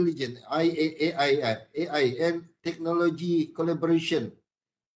 artificial intelligence, AI, and technology collaboration,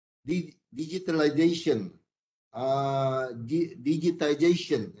 digitalization,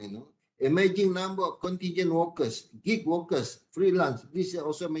 digitization. Emerging number of contingent workers, gig workers, freelance. This is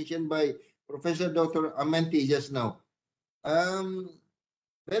also mentioned by Professor Dr. Amante just now.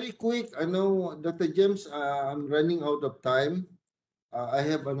 Very quick, I know Dr. James, I'm running out of time. I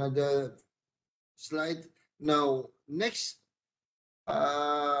have another slide. Now, next,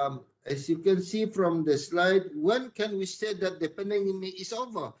 as you can see from the slide, when can we say that the pandemic is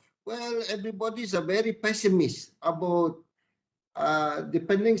over? Well, everybody's very pessimist about the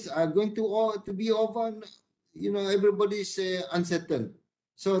pandemics are going to be over. You know, everybody's uncertain.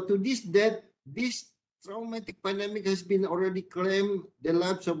 So to this date, this traumatic pandemic has been already claimed the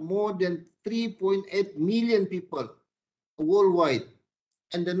lives of more than 3.8 million people worldwide,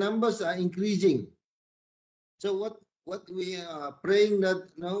 and the numbers are increasing. So what we are praying that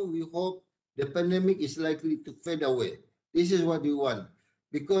now we hope the pandemic is likely to fade away. This is what we want,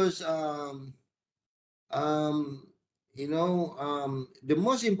 because you know, the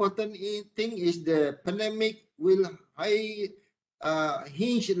most important thing is the pandemic will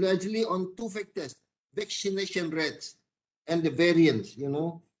hinge largely on two factors: vaccination rates and the variants. You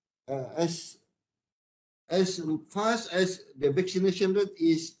know, as fast as the vaccination rate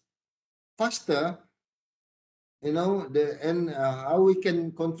is faster, you know, how we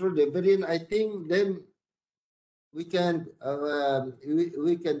can control the variant, I think then we can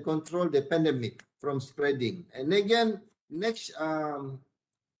control the pandemic from spreading. And again, next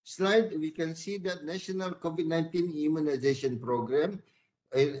slide, we can see that National COVID-19 Immunization Program.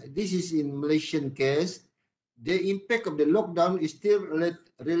 This is in Malaysian case. The impact of the lockdown is still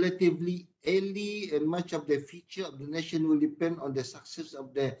relatively early, and much of the future of the nation will depend on the success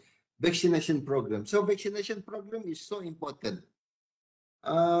of the vaccination program. So vaccination program is so important.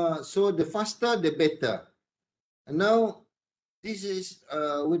 So the faster, the better. And now, this is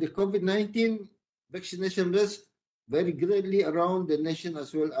with the COVID-19 vaccination rates very greatly around the nation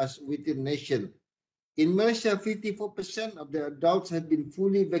as well as within nation. In Malaysia, 54% of the adults have been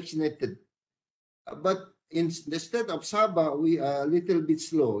fully vaccinated. But in the state of Sabah, we are a little bit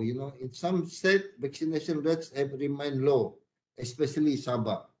slow. You know, in some states, vaccination rates have remained low, especially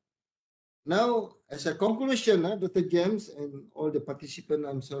Sabah. Now, as a conclusion, Dr. James and all the participants,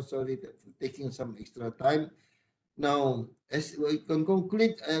 I'm so sorry for taking some extra time. Now, as we can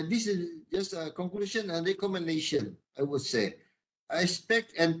conclude, this is just a conclusion and recommendation, I would say. I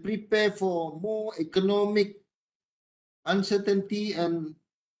expect and prepare for more economic uncertainty and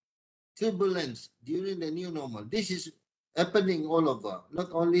turbulence during the new normal. This is happening all over, not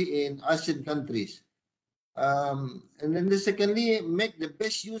only in ASEAN countries. And then secondly, make the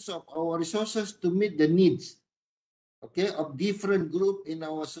best use of our resources to meet the needs, okay, of different groups in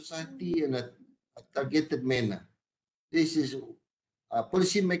our society in a targeted manner. This is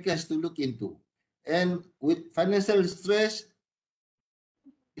policymakers to look into. And with financial stress,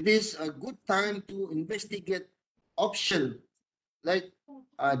 it is a good time to investigate options like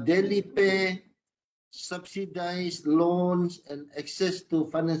daily pay, subsidized loans, and access to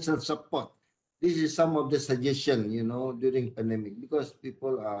financial support. This is some of the suggestion, you know, during pandemic, because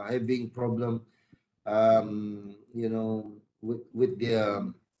people are having problem, you know, with their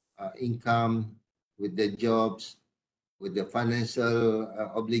income, with their jobs, with the financial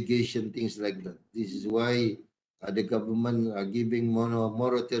obligation, things like that. This is why the government are giving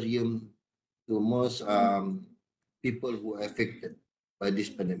moratorium to most people who are affected by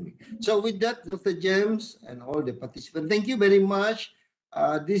this pandemic. So with that, Dr. James and all the participants, thank you very much.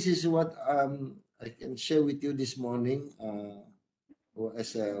 This is what I can share with you this morning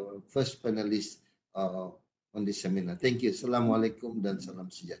as a first panelist on this seminar. Thank you. Assalamualaikum dan salam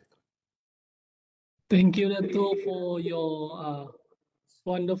sejahtera. Thank you, Dato, for your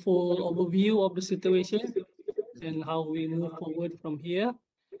wonderful overview of the situation and how we move forward from here.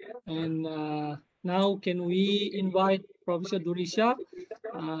 And now can we invite Professor Durrishah?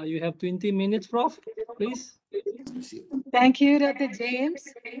 You have 20 minutes, Prof, please. Thank you, Dr. James.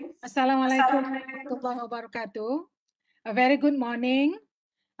 Assalamualaikum warahmatullahi wabarakatuh. A very good morning.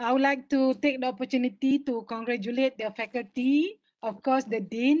 I would like to take the opportunity to congratulate the faculty, of course, the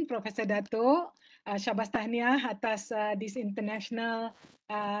Dean, Professor Dato, Syabas Tahniah atas this international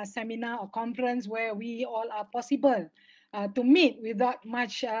seminar or conference where we all are possible to meet without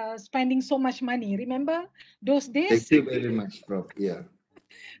much spending so much money. Remember those days? Thank you very much, Prof. Yeah.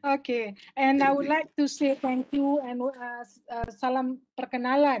 Okay, and I would like to say thank you and salam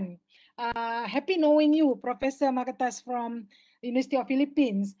perkenalan. Happy knowing you, Professor Maragtas from University of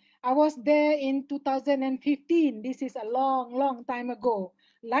Philippines. I was there in 2015. This is a long, long time ago.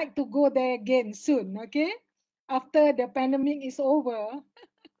 Like to go there again soon, okay? After the pandemic is over.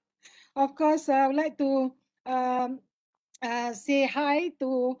 Of course, I would like to say hi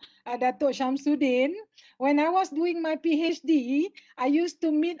to Datuk Samsuddin. When I was doing my PhD, I used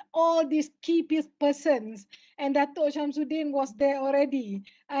to meet all these key persons, and Datuk Samsuddin was there already.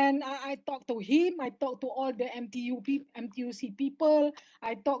 And I talked to him, I talked to all the MTUC people,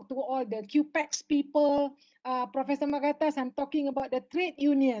 I talked to all the QPEX people, Professor Maragtas, I'm talking about the trade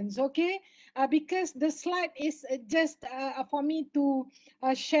unions, okay? Because the slide is just for me to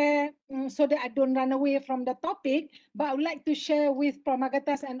share so that I don't run away from the topic, but I would like to share with Prof.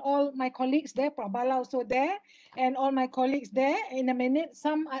 Maragtas and all my colleagues there, Prof. Bala also there, and all my colleagues there in a minute,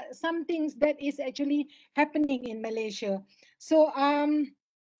 some things that is actually happening in Malaysia. So,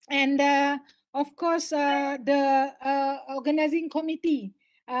 and of course, the organizing committee,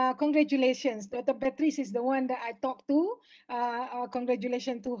 congratulations. Dr. Beatrice is the one that I talked to.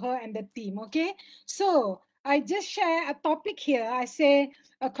 Congratulations to her and the team, okay? So I just share a topic here. I say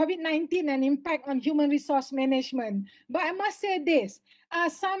COVID-19 and impact on human resource management. But I must say this,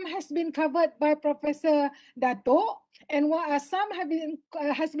 some has been covered by Professor Datuk, and some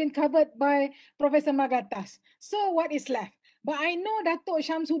has been covered by Professor Maragtas. So what is left? But I know Datuk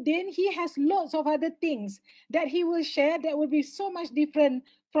Samsuddin, he has lots of other things that he will share that will be so much different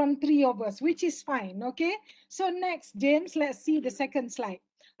from three of us, which is fine, okay? So next, James, let's see the second slide.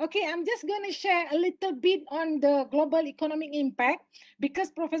 Okay, I'm just going to share a little bit on the global economic impact because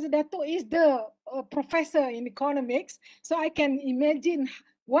Professor Datuk is the professor in economics, so I can imagine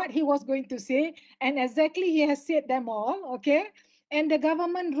what he was going to say, and exactly he has said them all, okay? And the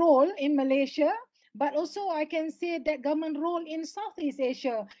government role in Malaysia, but also I can say that government role in Southeast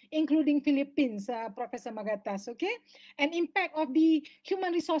Asia, including Philippines, Professor Maragtas, okay? And impact of the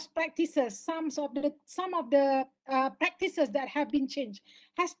human resource practices, some of the practices that have been changed,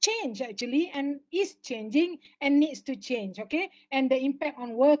 has changed actually and is changing and needs to change, okay? And the impact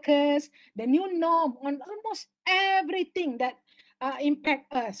on workers, the new norm on almost everything that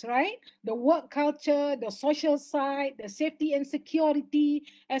impact us, right? The work culture, the social side, the safety and security,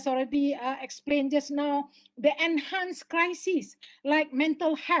 as already explained just now, the enhanced crisis like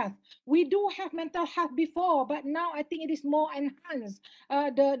mental health. We do have mental health before, but now I think it is more enhanced.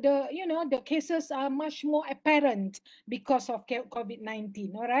 The cases are much more apparent because of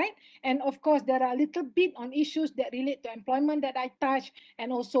COVID-19, all right? And of course, there are a little bit on issues that relate to employment that I touch,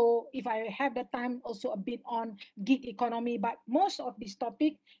 and also, if I have the time, also a bit on gig economy, but most of this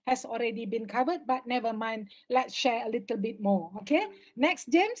topic has already been covered, but never mind, let's share a little bit more, okay? Next,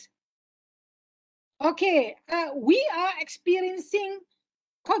 James. Okay, we are experiencing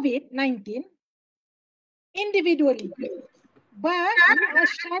COVID-19 individually, but we are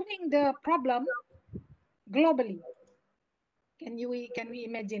sharing the problem globally. Can we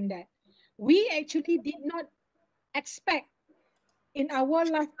imagine that? We actually did not expect in our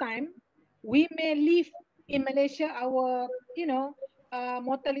lifetime, we may live in Malaysia, our,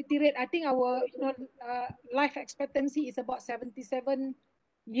 mortality rate, I think our, life expectancy is about 77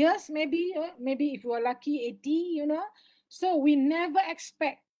 years, maybe if you are lucky, 80, So we never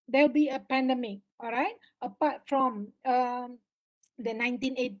expect there'll be a pandemic, all right? Apart from the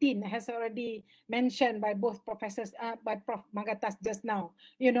 1918 has already mentioned by both professors, by Prof. Maragtas just now,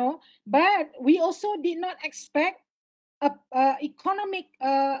 But we also did not expect a economic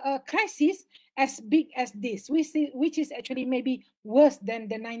crisis as big as this, which is actually maybe worse than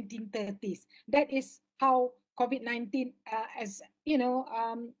the 1930s. That is how COVID-19 as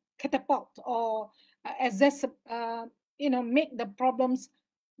catapult or make the problems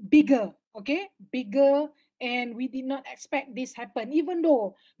bigger, okay, bigger. And we did not expect this happen, even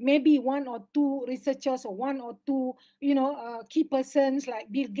though maybe one or two researchers or one or two key persons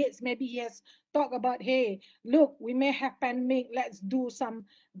like Bill Gates, maybe he has talked about, hey, look, we may have pandemic, let's do some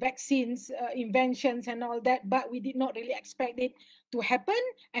vaccines inventions and all that, but we did not really expect it to happen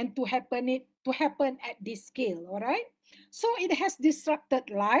and to happen at this scale. All right, so it has disrupted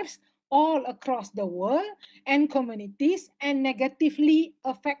lives all across the world and communities and negatively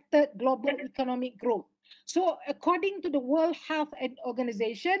affected global economic growth. So according to the World Health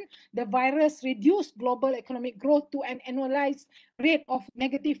Organization, the virus reduced global economic growth to an annualized rate of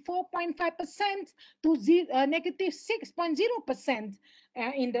negative 4.5% to negative 6.0%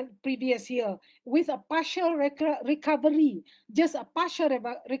 in the previous year, with a partial recovery, just a partial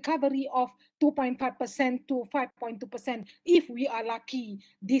recovery of 2.5% to 5.2% if we are lucky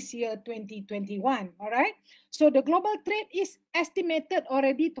this year 2021. All right, so the global trade is estimated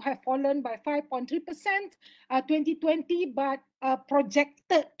already to have fallen by 5.3% 2020, but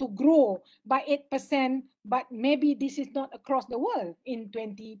projected to grow by 8%, but maybe this is not across the world in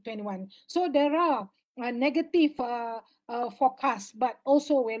 2021. So there are negative forecasts, but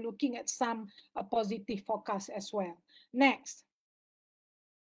also we're looking at some positive forecasts as well. Next.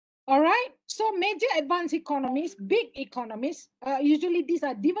 All right. So major advanced economies, big economies, usually these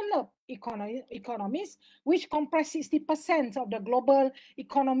are developed economies, which comprise 60% of the global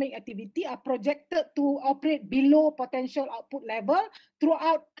economic activity, are projected to operate below potential output level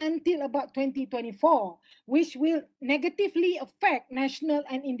throughout until about 2024, which will negatively affect national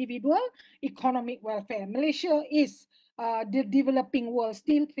and individual economic welfare. Malaysia is the developing world.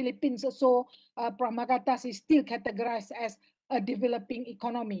 Still, Philippines also, Maragtas is still categorized as a developing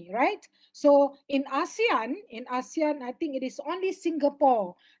economy, right? So in ASEAN, I think it is only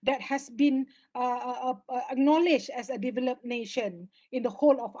Singapore that has been acknowledged as a developed nation in the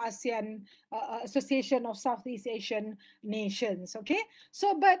whole of ASEAN, Association of Southeast Asian Nations. Okay,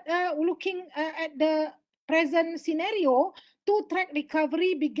 so but looking at the present scenario, two-track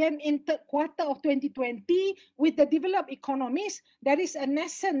recovery began in third quarter of 2020 with the developed economies. There is a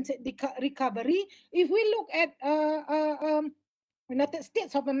nascent recovery. If we look at United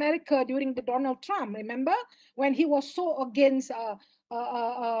States of America during the Donald Trump, remember when he was so against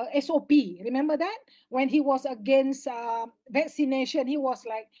SOP, remember that? When he was against vaccination, he was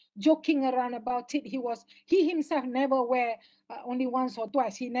like joking around about it. He himself never wear, only once or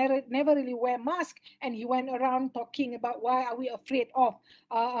twice, he never really wear mask, and he went around talking about why are we afraid of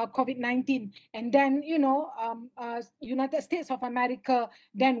COVID-19. And then, you know, United States of America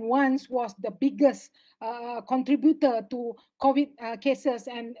then once was the biggest contributor to COVID cases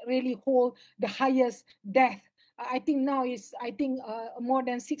and really hold the highest death. I think now is more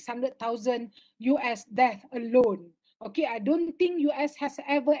than 600,000 US death alone. Okay, I don't think US has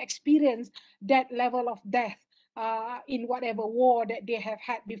ever experienced that level of death in whatever war that they have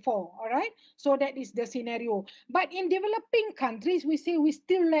had before. All right, so that is the scenario. But in developing countries, we say we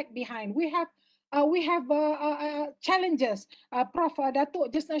still lag behind. We have challenges. Prof.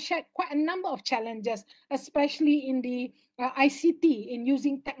 Datuk just shared quite a number of challenges, especially in the ICT, in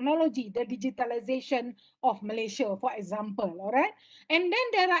using technology, the digitalization of Malaysia, for example. All right, and then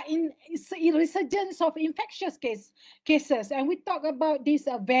there are in resurgence of infectious cases, and we talk about this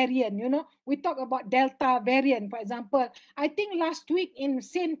variant. You know, we talk about Delta variant, for example. I think last week in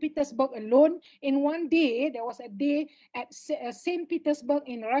St. Petersburg alone, in one day, there was a day at St. Petersburg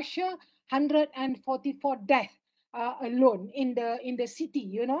in Russia, 144 deaths alone in the city,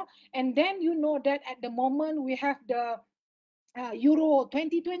 you know. And then you know that at the moment we have the Euro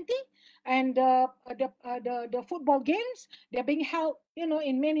 2020 and the football games, they're being held, you know,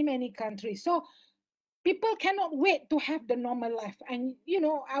 in many countries. So people cannot wait to have the normal life. And you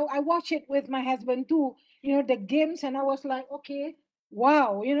know, I watch it with my husband too, you know, the games, and I was like, okay,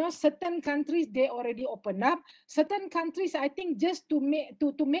 wow, you know, certain countries they already opened up. Certain countries, I think, just to make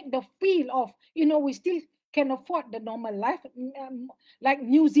the feel of, you know, we still can afford the normal life, like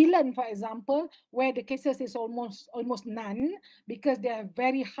New Zealand, for example, where the cases is almost none because they have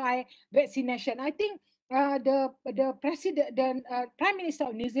very high vaccination. I think the Prime Minister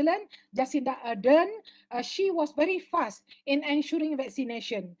of New Zealand, Jacinda Ardern, she was very fast in ensuring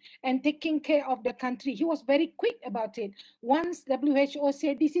vaccination and taking care of the country. He was very quick about it. Once WHO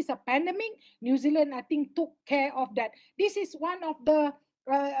said this is a pandemic, New Zealand, I think, took care of that. This is one of the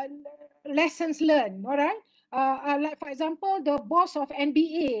lessons learned, all right? Like, for example, the boss of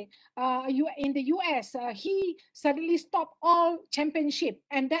NBA in the US, he suddenly stopped all championship,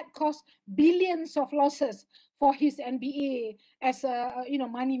 and that caused billions of losses for his NBA as a, you know,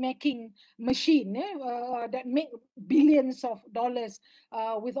 money-making machine that make billions of dollars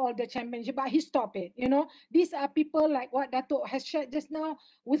with all the championship, but he stopped it. You know, these are people like what Datuk has shared just now,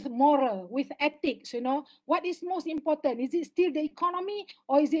 with moral, with ethics. You know, what is most important? Is it still the economy,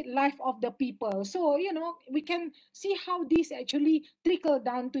 or is it life of the people? So, you know, we can see how this actually trickle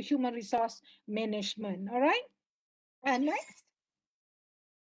down to human resource management. All right, and next.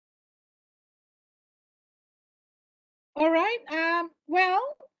 All right. Well,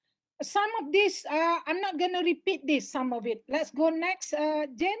 some of this, I'm not going to repeat this, some of it. Let's go next,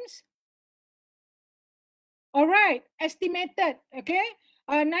 James. All right, estimated, okay?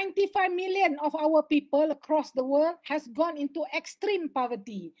 95 million of our people across the world has gone into extreme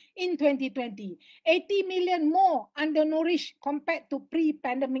poverty in 2020. 80 million more undernourished compared to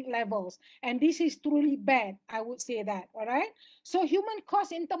pre-pandemic levels. And this is truly bad, I would say that, all right? So human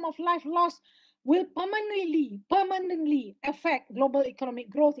cost in terms of life loss will permanently affect global economic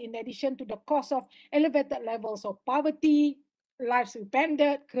growth, in addition to the cost of elevated levels of poverty, lives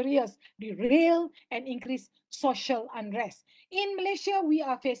dependent, careers derailed, and increased social unrest. In Malaysia, we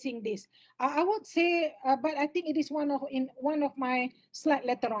are facing this. I would say, but I think it is one of my slide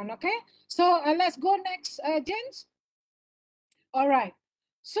later on. Okay, so let's go next, James. All right.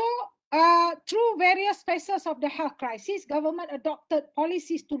 So through various phases of the health crisis, government adopted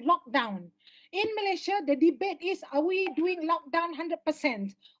policies to lock down. In Malaysia, the debate is, are we doing lockdown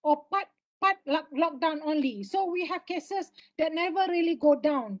 100% or part lockdown only? So we have cases that never really go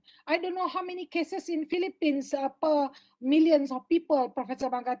down. I don't know how many cases in Philippines per millions of people, Professor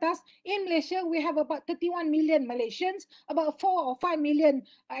Maragtas. In Malaysia, we have about 31 million Malaysians, about 4 or 5 million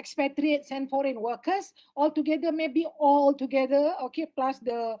expatriates and foreign workers. Altogether, maybe all together, okay, plus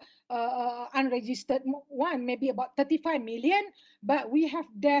the unregistered one, maybe about 35 million, but we have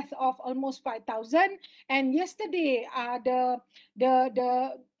death of almost 5,000. And yesterday, the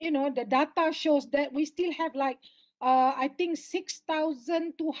data shows that we still have like I think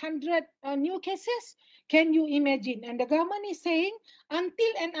 6,200 new cases. Can you imagine? And the government is saying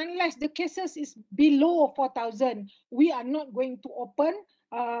until and unless the cases is below 4,000, we are not going to open.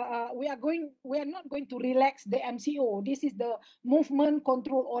 We are not going to relax the MCO. This is the movement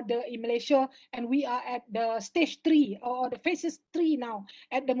control order in Malaysia, and we are at the stage 3 or the phases 3 now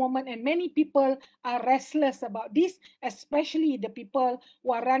at the moment, and many people are restless about this, especially the people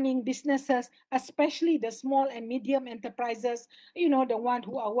who are running businesses, especially the small and medium enterprises, you know, the one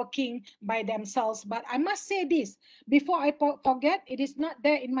who are working by themselves. But I must say this before I forget, it is not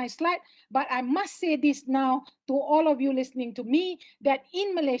there in my slide, but I must say this now to all of you listening to me, that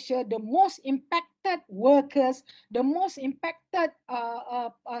in Malaysia, the most impacted workers, the most impacted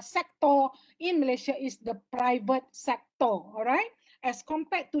sector in Malaysia is the private sector, all right? As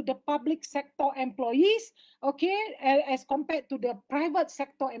compared to the public sector employees, okay, as compared to the private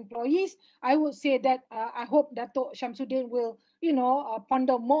sector employees, I would say that I hope Datuk Samsuddin will, you know,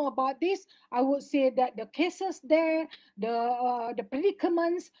 ponder more about this. I would say that the cases there, the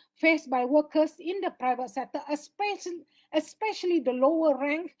predicaments faced by workers in the private sector, especially the lower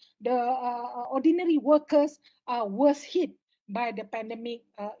rank, the ordinary workers are worse hit by the pandemic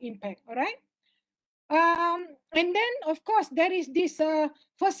impact, all right? And then, of course, there is this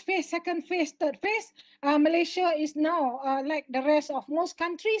first phase, second phase, third phase. Malaysia is now, like the rest of most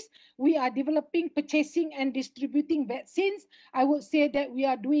countries, we are developing, purchasing, and distributing vaccines. I would say that we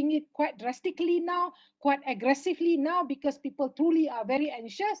are doing it quite drastically now, quite aggressively now, because people truly are very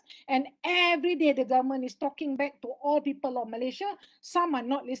anxious. And every day the government is talking back to all people of Malaysia. Some are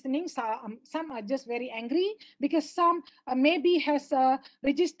not listening, some are just very angry, because some maybe has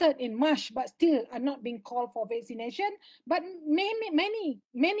registered in March, but still are not being called for vaccination. But many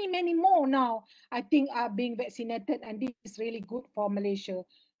more now, I think, are being vaccinated, and this is really good for Malaysia.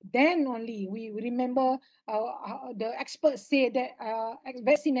 Then only we remember the experts say that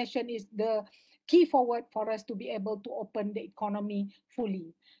vaccination is the key forward for us to be able to open the economy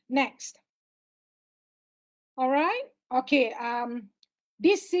fully. Next. All right. Okay.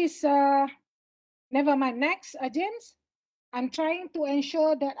 This is never mind. Next, James. I'm trying to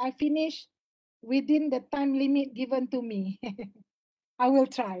ensure that I finish within the time limit given to me. I will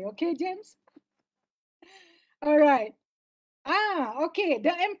try. Okay, James? All right. Okay. The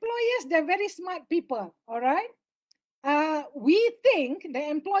employers, they're very smart people. All right. We think the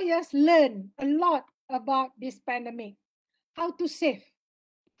employers learn a lot about this pandemic, how to save,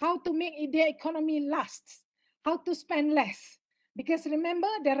 how to make their economy last, how to spend less. Because remember,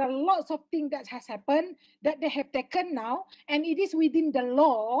 there are lots of things that has happened that they have taken now, and it is within the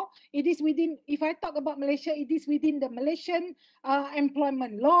law. It is within, if I talk about Malaysia, it is within the Malaysian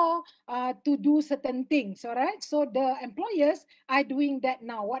employment law to do certain things, all right? So the employers are doing that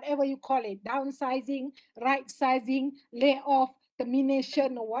now, whatever you call it, downsizing, right-sizing, layoff,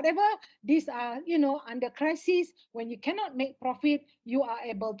 termination, or whatever. These are, you know, under crisis, when you cannot make profit, you are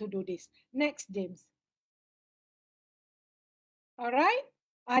able to do this. Next, James. All right.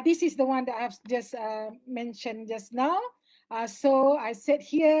 This is the one that I've just mentioned just now. So I said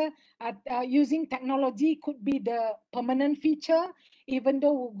here, using technology could be the permanent feature, even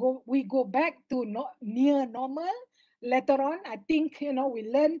though we go back to near normal. Later on, I think, you know, we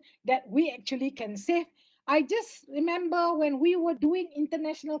learn that we actually can save. I just remember when we were doing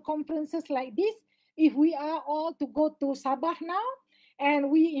international conferences like this, if we are all to go to Sabah now,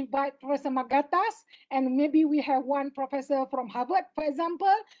 and we invite Professor Maragtas, and maybe we have one professor from Harvard, for example,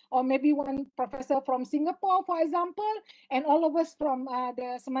 or maybe one professor from Singapore, for example, and all of us from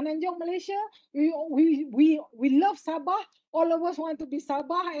the Semenanjung, Malaysia. We love Sabah. All of us want to be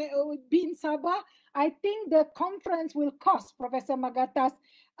in Sabah. I think the conference will cost Professor Maragtas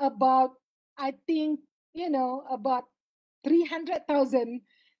about, I think, you know, about 300,000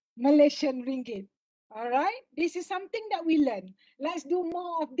 Malaysian ringgit. All right, this is something that we learn. Let's do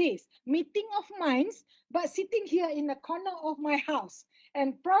more of this. Meeting of minds, but sitting here in the corner of my house.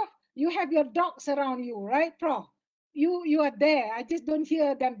 And Prof, you have your dogs around you, right, Prof? you are there. I just don't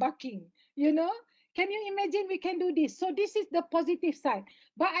hear them barking, you know. Can you imagine we can do this? So this is the positive side.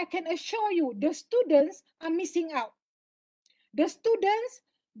 But I can assure you the students are missing out. The students,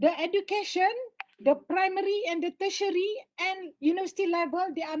 the education, the primary and the tertiary and university level,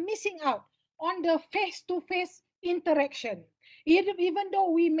 they are missing out on the face-to-face interaction. Even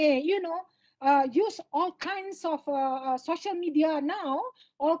though we may, use all kinds of social media now,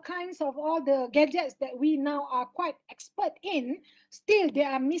 all kinds of all the gadgets that we now are quite expert in, still they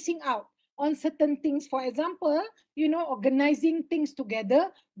are missing out on certain things. For example, organizing things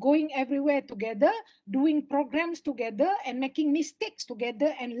together, going everywhere together, doing programs together and making mistakes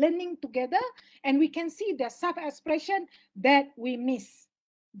together and learning together. And we can see the self-expression that we miss.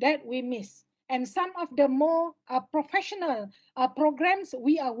 And some of the more professional programs,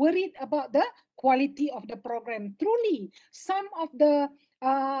 we are worried about the quality of the program. Truly, some of the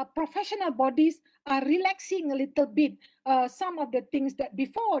professional bodies are relaxing a little bit some of the things that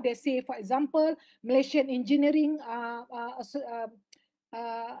before they say, for example, Malaysian Engineering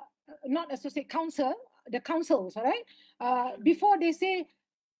not associate council, the councils, all right? Before they say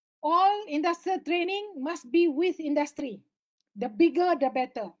all industrial training must be with industry. The bigger, the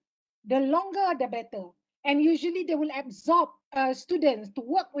better. The longer, the better. And usually they will absorb students to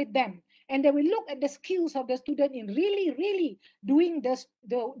work with them. And they will look at the skills of the student in really doing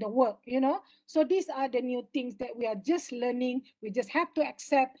the work, So these are the new things that we are just learning. We just have to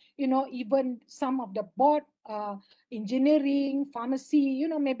accept, even some of the board, engineering, pharmacy,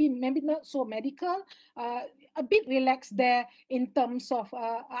 maybe not so medical, a bit relaxed there in terms of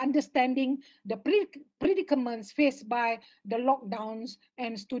understanding the predicaments faced by the lockdowns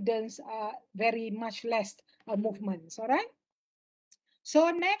and students very much less movements, all right?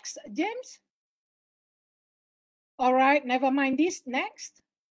 So next, James. All right, never mind this, next.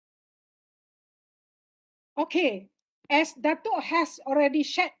 Okay, as Datuk has already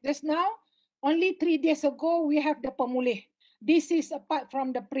shared just now, only 3 days ago, we have the Pemulih. This is apart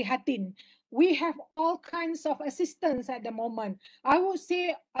from the Prihatin. We have all kinds of assistance at the moment. I would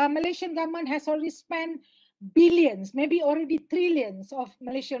say Malaysian government has already spent billions, maybe already trillions of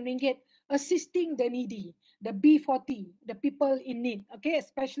Malaysian ringgit assisting the needy, the B40, the people in need, okay,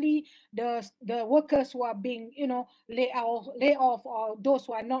 especially the workers who are being, laid off, or those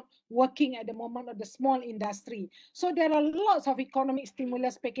who are not working at the moment of the small industry. So there are lots of economic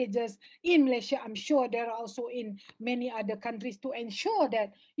stimulus packages in Malaysia. I'm sure there are also in many other countries to ensure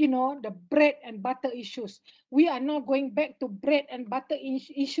that, the bread and butter issues. We are not going back to bread and butter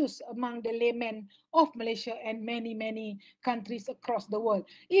issues among the laymen of Malaysia and many countries across the world.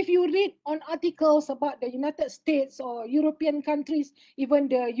 If you read on articles about the United States or European countries, even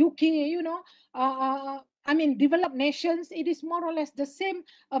the UK, I mean, developed nations, it is more or less the same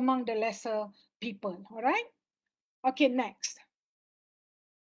among the lesser people, all right? Okay, next.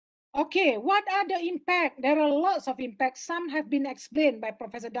 Okay, what are the impact? There are lots of impacts. Some have been explained by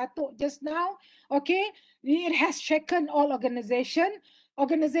Professor Datuk just now. Okay, it has shaken all organizations.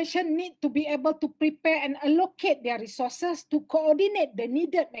 Organizations need to be able to prepare and allocate their resources to coordinate the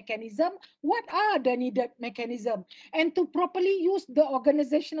needed mechanism. What are the needed mechanism? And to properly use the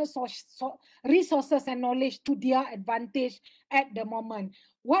organizational resources and knowledge to their advantage at the moment.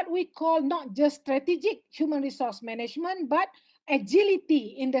 What we call not just strategic human resource management, but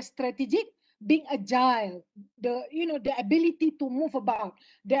agility in the strategic, being agile, the ability to move about,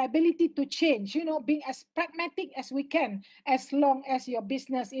 the ability to change, being as pragmatic as we can, as long as your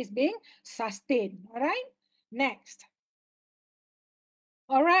business is being sustained. All right, next.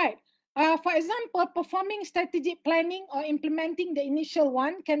 All right. For example, performing strategic planning or implementing the initial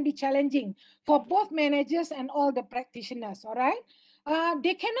one can be challenging for both managers and all the practitioners. All right.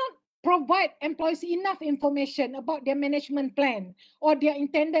 They cannot provide employees enough information about their management plan or their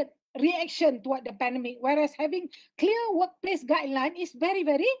intended reaction toward the pandemic, whereas having clear workplace guideline is very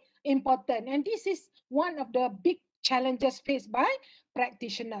important. And this is one of the big challenges faced by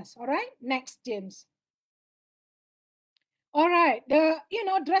practitioners. All right. Next, James. All right, the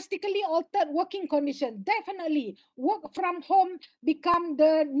drastically altered working conditions. Definitely, work from home become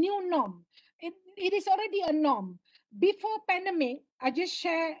the new norm. It is already a norm. Before pandemic, I just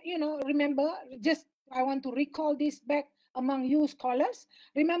share, remember, just I want to recall this back among you scholars.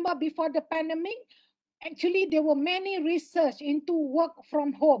 Remember, before the pandemic, actually there were many research into work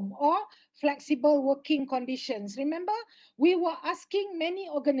from home or flexible working conditions. Remember, we were asking many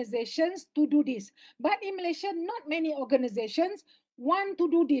organizations to do this, but in Malaysia, not many organizations want to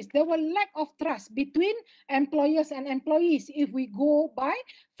do this. There will lack of trust between employers and employees if we go by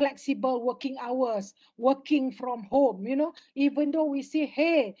flexible working hours, working from home, you know, even though we say,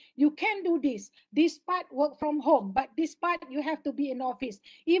 hey, you can do this part work from home, but this part you have to be in office.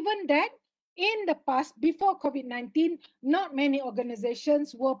 Even that, in the past, before COVID-19, not many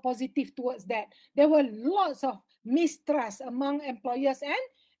organizations were positive towards that. There were lots of mistrust among employers and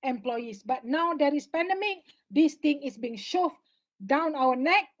employees. But now there is pandemic, this thing is being shoved down our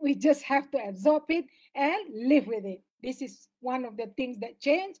neck. We just have to absorb it and live with it. This is one of the things that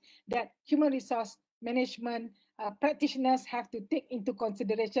change, that human resource management practitioners have to take into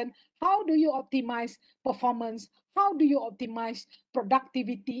consideration. How do you optimize performance? How do you optimize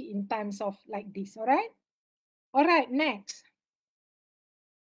productivity in times of like this? All right. All right, next.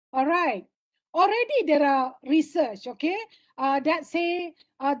 All right. Already there are research, okay, that say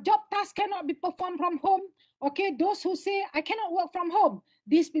job tasks cannot be performed from home. Okay, those who say I cannot work from home,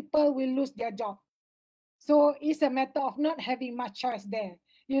 these people will lose their job. So it's a matter of not having much choice there.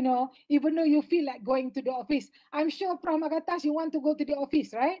 You know, even though you feel like going to the office, I'm sure Prof. Maragtas, you want to go to the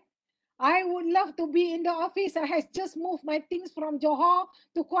office, right? I would love to be in the office. I have just moved my things from Johor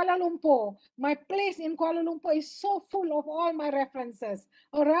to Kuala Lumpur. My place in Kuala Lumpur is so full of all my references.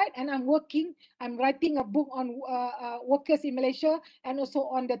 All right. And I'm working, I'm writing a book on workers in Malaysia and also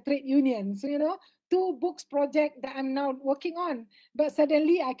on the trade unions. So, you know, 2 books project that I'm now working on. But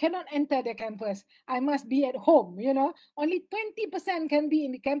suddenly I cannot enter the campus. I must be at home, you know. Only 20% can be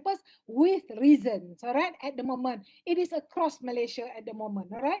in the campus with reasons, all right, at the moment. It is across Malaysia at the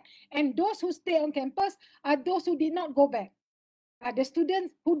moment, all right. And those who stay on campus are those who did not go back. The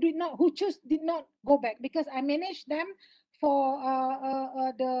students who did not go back, because I managed them for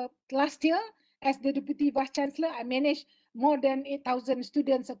the last year as the Deputy Vice-Chancellor. I managed more than 8,000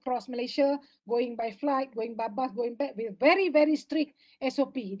 students across Malaysia, going by flight, going by bus, going back with very, very strict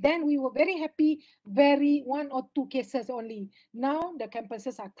SOP. Then we were very happy, 1 or 2 cases only. Now the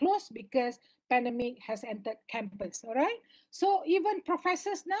campuses are closed because pandemic has entered campus, all right? So even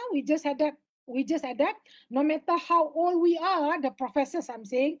professors now, we just adapt. No matter how old we are, the professors, I'm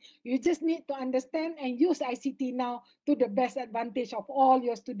saying, you just need to understand and use ICT now to the best advantage of all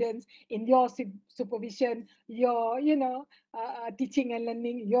your students in your supervision, your, you know, teaching and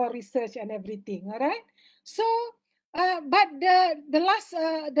learning, your research and everything, all right? So, but the last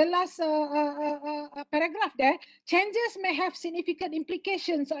paragraph there, changes may have significant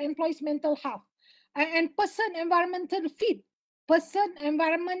implications on employees' mental health and person environmental fit.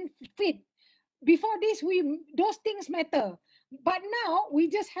 Before this, those things matter. But now we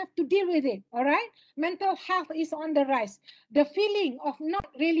just have to deal with it, all right? Mental health is on the rise. The feeling of not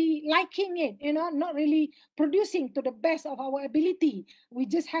really liking it, you know, not really producing to the best of our ability. We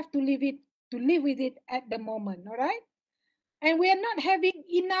just have to live with it at the moment, all right? And we are not having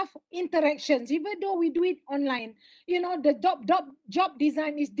enough interactions, even though we do it online. You know, the job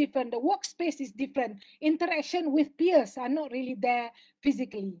design is different. The workspace is different. Interaction with peers are not really there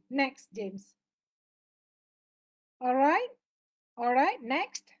physically. Next, James. All right,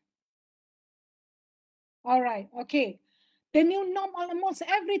 next. All right, okay. The new norm on almost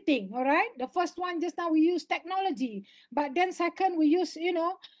everything, all right? The first one, just now we use technology, but then second, we use, you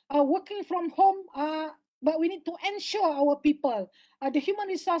know, working from home, but we need to ensure our people, the human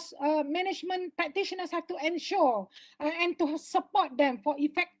resource management practitioners have to ensure and to support them for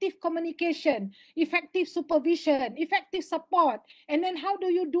effective communication, effective supervision, effective support. And then how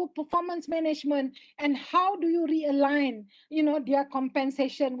do you do performance management, and how do you realign, you know, their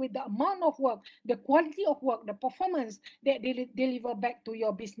compensation with the amount of work, the quality of work, the performance that they deliver back to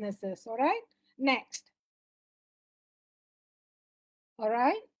your businesses, all right? Next. All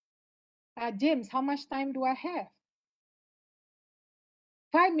right. James, how much time do I have?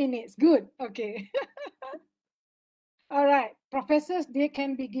 5 minutes, good, okay. All right, professors, they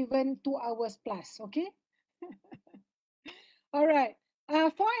can be given 2 hours plus, okay? All right,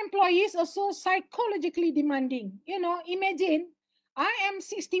 for employees, also psychologically demanding. You know, imagine, I am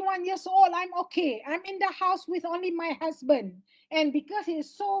 61 years old, I'm okay. I'm in the house with only my husband. And because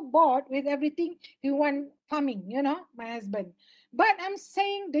he's so bored with everything, he went farming, you know, my husband. But I'm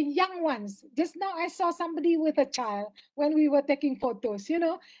saying the young ones. Just now I saw somebody with a child when we were taking photos, you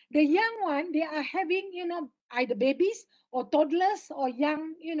know. The young one, they are having, you know, either babies or toddlers or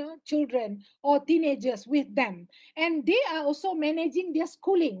young, you know, children or teenagers with them. And they are also managing their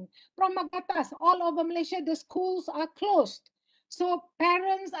schooling. From Maragtas, all over Malaysia, the schools are closed. So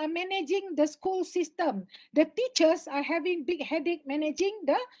parents are managing the school system. The teachers are having big headache managing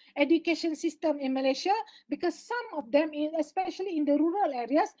the education system in Malaysia because some of them, especially in the rural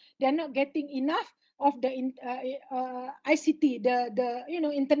areas, they're not getting enough of the ICT, the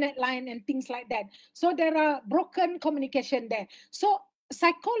internet line and things like that. So there are broken communication there. So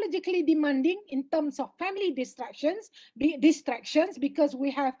psychologically demanding in terms of family distractions because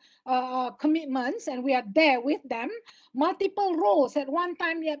we have commitments and we are there with them, multiple roles at one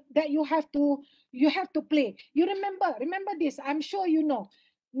time that you have to play. You remember this, I'm sure you know.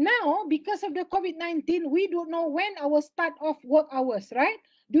 Now, because of the COVID-19, we don't know when our start of work hours, right?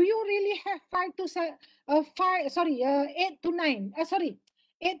 Do you really have 8 to 9?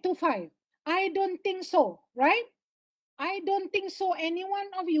 8 to 5. I don't think so, right? I don't think so any one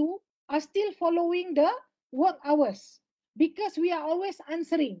of you are still following the work hours because we are always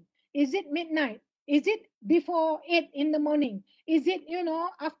answering. Is it midnight? Is it before 8 in the morning? Is it,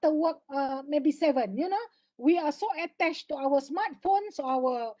 after work, maybe 7, We are so attached to our smartphones,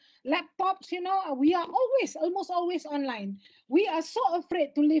 our laptops, we are almost always online. We are so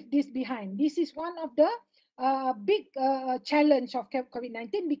afraid to leave this behind. This is one of the big challenge of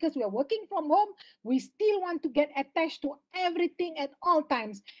COVID-19 because we are working from home. We still want to get attached to everything at all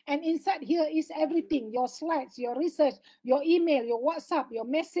times. And inside here is everything, your slides, your research, your email, your WhatsApp, your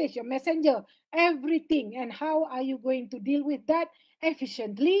message, your messenger, everything. And how are you going to deal with that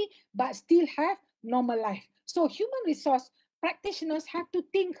efficiently, but still have normal life? So human resource practitioners have to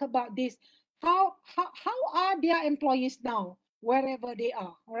think about this. How are their employees now, wherever they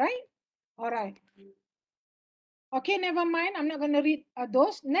are, all right? All right. Okay, never mind. I'm not going to read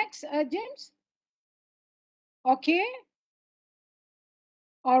those. Next, James. Okay.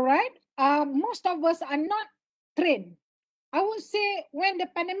 All right. Most of us are not trained. I would say when the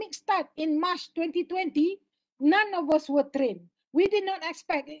pandemic started in March 2020, none of us were trained. We did not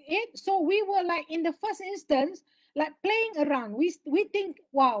expect it. So we were like, in the first instance, like playing around. We think,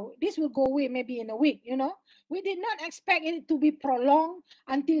 wow, this will go away maybe in a week, We did not expect it to be prolonged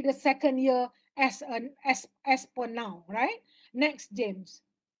until the second year as per now, right? Next, James.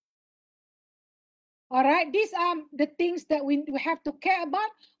 All right, these are the things that we have to care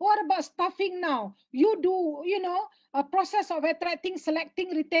about. What about staffing now? You do, a process of attracting,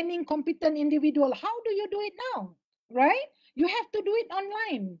 selecting, retaining competent individual. How do you do it now, right? You have to do it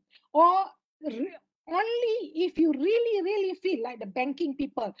online, or only if you really feel like the banking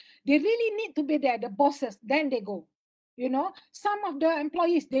people, they really need to be there, the bosses, then they go. Some of the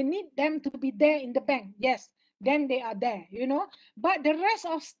employees, they need them to be there in the bank. Yes, then they are there, But the rest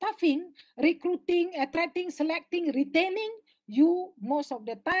of staffing, recruiting, attracting, selecting, retaining, you most of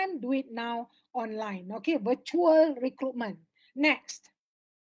the time do it now online. Okay, virtual recruitment. Next,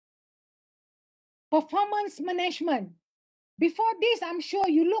 performance management. Before this, I'm sure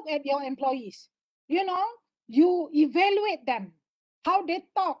you look at your employees, you evaluate them, how they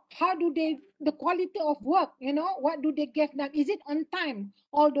talk, how do they, the quality of work, what do they get done, is it on time,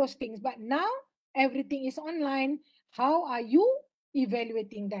 all those things. But now everything is online. How are you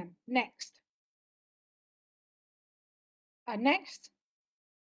evaluating them? Next. Next.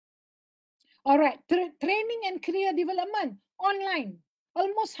 All right, training and career development online,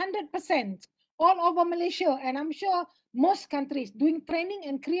 almost 100%, all over Malaysia, and I'm sure most countries doing training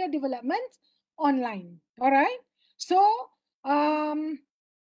and career development online. All right, so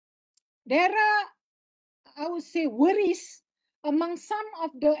there are, I would say, worries among some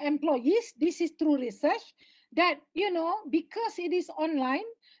of the employees. This is through research that, because it is online,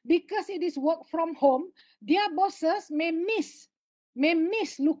 because it is work from home, their bosses may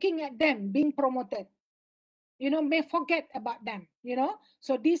miss looking at them being promoted, may forget about them,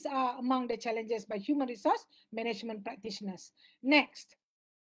 So these are among the challenges by human resource management practitioners. Next.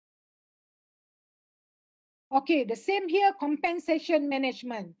 Okay, the same here, compensation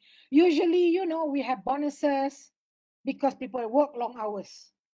management. Usually, we have bonuses because people work long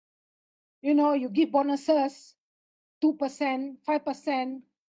hours. You give bonuses, 2%, 5%,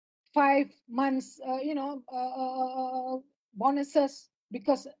 5 months, bonuses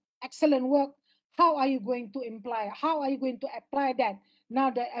because excellent work. How are you going to imply? How are you going to apply that now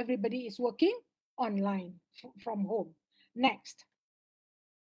that everybody is working online from home? Next.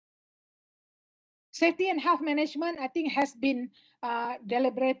 Safety and health management, I think, has been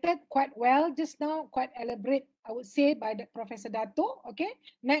deliberated quite well just now, quite elaborate, I would say, by the Professor Dato. Okay,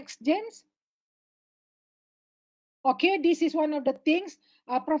 next, James. Okay, this is one of the things.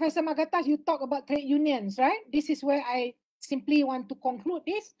 Professor Maragtas, you talk about trade unions, right? This is where I simply want to conclude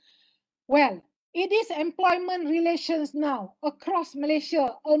this. Well, it is employment relations now across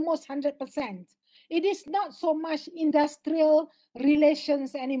Malaysia, almost 100%. It is not so much industrial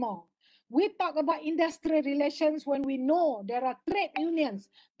relations anymore. We talk about industrial relations when we know there are trade unions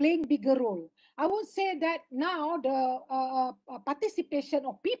playing bigger role. I would say that now the participation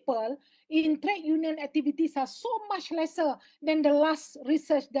of people in trade union activities are so much lesser than the last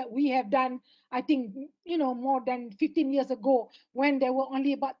research that we have done, I think, more than 15 years ago, when there were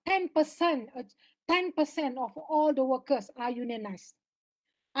only about 10% of all the workers are unionized.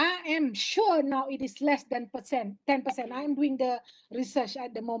 I am sure now it is less than 10%. I am doing the research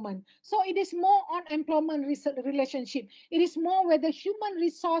at the moment. So it is more on employment relationship. It is more whether human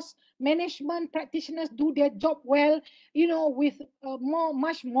resource management practitioners do their job well, with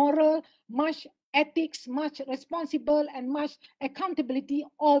much moral, much ethics, much responsible, and much accountability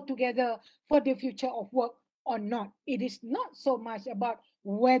all together for the future of work or not. It is not so much about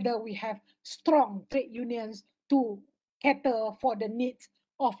whether we have strong trade unions to cater for the needs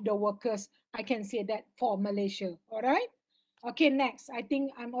of the workers. I can say that for Malaysia. All right. Okay, next. I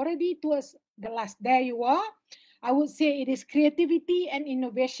think I'm already towards the last. There you are. I would say it is creativity and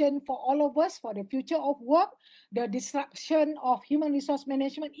innovation for all of us for the future of work. The disruption of human resource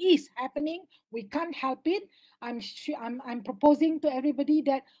management is happening. We can't help it. I'm proposing to everybody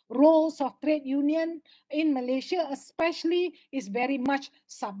that roles of trade union in Malaysia especially is very much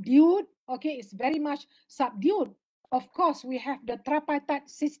subdued. Okay, it's very much subdued. Of course, we have the tripartite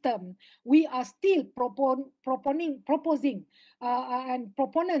system. We are still proposing and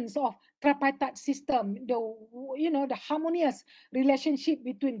proponents of tripartite system. The harmonious relationship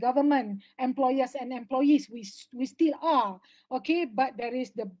between government, employers, and employees. We still are, okay. But there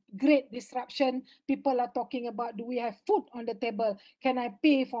is the great disruption. People are talking about: do we have food on the table? Can I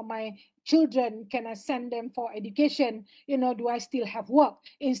pay for my children? Can I send them for education? Do I still have work?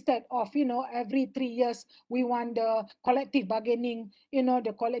 Instead of, every 3 years we want the collective bargaining,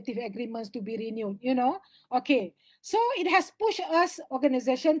 the collective agreements to be renewed, Okay, so it has pushed us,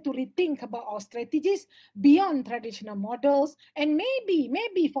 organization, to rethink about our strategies beyond traditional models. And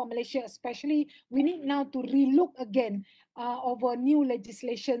maybe for Malaysia especially, we need now to relook again over new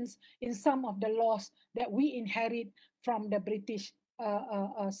legislations in some of the laws that we inherit from the British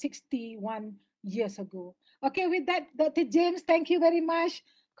 61 years ago. Okay, with that, Dr. James, thank you very much.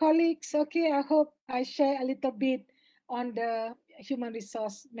 Colleagues, okay, I hope I share a little bit on the human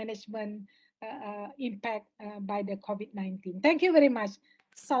resource management impact by the COVID-19. Thank you very much.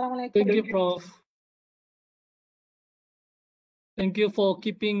 Assalamualaikum. Thank you, Prof. Thank you for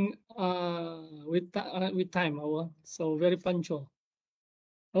keeping with time, so very punctual.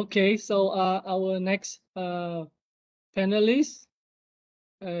 Okay, so our next panelist,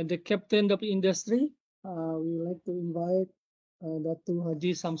 the captain of the industry. We would like to invite Datuk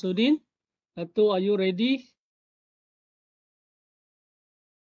Haji Samsuddin. Datuk, are you ready?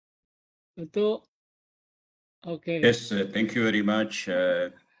 Datuk? Okay. Yes, thank you very much,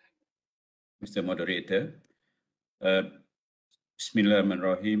 Mr. Moderator.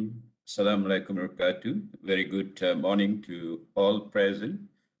 Bismillahirrahmanirrahim. Assalamualaikum warahmatullahi wabarakatuh. Very good morning to all present,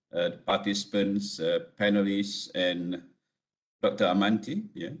 participants, panelists, and Dr. Amante.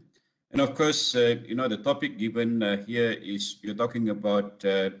 Yeah. And of course, the topic given here is you're talking about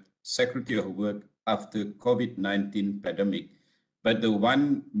security of work after COVID-19 pandemic. But the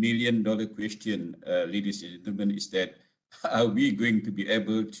 $1 million question, ladies and gentlemen, is that are we going to be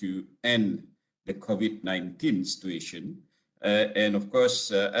able to end the COVID-19 situation? And of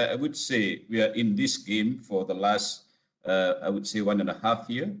course, I would say we are in this game for the last, I would say, 1.5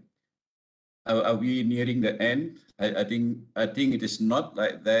 years. Are we nearing the end? I think it is not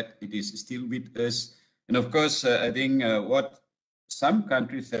like that. It is still with us. And of course, I think what some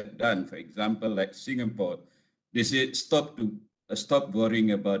countries have done, for example, like Singapore, they say stop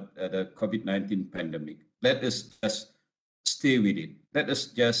worrying about the COVID-19 pandemic. Let us just stay with it. Let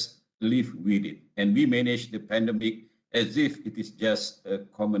us just live with it. And we manage the pandemic as if it is just a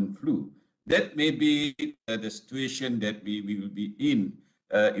common flu. That may be the situation that we will be in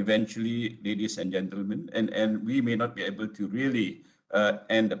eventually, ladies and gentlemen, and we may not be able to really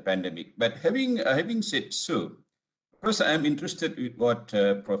end the pandemic. But having said so, of course, I'm interested with what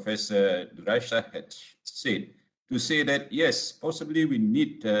Professor Durrishah had said, to say that, yes, possibly we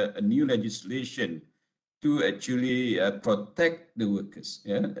need a new legislation to actually protect the workers.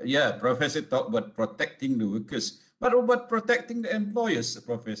 Yeah, Professor talked about protecting the workers, but about protecting the employers,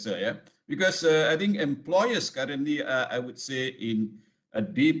 Professor, yeah? Because I think employers currently, I would say, in a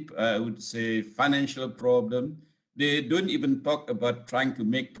deep, I would say, financial problem. They don't even talk about trying to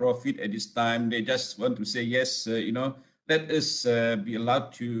make profit at this time. They just want to say, yes, let us be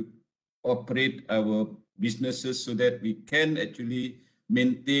allowed to operate our businesses so that we can actually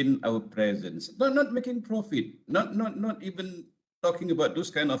maintain our presence, not making profit, not even talking about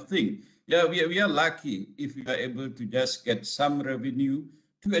those kind of things. Yeah, we are lucky if we are able to just get some revenue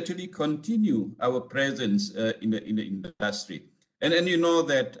to actually continue our presence in the industry. And you know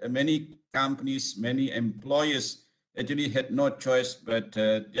that many companies, many employers actually had no choice but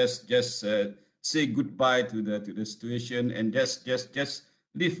just say goodbye to the situation and just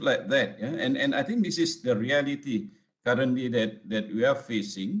live like that. Yeah? And I think this is the reality currently that we are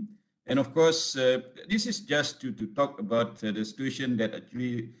facing. And of course, this is just to talk about the situation that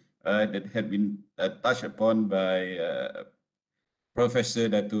actually that had been touched upon by Professor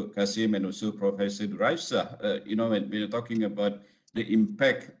Datuk Kasim and also Professor Durrishah. You know, when we're talking about the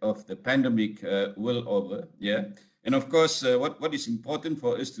impact of the pandemic world over, yeah. And of course, what is important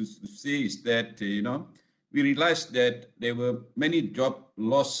for us to say is that, you know, we realized that there were many job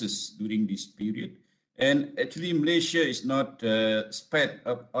losses during this period. And actually, Malaysia is not spared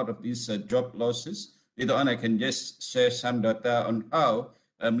out of these job losses. Later on, I can just share some data on how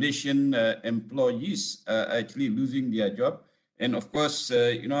Malaysian employees are actually losing their job. And of course,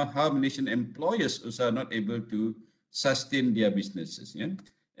 you know, how Malaysian employers also are not able to sustain their businesses. Yeah?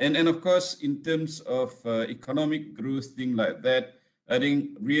 And of course, in terms of economic growth, thing like that, I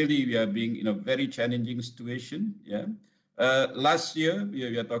think really we are being in a very challenging situation. Yeah. Last year, we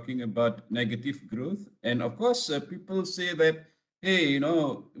are talking about negative growth. And of course, people say that, hey, you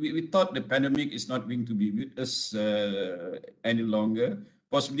know, we thought the pandemic is not going to be with us any longer.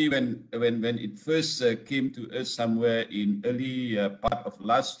 Possibly when it first came to us somewhere in early part of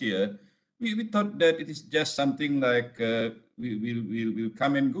last year, we thought that it is just something like we'll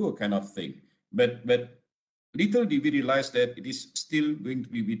come and go kind of thing. But little did we realize that it is still going to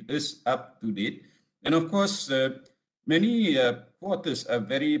be with us up to date. And of course, many quarters are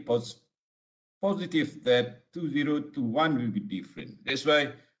very positive that 2021 will be different. That's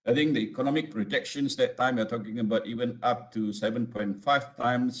why I think the economic projections that time are talking about even up to 7.5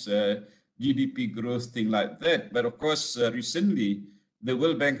 times GDP growth, thing like that. But of course, recently, the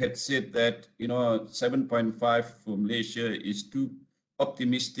World Bank had said that, you know, 7.5 for Malaysia is too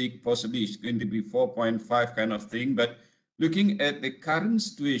optimistic, possibly it's going to be 4.5 kind of thing. But looking at the current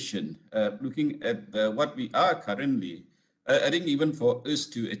situation, looking at what we are currently, I think even for us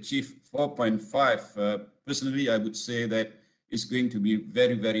to achieve 4.5, personally, I would say that it's going to be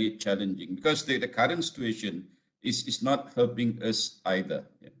very, very challenging because the current situation is not helping us either.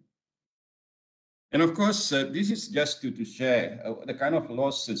 Yeah. And of course, this is just to share the kind of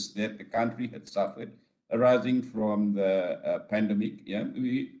losses that the country had suffered arising from the pandemic. Yeah,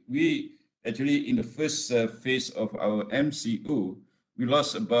 we actually in the first phase of our MCO, we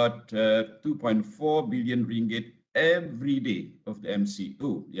lost about 2.4 billion ringgit every day of the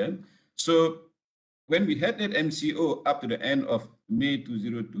MCO. Yeah, so when we had that MCO up to the end of May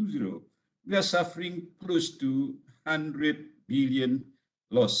 2020, we are suffering close to 100 billion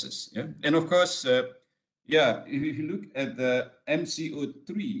losses. Yeah, and of course, yeah, if you look at the MCO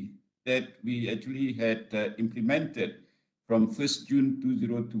 3 that we actually had implemented from 1st June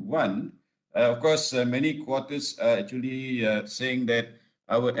 2021, of course, many quarters are actually saying that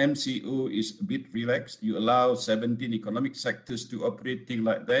our MCO is a bit relaxed. You allow 17 economic sectors to operate, things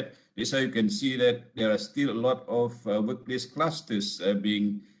like that. That's how you can see that there are still a lot of workplace clusters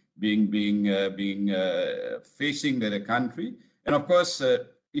facing the country. And of course, if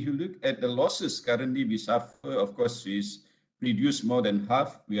you look at the losses currently we suffer, of course, is reduced more than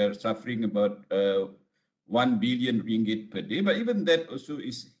half. We are suffering about 1 billion ringgit per day. But even that also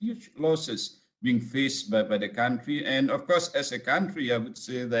is huge losses being faced by the country. And of course, as a country, I would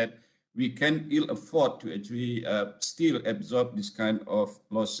say that we can ill afford to actually still absorb this kind of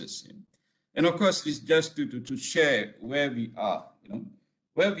losses. And of course, it's just to share where we are, you know,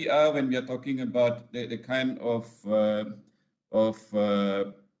 where we are when we are talking about the kind of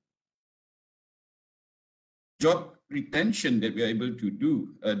job retention that we are able to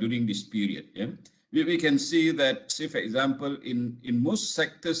do during this period. Yeah? We can see that, say, for example, in most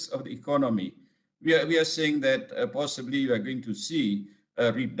sectors of the economy, we are saying that possibly we are going to see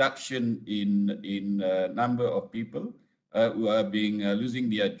a reduction in number of people who are losing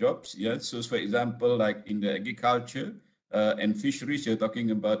their jobs. Yeah? So, for example, like in the agriculture and fisheries, you're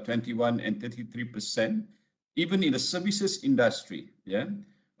talking about 21 and 33%. Even in the services industry, yeah.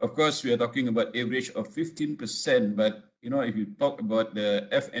 Of course, we are talking about average of 15%, but you know, if you talk about the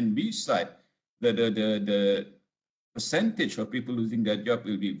F&B side, the percentage of people losing their job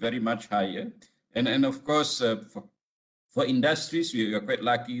will be very much higher. And of course, for industries, we are quite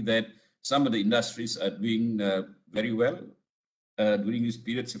lucky that some of the industries are doing very well during this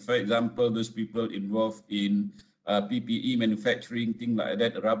period. So, for example, those people involved in PPE manufacturing, thing like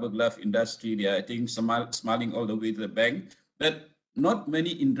that, rubber glove industry. They are, I think, smiling all the way to the bank. But not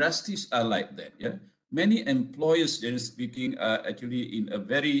many industries are like that. Yeah, many employers, generally speaking, are actually in a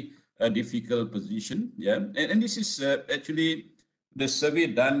very difficult position. Yeah, and this is actually the survey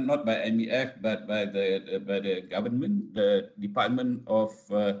done not by MEF but by the government, the Department of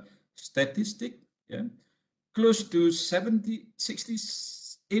Statistics. Yeah, close to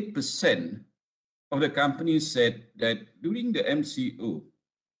 68% of the companies said that during the MCO,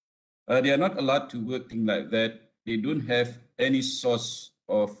 they are not allowed to work things like that. They don't have any source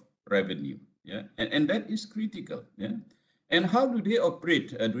of revenue. Yeah, and that is critical. Yeah, and how do they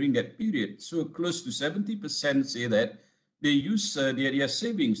operate during that period? So close to 70% say that they use their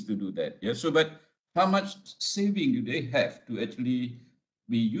savings to do that. Yeah, so but how much saving do they have to actually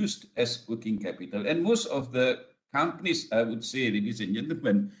be used as working capital? And most of the companies, I would say, ladies and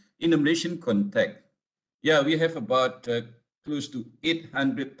gentlemen, in the Malaysian context, yeah, we have about close to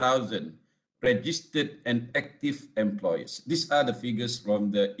 800,000 registered and active employees. These are the figures from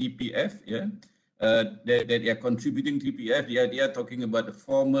the EPF, yeah, that they are contributing to EPF. They are talking about the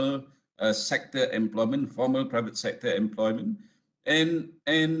formal sector employment, formal private sector employment. And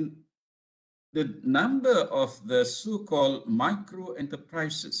the number of the so-called micro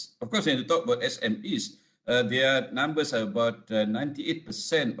enterprises, of course, when you talk about SMEs, their numbers are about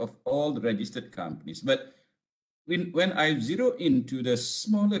 98% of all the registered companies. But when I zero into the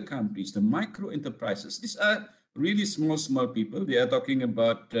smaller companies, the micro enterprises, these are really small people. They are talking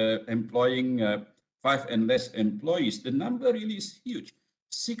about employing 5 and less employees. The number really is huge,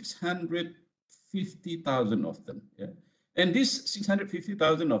 650,000 of them. Yeah? And these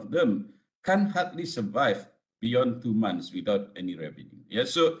 650,000 of them can hardly survive beyond 2 months without any revenue. Yeah,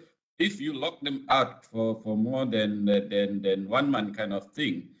 so if you lock them out for more than 1 month kind of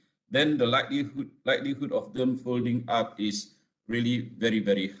thing, then the likelihood of them folding up is really very,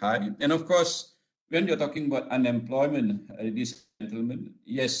 very high. And of course, when you're talking about unemployment, ladies and gentlemen,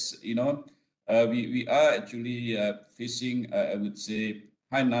 yes, you know, we are actually facing, I would say,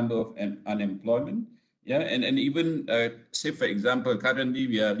 high number of unemployment. Yeah, and even say, for example, currently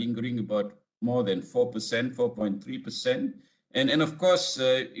we are lingering about more than 4%, 4.3%. And of course,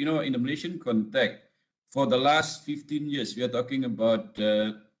 you know, in the Malaysian context, for the last 15 years, we are talking about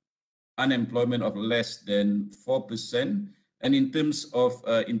unemployment of less than 4%. And in terms of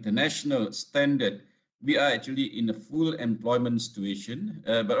international standard, we are actually in a full employment situation.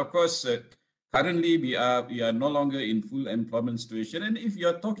 But of course, currently we are no longer in full employment situation. And if you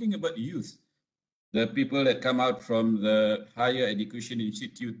are talking about youth, the people that come out from the higher education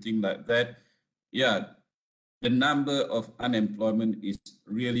institute, thing like that, yeah, the number of unemployment is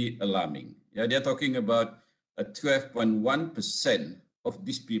really alarming. Yeah, they're talking about 12.1% of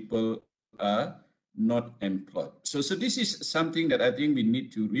these people are not employed. So this is something that I think we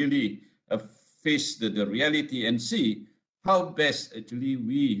need to really face the reality and see how best actually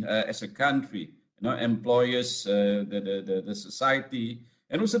we as a country, you know, employers, the society,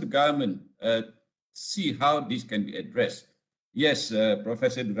 and also the government see how this can be addressed. Yes,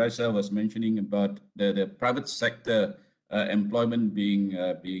 Professor Durrishah was mentioning about the private sector employment being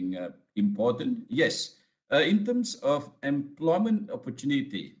important. Yes, in terms of employment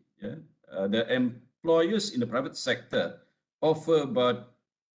opportunity, yeah, the employers in the private sector offer about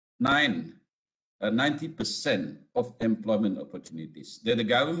 90% of employment opportunities. The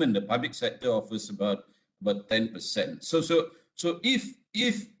government, the public sector offers about 10%. So if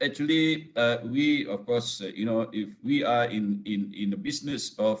actually we, of course, you know, if we are in the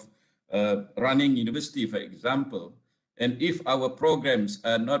business of running university, for example, and if our programs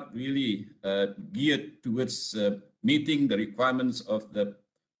are not really geared towards meeting the requirements of the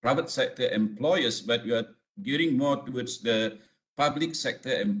private sector employers, but we are gearing more towards the public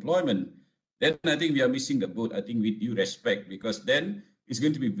sector employment, then I think we are missing the boat, I think, with due respect, because then it's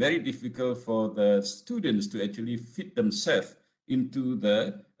going to be very difficult for the students to actually fit themselves into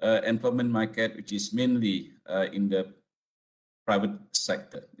the employment market, which is mainly in the private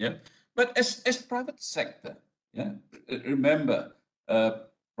sector. Yeah, but as private sector, yeah, remember,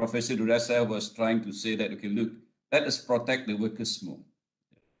 Professor Durrishah was trying to say that, okay, look, let us protect the workers more.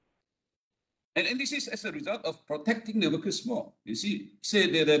 And this is as a result of protecting the workers more. You see, say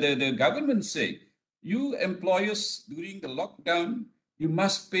the government say, you employers during the lockdown, you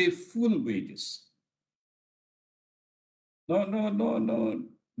must pay full wages. No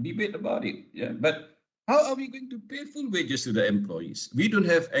debate about it. Yeah, but how are we going to pay full wages to the employees? We don't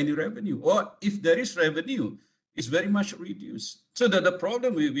have any revenue, or if there is revenue, it's very much reduced. So the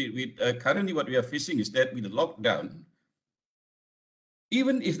problem with currently what we are facing is that with the lockdown,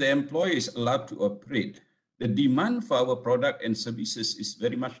 even if the employer is allowed to operate, the demand for our product and services is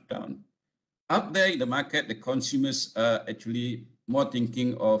very much down. Out there in the market, the consumers are actually more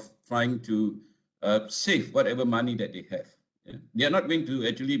thinking of trying to save whatever money that they have. Yeah? They are not going to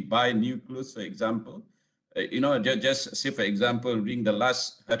actually buy new clothes, for example. Just say, for example, during the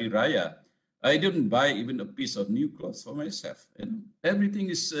last Hari Raya, I didn't buy even a piece of new clothes for myself. Everything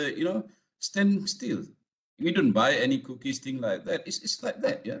is, standing still. We don't buy any cookies, thing like that. It's like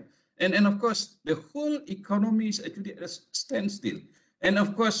that, yeah. And of course, the whole economy is actually at a standstill. And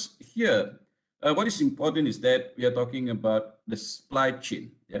of course, here, what is important is that we are talking about the supply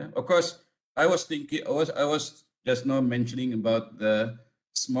chain. Yeah, of course, I was just now mentioning about the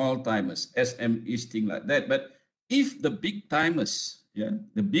small timers, SMEs, thing like that. But if the big timers, yeah,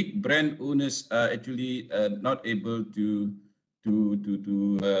 the big brand owners are actually not able to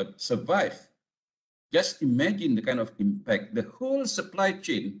survive, just imagine the kind of impact. The whole supply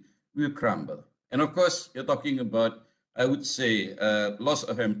chain will crumble. And of course, you're talking about, I would say, loss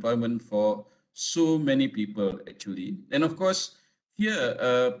of employment for so many people, actually. And of course,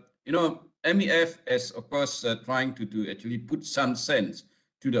 here, MEF is, of course, trying to actually put some sense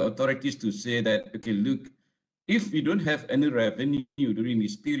to the authorities to say that, okay, look, if we don't have any revenue during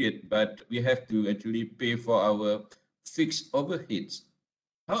this period, but we have to actually pay for our fixed overheads,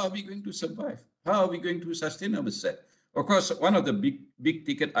 how are we going to survive? How are we going to sustain ourselves? Of course, one of the big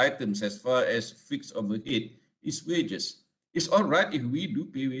ticket items as far as fixed overhead is wages. It's all right if we do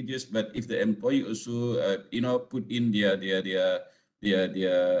pay wages, but if the employee also, put in their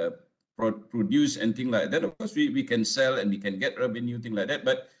produce and things like that, of course we can sell and we can get revenue, things like that.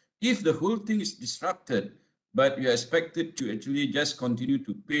 But if the whole thing is disrupted, but you are expected to actually just continue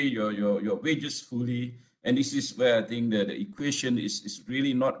to pay your wages fully, and this is where I think that the equation is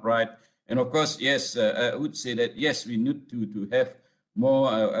really not right. And of course, yes, I would say that, yes, we need to have more,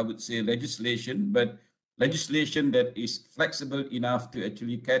 I would say, legislation, but legislation that is flexible enough to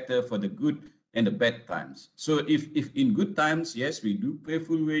actually cater for the good and the bad times. So if in good times, yes, we do pay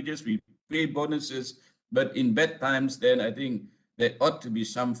full wages, we pay bonuses, but in bad times, then I think there ought to be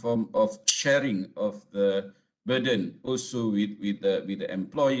some form of sharing of the burden also with the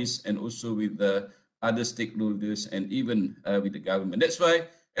employees and also with the other stakeholders and even with the government. That's why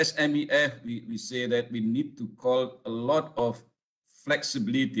as MEF, we say that we need to call a lot of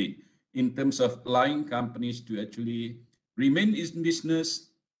flexibility in terms of allowing companies to actually remain in business,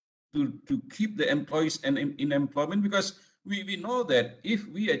 to keep the employees in employment, because we know that if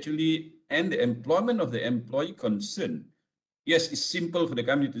we actually end the employment of the employee concerned, yes, it's simple for the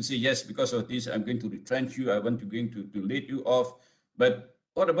company to say, yes, because of this, I'm going to retrench you, I want to let you off. But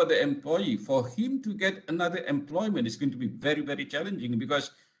what about the employee? For him to get another employment is going to be very, very challenging,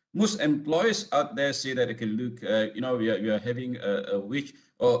 because most employers out there say that, okay, look, we are having a wage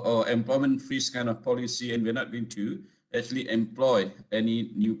or employment freeze kind of policy, and we're not going to actually employ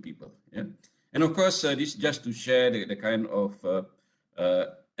any new people. Yeah? And of course, this is just to share the kind of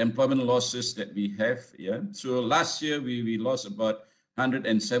employment losses that we have. Yeah. So last year we lost about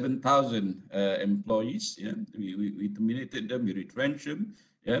 107,000 employees. Yeah. We terminated them, we retrenched them.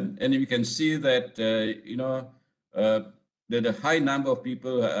 Yeah. And you can see that the high number of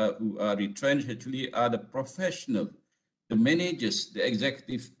people who are retrenched actually are the professional, the managers, the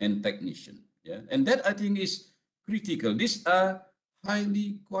executive and technician. Yeah. And that I think is critical. These are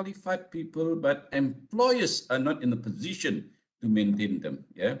highly qualified people, but employers are not in a position to maintain them.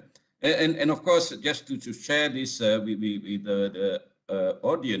 Yeah. And of course, just to share this with the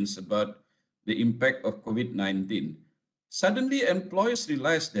audience about the impact of COVID-19, suddenly employers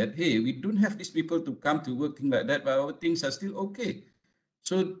realize that, hey, we don't have these people to come to working like that, but our things are still okay.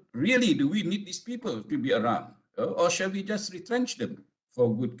 So really, do we need these people to be around? Or shall we just retrench them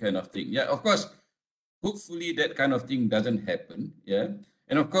for good kind of thing? Yeah, of course, hopefully that kind of thing doesn't happen. Yeah.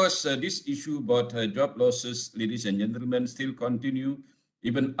 And of course, this issue about job losses, ladies and gentlemen, still continue,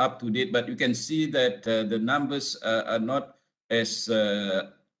 even up to date. But you can see that the numbers are not as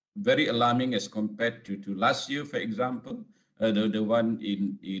very alarming as compared to last year, for example. The one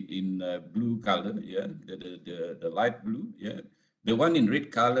in blue color, yeah, the light blue, yeah. The one in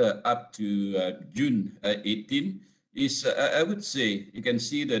red color up to June 18 is, I would say, you can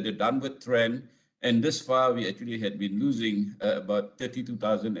see the downward trend. And thus far, we actually had been losing about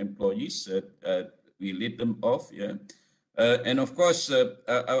 32,000 employees. We laid them off, yeah. And of course,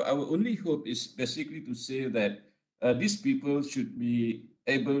 our only hope is basically to say that these people should be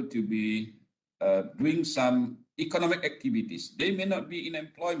able to be doing some economic activities. They may not be in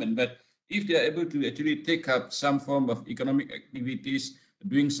employment, but if they are able to actually take up some form of economic activities,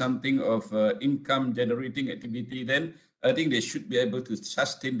 doing something of income generating activity, then I think they should be able to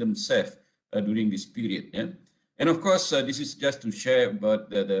sustain themselves during this period. Yeah? And of course, this is just to share about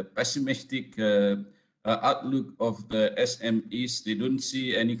the pessimistic outlook of the SMEs. They don't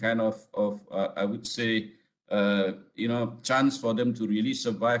see any kind of I would say, chance for them to really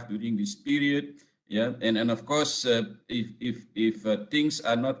survive during this period. Yeah, and of course, if things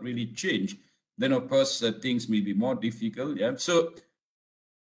are not really changed, then of course things may be more difficult. Yeah, so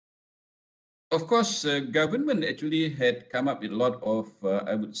of course, government actually had come up with a lot of,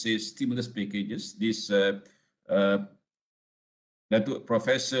 I would say, stimulus packages. This Datuk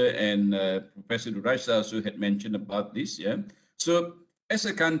Professor and Professor Durrishah also had mentioned about this. Yeah. So as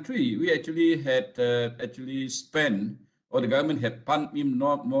a country, we actually had actually spent, or the government had pumped in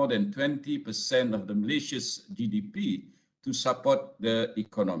not more than 20% of the Malaysia's GDP to support the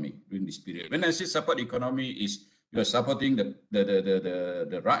economy during this period. When I say support economy, is you're supporting the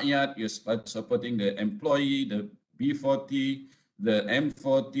rakyat, you're supporting the employee, the B40, the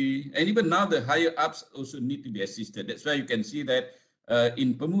M40, and even now the higher ups also need to be assisted. That's why you can see that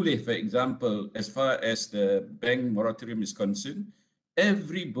in Pemulih, for example, as far as the bank moratorium is concerned,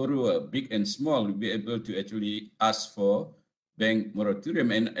 every borrower, big and small, will be able to actually ask for bank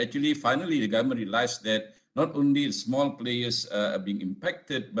moratorium. And actually, finally, the government realized that not only the small players are being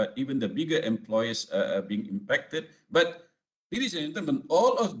impacted, but even the bigger employers are being impacted. But, ladies and gentlemen,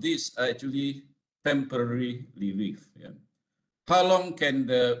 all of these are actually temporary relief. Yeah. How long can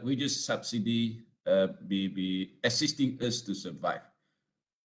the wages subsidy be assisting us to survive?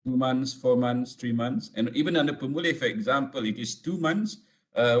 2 months, 4 months, 3 months, and even under Pemulih, for example, it is 2 months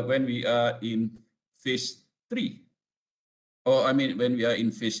when we are in phase 3, or I mean when we are in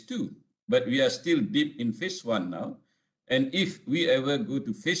phase 2, but we are still deep in phase 1 now. And if we ever go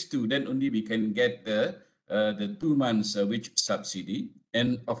to phase 2, then only we can get the 2 months wage subsidy.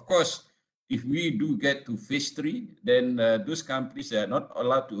 And of course, if we do get to phase 3, then those companies that are not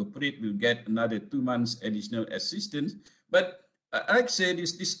allowed to operate will get another 2 months additional assistance. But like I said,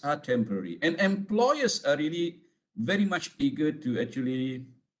 these are temporary, and employers are really very much eager to actually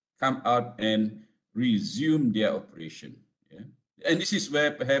come out and resume their operation. Yeah? And this is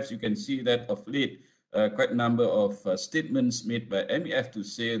where perhaps you can see that of late, quite a number of statements made by MEF to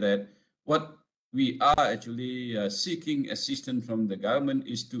say that what we are actually seeking assistance from the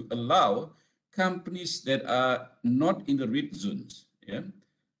government is to allow companies that are not in the red zones, yeah,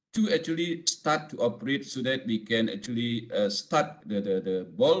 to actually start to operate so that we can actually start the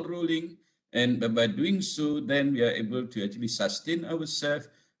ball rolling. And by doing so, then we are able to actually sustain ourselves.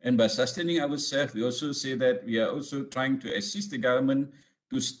 And by sustaining ourselves, we also say that we are also trying to assist the government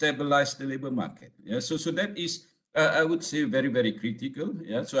to stabilize the labor market. Yeah? So that is, I would say, very, very critical.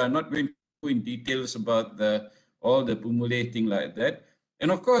 Yeah? So I'm not going to go in details about all the Pemulih thing like that.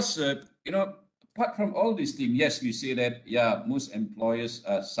 And of course, apart from all these things, yes, we say that, yeah, most employers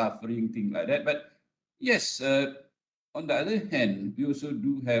are suffering, things like that. But yes, on the other hand, we also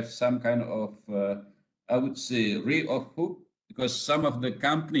do have some kind of, I would say, ray of hope, because some of the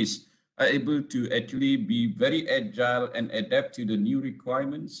companies are able to actually be very agile and adapt to the new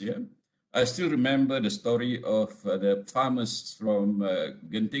requirements. Yeah, I still remember the story of the farmers from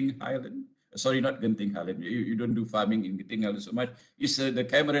Genting Highland. Sorry, not Genting Highland. You don't do farming in Genting Highland so much. It's the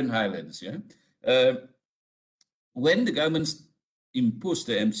Cameron Highlands. Yeah. When the government imposed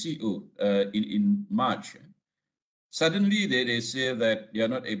the MCO in March, suddenly they say that they are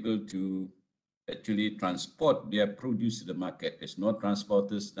not able to actually transport their produce to the market. There's no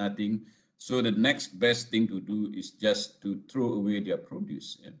transporters, nothing. So the next best thing to do is just to throw away their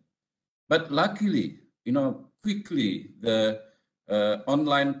produce. Yeah? But luckily, quickly the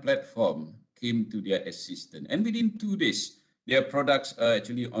online platform came to their assistance, and within 2 days, their products are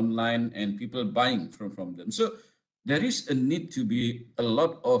actually online and people buying from them. So there is a need to be a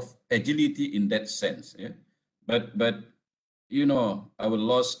lot of agility in that sense. Yeah? But our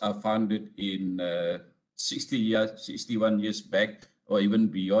laws are founded in 61 years back, or even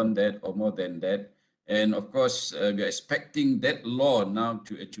beyond that, or more than that. And of course, we are expecting that law now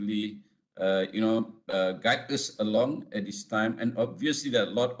to actually, guide us along at this time. And obviously, there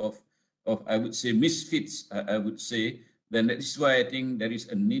are a lot of I would say, misfits, I would say. Then that is why I think there is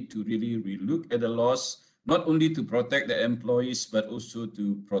a need to really relook at the laws, not only to protect the employees, but also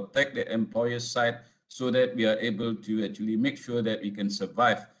to protect the employer side, so that we are able to actually make sure that we can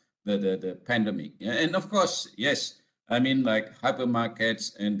survive the pandemic. And of course, yes, I mean, like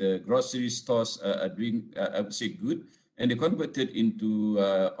hypermarkets and the grocery stores are doing, I would say, good. And they converted into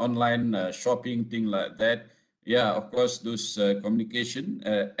online shopping, thing like that. Yeah, of course, those communication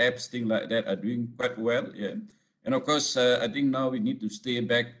apps, things like that are doing quite well. Yeah. And of course, I think now we need to stay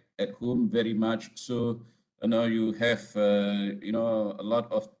back at home very much. So you have a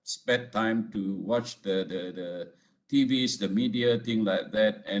lot of spare time to watch the TVs, the media, thing like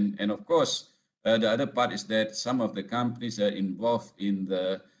that, and of course the other part is that some of the companies are involved in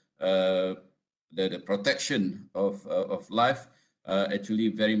the protection of life, actually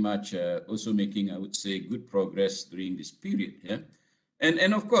very much also making, I would say, good progress during this period. Yeah.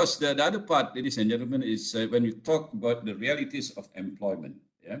 And of course, the other part, ladies and gentlemen, is when you talk about the realities of employment.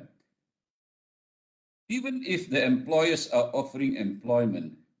 Yeah. Even if the employers are offering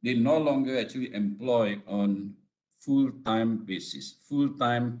employment, they no longer actually employ on full-time basis,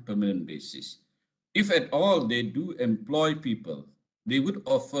 full-time permanent basis. If at all they do employ people, they would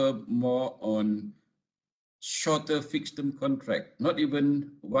offer more on shorter fixed-term contract, not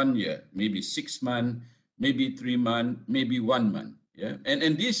even 1 year, maybe 6 months, maybe 3 months, maybe 1 month. Yeah,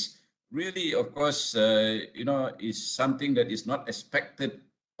 and this really, of course, is something that is not expected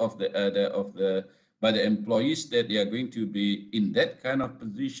of the by the employees, that they are going to be in that kind of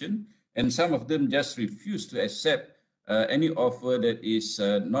position, and some of them just refuse to accept any offer that is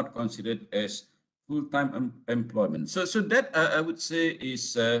not considered as full-time employment. So that I would say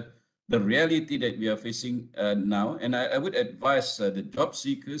is the reality that we are facing now. And I would advise the job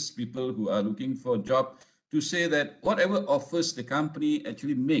seekers, people who are looking for a job, to say that whatever offers the company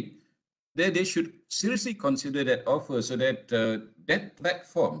actually make, they should seriously consider that offer, so that that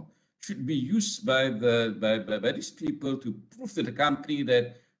platform should be used by these people to prove to the company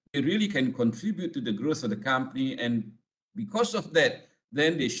that they really can contribute to the growth of the company. And because of that,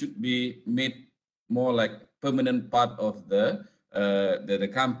 then they should be made more like permanent part of the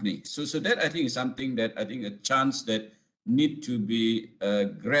company. So that, I think, is something that I think a chance that need to be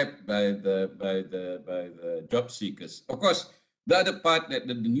grabbed by the job seekers. Of course, the other part, that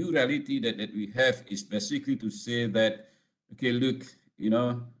the new reality that we have, is basically to say that, okay, look,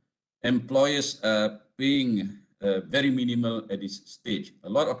 employers are paying very minimal at this stage. A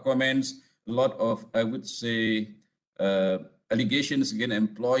lot of comments, a lot of, I would say, allegations against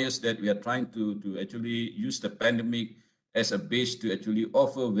employers that we are trying to actually use the pandemic as a base to actually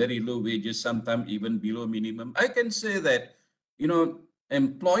offer very low wages, sometimes even below minimum. I can say that,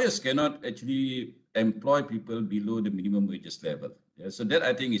 employers cannot actually employ people below the minimum wages level. Yeah? So that,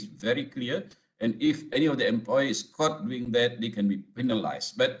 I think, is very clear. And if any of the employees caught doing that, they can be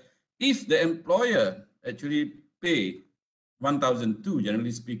penalized. But if the employer actually pay 1,002,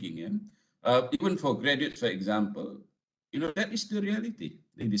 generally speaking, even for graduates, for example, that is the reality,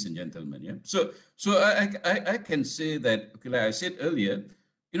 ladies and gentlemen. Yeah. So I can say that, okay, like I said earlier,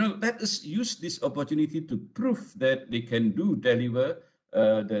 let us use this opportunity to prove that they can deliver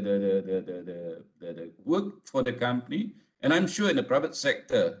the work for the company. And I'm sure in the private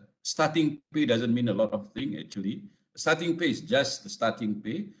sector, starting pay doesn't mean a lot of things, actually. Starting pay is just the starting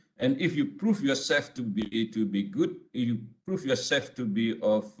pay. And if you prove yourself to be good, if you prove yourself to be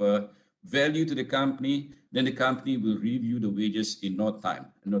of value to the company, then the company will review the wages in no time,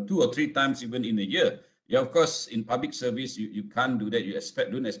 2 or 3 times even in a year. Yeah, of course, in public service, you can't do that. You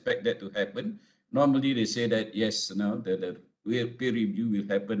don't expect that to happen. Normally, they say that, yes, the peer review will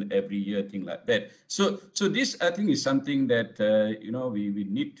happen every year, thing like that. So this, I think, is something that, we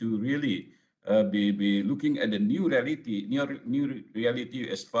need to really be looking at the new reality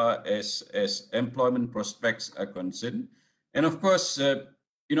as far as employment prospects are concerned. And of course,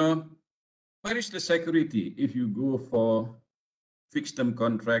 where is the security if you go for fixed-term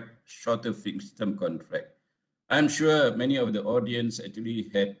contract, shorter fixed-term contract? I'm sure many of the audience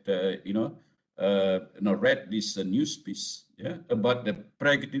actually had, read this news piece, about the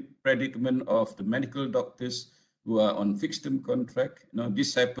predicament of the medical doctors who are on fixed-term contract.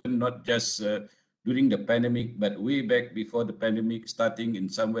 This happened not just during the pandemic, but way back before the pandemic, starting in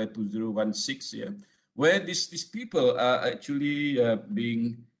somewhere 2016, where these people are actually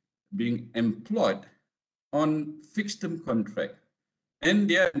being employed on fixed-term contract, and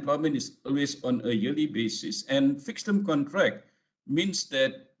their employment is always on a yearly basis. And fixed-term contract means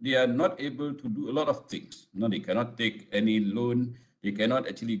that they are not able to do a lot of things. They cannot take any loan. They cannot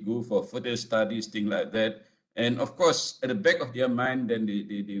actually go for further studies, things like that. And of course, at the back of their mind, then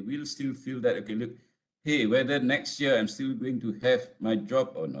they will still feel that, okay, look, hey, whether next year I'm still going to have my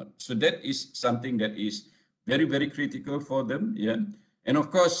job or not. So that is something that is very, very critical for them. Yeah. And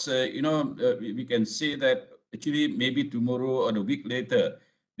of course, we can say that actually maybe tomorrow or the week later,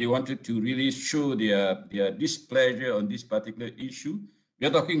 they wanted to really show their displeasure on this particular issue. We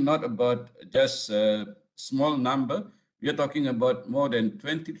are talking not about just a small number. We are talking about more than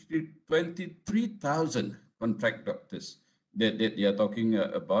 23,000 contract doctors that they are talking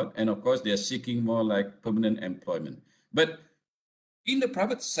about. And of course, they are seeking more like permanent employment. But in the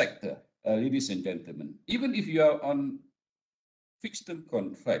private sector, ladies and gentlemen, even if you are on fixed term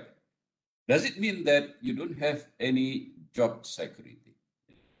contract, does it mean that you don't have any job security?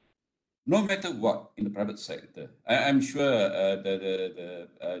 No matter what in the private sector, I'm sure the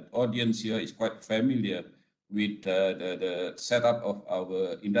audience here is quite familiar with the setup of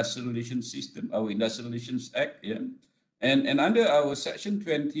our industrial relations system, our industrial relations act, yeah, and under our section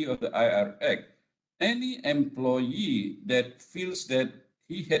 20 of the IR Act, any employee that feels that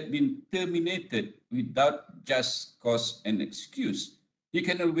he had been terminated without just cause and excuse, he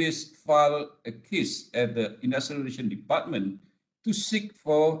can always file a case at the industrial relations department to seek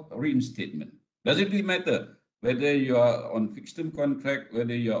for reinstatement. Does it really matter whether you are on fixed term contract,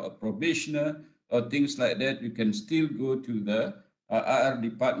 whether you are a probationer or things like that? You can still go to the IR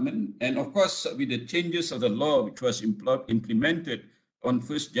department. And of course, with the changes of the law, which was implemented on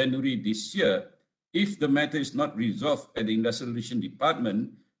 1st January this year, if the matter is not resolved at the industrial relations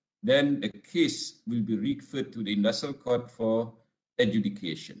department, then the case will be referred to the industrial court for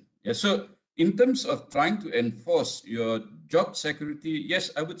adjudication. Yeah, so in terms of trying to enforce your job security,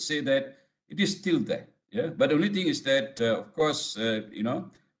 yes, I would say that it is still there. Yeah, but the only thing is that, of course, the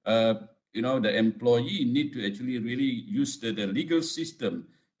employee need to actually really use the legal system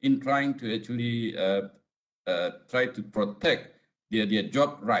in trying to actually try to protect their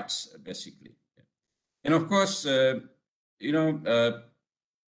job rights, basically. And of course, when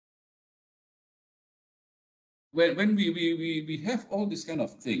we have all this kind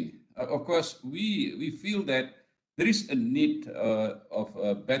of thing, of course, we feel that there is a need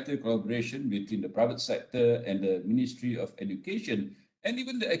of better collaboration between the private sector and the Ministry of Education and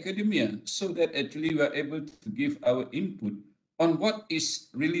even the academia, so that actually we are able to give our input on what is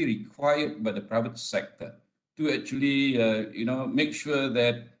really required by the private sector to actually, make sure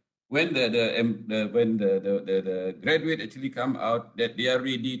that when the graduate actually come out, that they are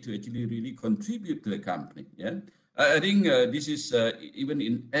ready to actually really contribute to the company. Yeah. I think this is even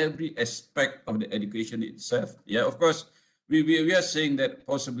in every aspect of the education itself. Yeah, of course, we are saying that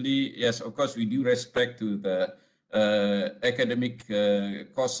possibly, yes, of course, we do respect to the academic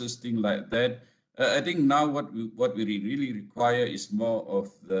courses, things like that. I think now what we really require is more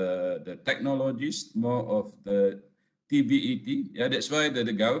of the technologies, more of the TVET. Yeah, that's why the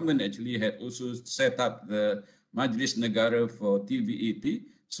government actually had also set up the Majlis Negara for TVET,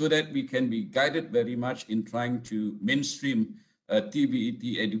 so that we can be guided very much in trying to mainstream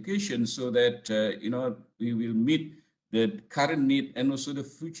TVET education, so that we will meet the current need and also the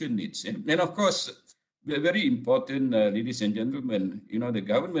future needs. And of course, very important, ladies and gentlemen, the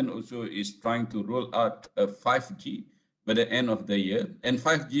government also is trying to roll out 5G by the end of the year. And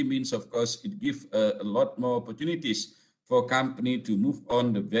 5G means, of course, it gives a lot more opportunities for company to move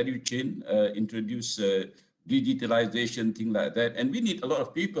on the value chain, introduce digitalization, thing like that. And we need a lot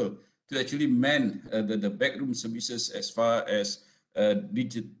of people to actually man the backroom services as far as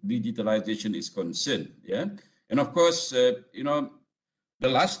digitalization is concerned. Yeah. And of course, the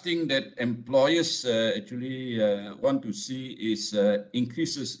last thing that employers actually want to see is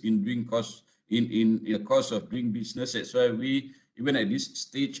increases in doing cost in the cost of doing business. That's why we, even at this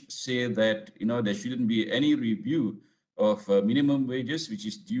stage, say that there shouldn't be any review of minimum wages, which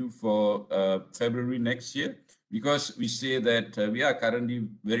is due for February next year, because we say that we are currently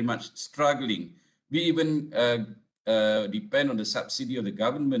very much struggling. We even depend on the subsidy of the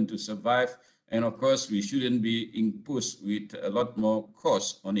government to survive. And of course, we shouldn't be imposed with a lot more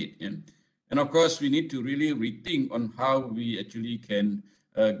cost on it. Yeah? And of course, we need to really rethink on how we actually can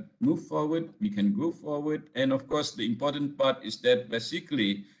move forward, we can go forward. And of course, the important part is that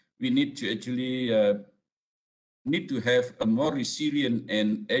basically we need to actually have a more resilient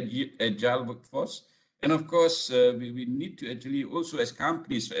and agile workforce. And of course, we need to actually also, as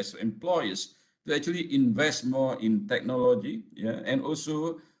companies, as employers, to actually invest more in technology, yeah, and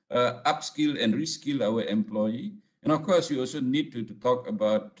also upskill and reskill our employee. And of course, we also need to talk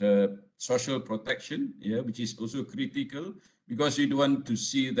about social protection, yeah, which is also critical, because we don't want to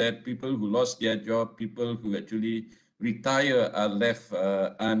see that people who lost their job, people who actually retire are left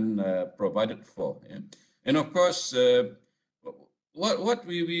unprovided for. Yeah? And of course, what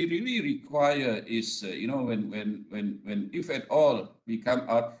we really require is, when if at all we come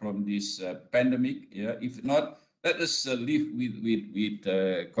out from this pandemic, yeah, if not, let us live with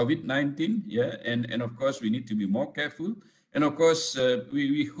COVID-19, yeah, and of course we need to be more careful. And of course,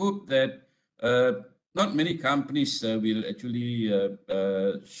 we hope that not many companies will actually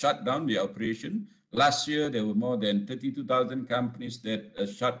shut down their operation. Last year, there were more than 32,000 companies that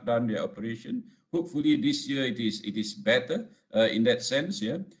shut down their operation. Hopefully, this year it is better in that sense,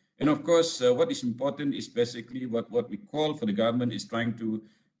 yeah. And of course, what is important is basically what we call for the government is trying to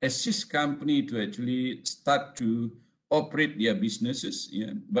assist company to actually start to operate their businesses,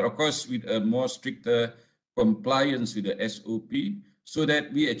 but of course with a more stricter compliance with the SOP, so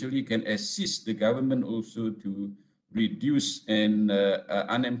that we actually can assist the government also to reduce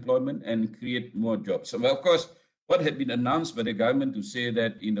unemployment and create more jobs. So of course, what had been announced by the government to say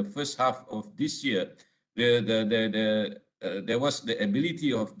that in the first half of this year, there was the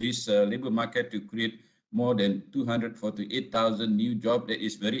ability of this labor market to create more than 248,000 new jobs. That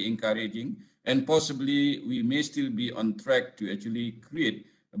is very encouraging. And possibly we may still be on track to actually create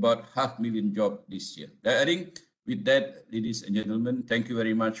about 500,000 jobs this year. I think with that, ladies and gentlemen, thank you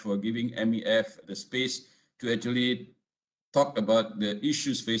very much for giving MEF the space to actually talk about the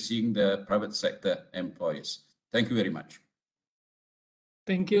issues facing the private sector employers. Thank you very much.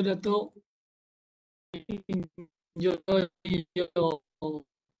 Thank you, Dato'. Enjoy your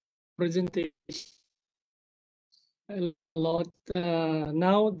presentation a lot.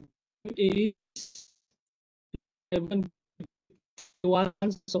 Now is 7:51,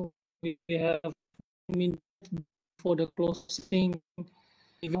 so we have minutes for the closing.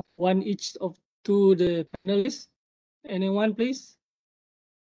 One each of to the panelists. Anyone, please?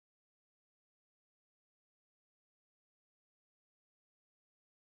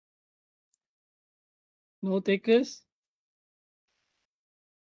 No takers?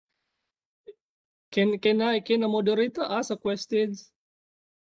 Can a moderator ask a questions?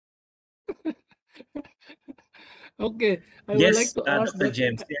 Okay, I would like to ask Dr.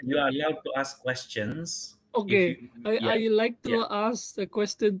 James, you are allowed to ask questions. Okay, I like to ask a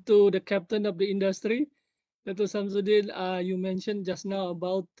question to the captain of the industry. Dr. Samsuddin, you mentioned just now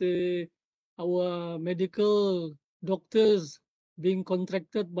about our medical doctors being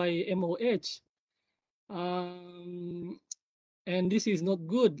contracted by MOH. And this is not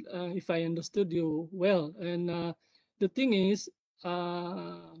good, if I understood you well. And the thing is,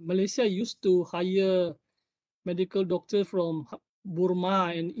 Malaysia used to hire medical doctors from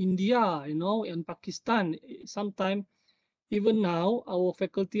Burma and India, and Pakistan. Sometimes, even now, our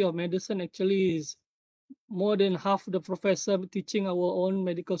faculty of medicine actually is more than half the professor teaching our own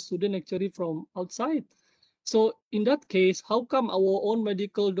medical student actually from outside. So in that case, how come our own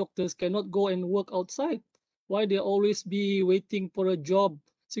medical doctors cannot go and work outside? Why they always be waiting for a job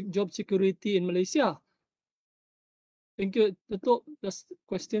security in Malaysia? Thank you. That's the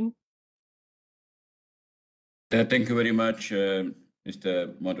question. Thank you very much,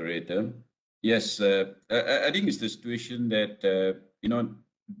 Mr. Moderator. Yes, I think it's the situation that,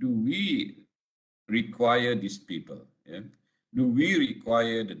 do we require these people? Do we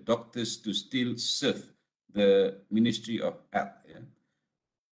require the doctors to still serve the Ministry of Health?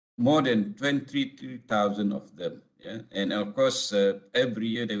 More than 23,000 of them. And of course, every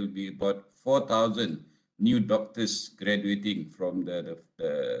year there will be about 4,000 new doctors graduating from the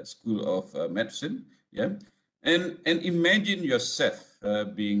School of Medicine. And imagine yourself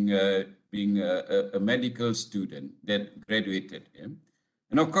being a medical student that graduated.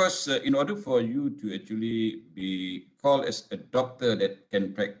 And of course, in order for you to actually be called as a doctor that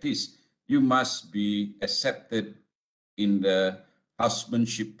can practice, you must be accepted in the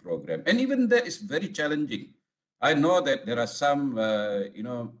housemanship program. And even that is very challenging. I know that there are some,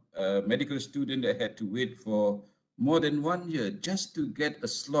 medical students that had to wait for more than 1 year just to get a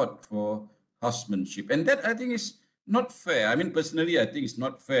slot for housemanship. And that, I think, is not fair. I mean, personally, I think it's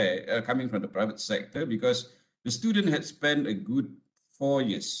not fair coming from the private sector, because the student had spent a good 4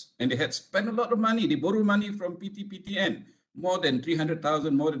 years and they had spent a lot of money. They borrowed money from PTPTN, more than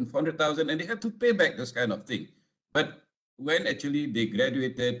 300,000, more than 400,000, and they had to pay back this kind of thing. But when actually they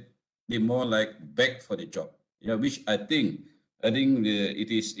graduated, they more like begged for the job, which I think it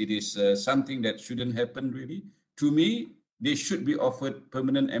is something that shouldn't happen really. To me, they should be offered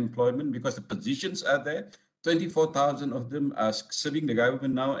permanent employment because the positions are there. 24,000 of them are serving the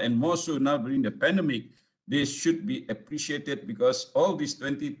government now, and more so now during the pandemic. They should be appreciated because all these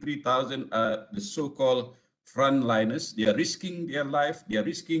 23,000 are the so-called frontliners. They are risking their life. They are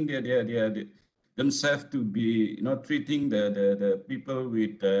risking their themselves to be, treating the people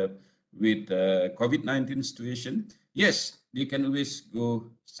with COVID-19 situation. Yes, they can always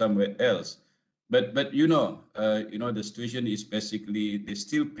go somewhere else, but the situation is basically they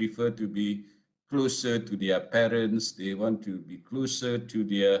still prefer to be closer to their parents. They want to be closer to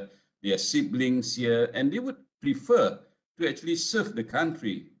their siblings here, and they would prefer to actually serve the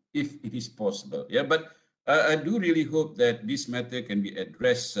country if it is possible. But I do really hope that this matter can be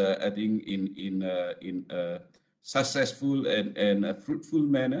addressed, I think, in a successful and a fruitful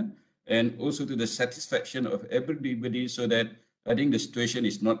manner, and also to the satisfaction of everybody, so that I think the situation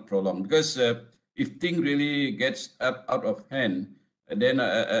is not prolonged. Because if thing really gets out of hand, then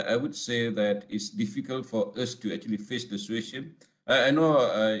I would say that it's difficult for us to actually face the situation. I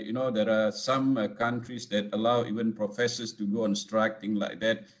know, there are some countries that allow even professors to go on strike, things like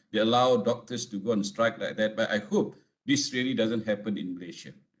that. They allow doctors to go on strike like that. But I hope this really doesn't happen in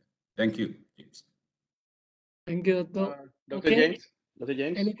Malaysia. Thank you, James. Thank you, Dr. James. Dr.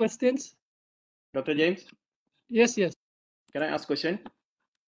 James. Any questions? Dr. James. Yes. Can I ask a question?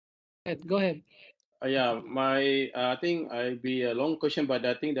 Go ahead. Yeah, I think I'll be a long question, but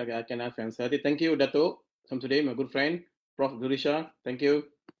I think that I can answer. Thank you, Datuk. Samsuddin, my good friend, Prof. Durrishah. Thank you.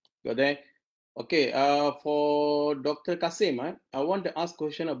 You're there. Okay. For Dr. Kasim, I want to ask a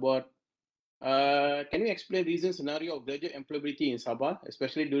question about. Can you explain recent scenario of graduate employability in Sabah,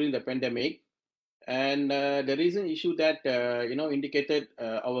 especially during the pandemic, and the recent issue that indicated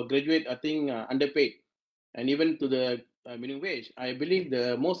our graduate, I think, underpaid, and even to the minimum wage. I believe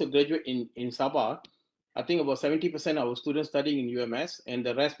the most graduate in Sabah, I think about 70% of our students studying in UMS, and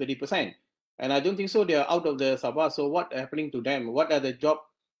the rest 30%. And I don't think so they are out of the Sabah. So what happening to them? What are the job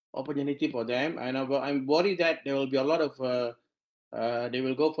opportunity for them? And I'm worried that there will be a lot of they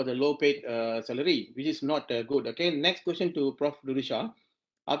will go for the low paid salary, which is not good. Okay, next question to Prof. Durrishah.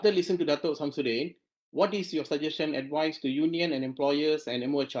 After listening to Datuk Samsuddin, what is your suggestion, advice to union and employers and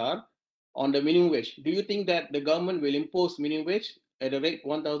MOHR on the minimum wage? Do you think that the government will impose minimum wage at a rate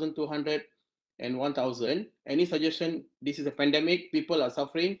 1,200 and 1,000? Any suggestion? This is a pandemic, people are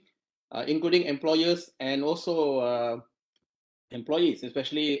suffering, including employers and also employees,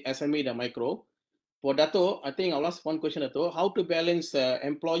 especially SME and micro. For Dato, I think I'll ask one question, Dato. How to balance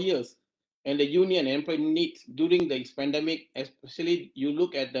employers and the union and employee needs during this pandemic, especially you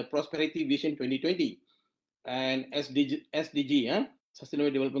look at the Prosperity Vision 2020 and SDG,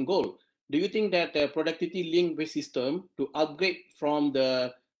 Sustainable Development Goal. Do you think that productivity linked wage system to upgrade from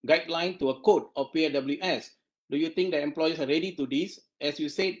the guideline to a code of PWS? Do you think the employers are ready to this? As you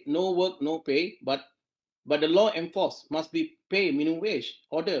said, no work, no pay, but the law enforced must be pay minimum wage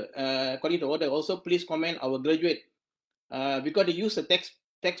order according to order. Also, please comment our graduate because they use the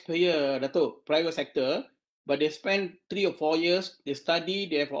taxpayer, private sector, but they spend 3 or 4 years. They study.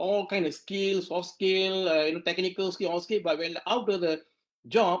 They have all kind of skills, soft skill, technical skill, all skill. But when out of the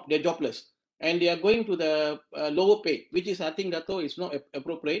job, they're jobless, and they are going to the lower pay, which is I think is not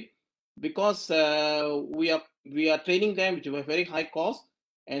appropriate because we are training them, which is a very high cost.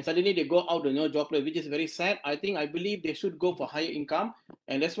 And suddenly they go out to no jobless, which is very sad. I believe they should go for higher income.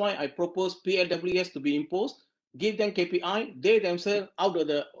 And that's why I propose PWS to be imposed, give them KPI, they themselves out of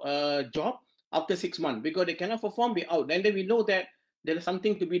the job after 6 months because they cannot perform, be out. And then we know that there is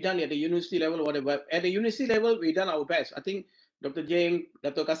something to be done at the university level or whatever. At the university level, we've done our best. I think Dr. James,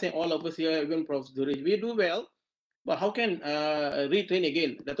 Dr. Kasim, all of us here, even Prof. Durrishah, we do well. But how can retrain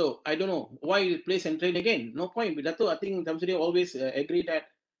again, Dato? I don't know why place and train again. No point. But Dato, I think Samsuddin always agree that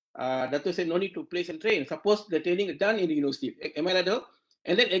Dato said no need to place and train. Suppose the training is done in the university. Am I right, Dato?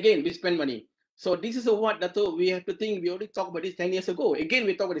 And then again we spend money. So this is what Dato we have to think. We already talked about this 10 years ago. Again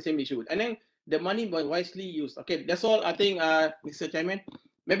we talk about the same issue. And then the money was wisely used. Okay, that's all. I think, Mr. Chairman,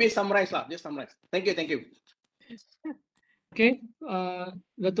 maybe summarize lah. Just summarize. Thank you. Thank you. Okay,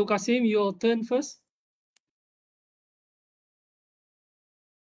 Datuk Kasim, your turn first.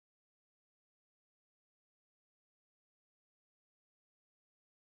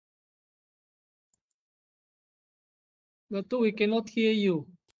 Datuk, we cannot hear you.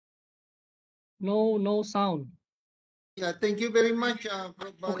 No sound. Yeah, thank you very much,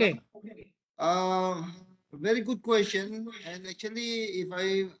 Prof. Bala. Okay. Very good question. And actually, if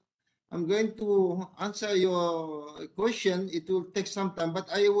I'm going to answer your question, it will take some time,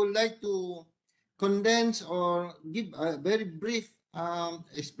 but I would like to condense or give a very brief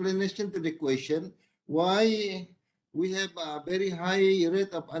explanation to the question why we have a very high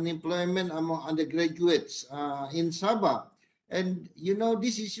rate of unemployment among undergraduates in Sabah. And you know,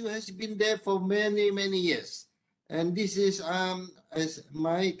 this issue has been there for many, many years. And this is as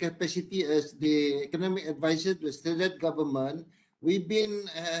my capacity as the economic advisor to the state government. We've been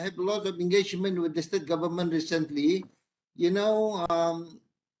have a lot of engagement with the state government recently. You know,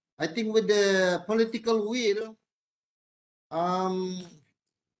 I think with the political will,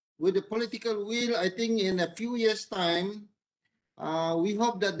 I think in a few years' time, we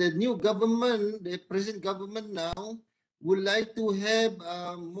hope that the new government, the present government now, would like to have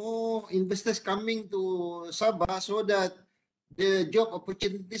more investors coming to Sabah so that the job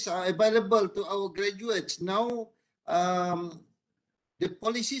opportunities are available to our graduates. Now, the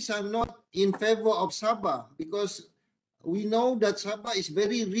policies are not in favor of Sabah because we know that Sabah is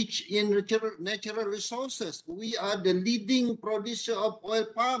very rich in natural resources. We are the leading producer of oil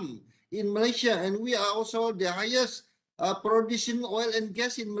palm in Malaysia, and we are also the highest producing oil and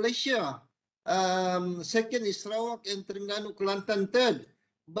gas in Malaysia. Second is Sarawak and Terengganu, Kelantan third.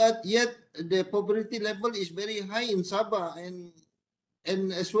 But yet the poverty level is very high in Sabah,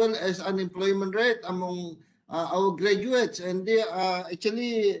 and as well as unemployment rate among our graduates, and they are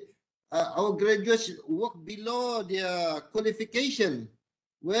actually our graduates work below their qualification.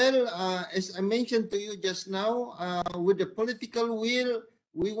 Well, as I mentioned to you just now, with the political will,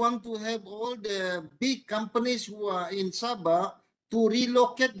 we want to have all the big companies who are in Sabah to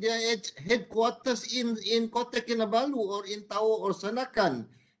relocate their headquarters in Kota Kinabalu or in Tao or Sanakan,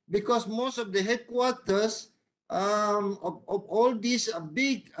 because most of the headquarters of all these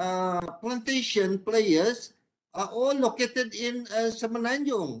big plantation players are all located in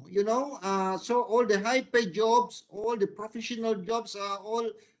Semenanjung, you know. So all the high-paid jobs, all the professional jobs are all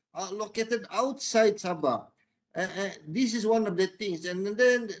located outside Sabah. This is one of the things. And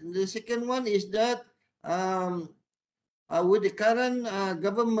then the second one is that with the current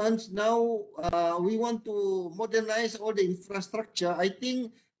governments now, we want to modernize all the infrastructure. I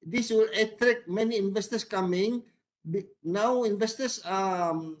think this will attract many investors coming. Now investors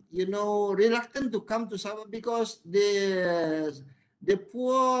you know, reluctant to come to Sabah because the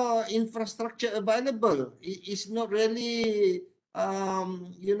poor infrastructure available is not really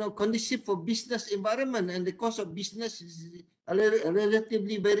you know, conducive for business environment, and the cost of business is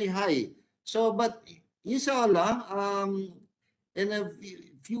relatively very high. So, but inshallah, in a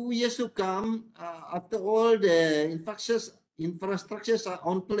few years to come, after all the infrastructures are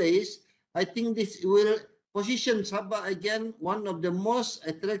on place, I think this will position Sabah again one of the most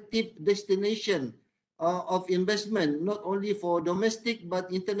attractive destination of investment, not only for domestic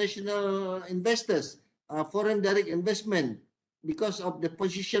but international investors, foreign direct investment, because of the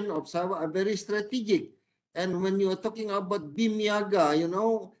position of Sabah are very strategic. And when you are talking about BIM-Niaga, you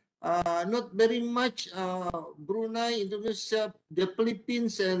know, not very much Brunei, Indonesia, the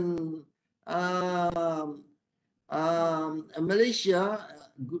Philippines, and Malaysia,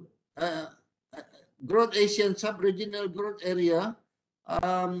 growth Asian sub-regional growth area,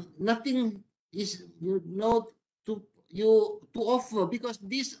 nothing is, you know, to offer, because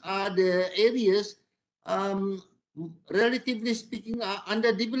these are the areas relatively speaking are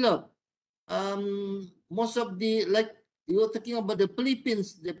underdeveloped. Most of the, like you're talking about the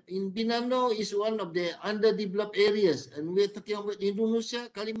Philippines, in Binano is one of the underdeveloped areas, and we're talking about Indonesia,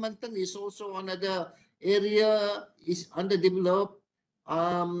 Kalimantan is also another area is underdeveloped.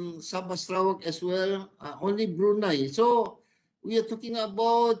 Sabah Sarawak as well, only Brunei. So we are talking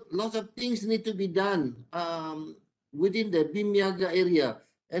about lots of things need to be done within the BIM-Niaga area.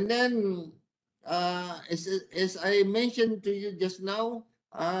 And then as I mentioned to you just now,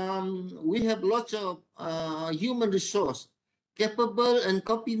 we have lots of human resource, capable and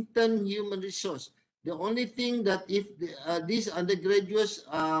competent human resource. The only thing that if these undergraduates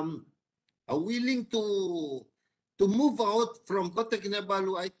are willing to move out from Kota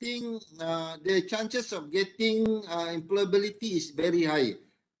Kinabalu, I think the chances of getting employability is very high.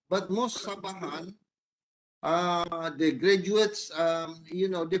 But most Sabahan, the graduates, you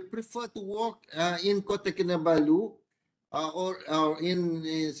know, they prefer to work in Kota Kinabalu or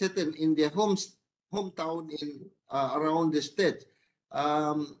in certain in their hometown in around the state.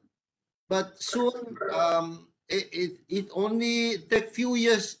 But soon, it only take few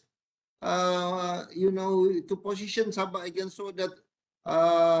years, you know, to position Sabah again, so that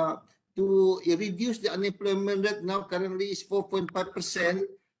to reduce the unemployment rate now currently is 4.5%.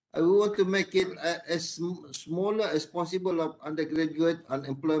 We want to make it as smaller as possible of undergraduate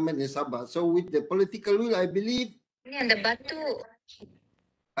unemployment in Sabah. So with the political will, I believe in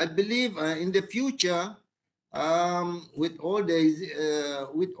the future, with all the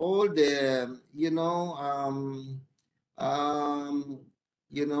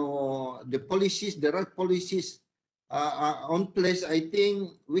you know, the policies, the right policies are on place, I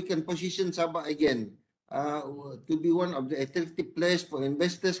think we can position Sabah again to be one of the attractive place for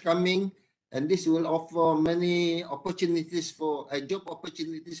investors coming, and this will offer many opportunities for job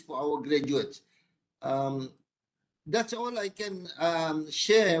opportunities for our graduates. That's all I can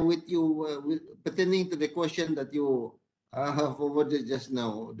share with you pertaining to the question that you have forwarded just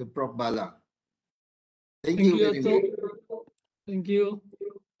now, the Prof. Bala. Thank you very much. Thank you.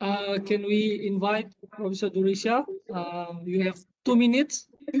 Can we invite Professor Durrishah? You have 2 minutes.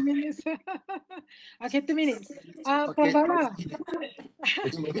 2 minutes. Okay, 2 minutes. Prof. Okay. Bala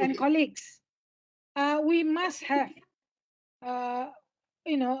and colleagues, we must have,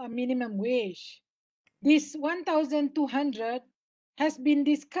 you know, a minimum wage. This 1,200 has been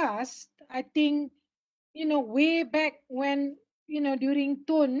discussed, I think, you know, way back when, you know, during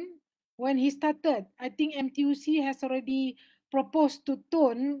Tun, when he started. I think MTUC has already proposed to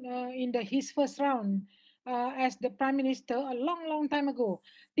Tun in his first round as the Prime Minister a long time ago.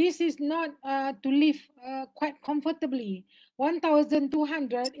 This is not to live quite comfortably.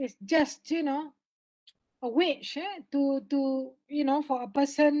 1,200 is just, you know, a wage to you know, for a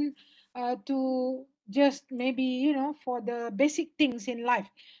person to just maybe, you know, for the basic things in life,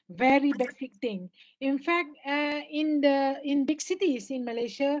 very basic thing. In fact, in big cities in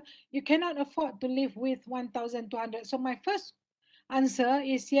Malaysia, you cannot afford to live with 1,200. So my first answer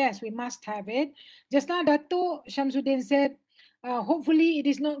is yes, we must have it. Just now Dato Shamsuddin said hopefully it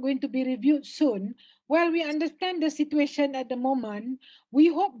is not going to be reviewed soon. Well, we understand the situation at the moment. We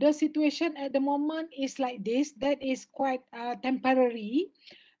hope the situation at the moment is like this, that is quite temporary.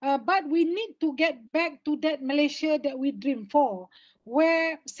 But we need to get back to that Malaysia that we dream for,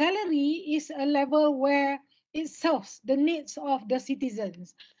 where salary is a level where it serves the needs of the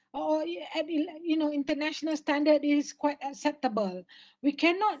citizens. Or at, you know, international standard is quite acceptable. We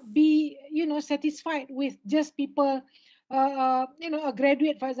cannot be, you know, satisfied with just people, you know, a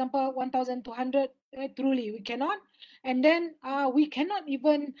graduate, for example, 1,200. Truly, we cannot. And then we cannot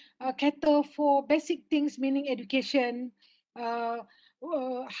even cater for basic things, meaning education,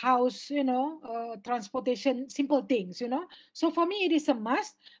 house, you know, transportation, simple things, you know. So for me, it is a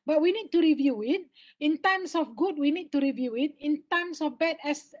must, but we need to review it. In times of good, we need to review it. In times of bad,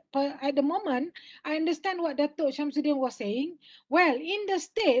 as per, at the moment, I understand what Datuk Shamsuddin was saying. Well, in the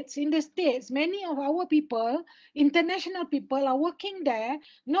states, many of our people, international people, are working there,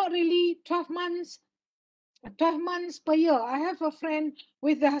 not really 12 months 12 months per year. I have a friend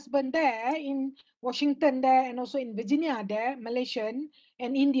with the husband there in Washington there, and also in Virginia there, Malaysian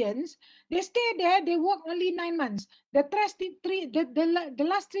and Indians. They stay there, they work only 9 months. The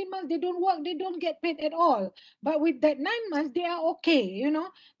last 3 months, they don't work, they don't get paid at all. But with that 9 months, they are okay, you know.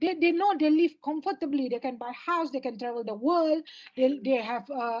 They know they live comfortably. They can buy house, they can travel the world. They have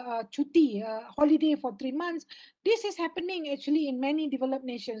chuti, holiday for 3 months. This is happening actually in many developed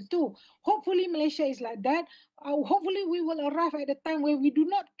nations too. Hopefully Malaysia is like that. Hopefully we will arrive at a time where we do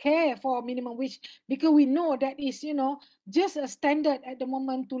not care for minimum wage, because we know that is, you know, just a standard at the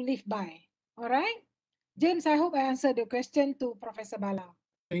moment to live by. All right, James, I hope I answered the question to Professor Bala.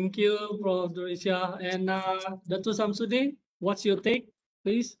 Thank you, Prof. Durrishah. And Datuk Samsuddin, what's your take,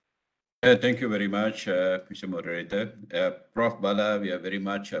 please? Thank you very much, Mr. Moderator. Prof. Bala, we are very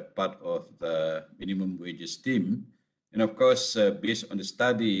much a part of the minimum wages team. And of course, based on the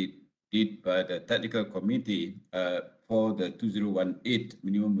study did by the technical committee for the 2018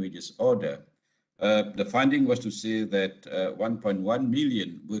 minimum wages order, the finding was to say that 1.1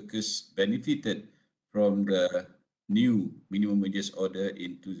 million workers benefited from the new minimum wages order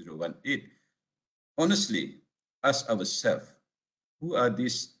in 2018. Honestly, ask ourselves, who are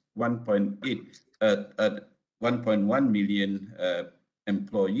these 1.1 million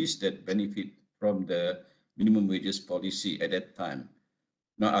employees that benefit from the minimum wages policy at that time?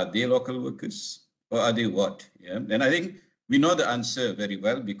 Now, are they local workers or are they what? Yeah, and I think we know the answer very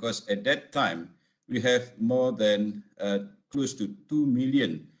well, because at that time we have more than close to 2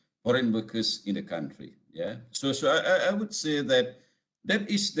 million foreign workers in the country. Yeah, so I would say that that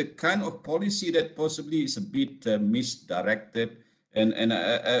is the kind of policy that possibly is a bit misdirected. And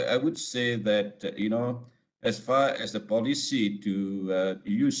I would say that, you know, as far as the policy to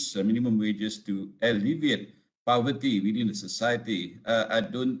use minimum wages to alleviate poverty within the society, I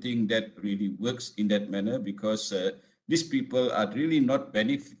don't think that really works in that manner, because these people are really not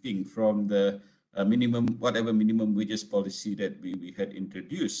benefiting from the whatever minimum wages policy that we had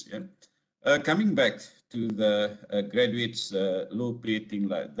introduced. Yeah? Coming back to the graduates low pay thing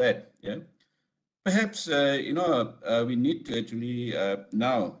like that, yeah. Perhaps, you know, we need to actually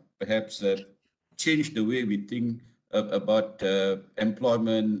now perhaps change the way we think about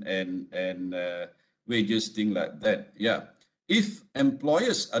employment and wages, thing like that. Yeah. If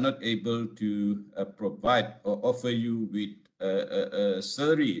employers are not able to provide or offer you with a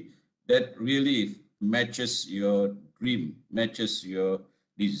salary that really matches your dream, matches your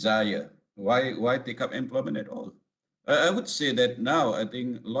desire, why take up employment at all? I would say that now I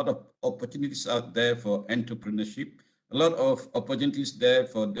think a lot of opportunities out there for entrepreneurship, a lot of opportunities there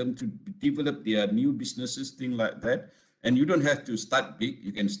for them to develop their new businesses, things like that. And you don't have to start big.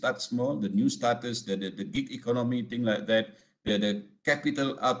 You can start small. The new starters, the gig economy, thing like that. The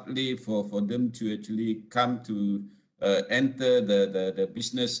capital outlay for them to actually come to enter the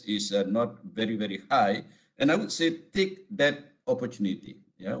business is not very, very high. And I would say take that opportunity,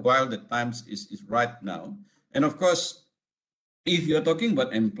 yeah, while the times is right now. And of course, if you're talking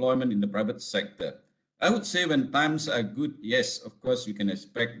about employment in the private sector, I would say when times are good, yes, of course, you can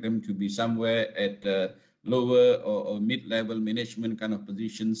expect them to be somewhere at lower or mid-level management kind of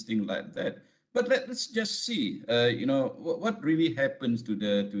positions, things like that. But let's just see, what really happens to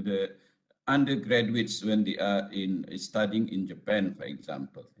the undergraduates when they are studying in Japan, for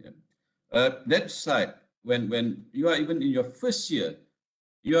example. Yeah. That side, when you are even in your first year,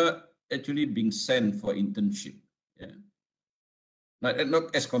 you are actually being sent for internship. Yeah.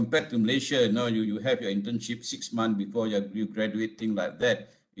 Not as compared to Malaysia, you have your internship 6 months before you graduate, thing like that.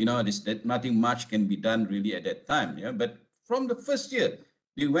 That nothing much can be done really at that time. Yeah, but from the first year,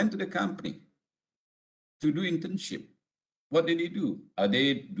 they went to the company to do internship. What did they do? Are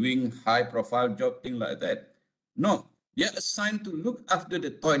they doing high-profile job, thing like that? No, they're assigned to look after the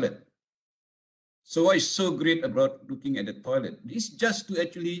toilet. So what is so great about looking at the toilet? It's just to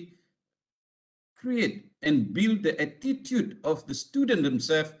actually create and build the attitude of the student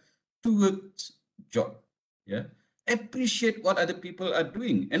themselves towards job. Yeah, appreciate what other people are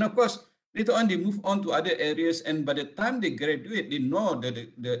doing, and of course later on they move on to other areas, and by the time they graduate, they know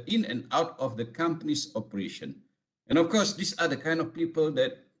the in and out of the company's operation. And of course, these are the kind of people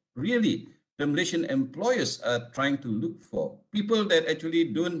that really the Malaysian employers are trying to look for. People that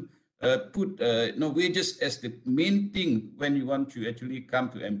actually don't put wages as the main thing when you want to actually come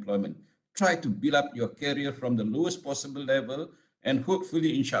to employment. Try to build up your career from the lowest possible level, and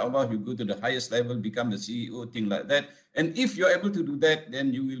hopefully, inshallah, you go to the highest level, become the CEO, thing like that. And if you're able to do that,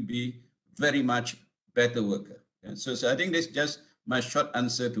 then you will be very much better worker. And so I think that's just my short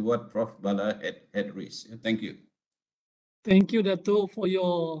answer to what Prof. Bala had raised. Thank you. Thank you, Dato, for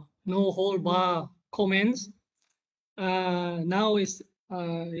your no hold bar comments. Now it's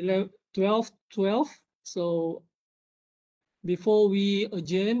 12:12. So before we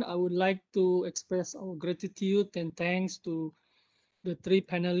adjourn, I would like to express our gratitude and thanks to the three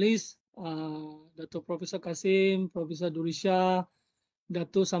panelists, Dato Professor Kasim, Professor Durrishah,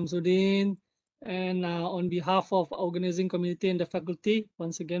 Dato Samsuddin, and on behalf of organizing community and the faculty,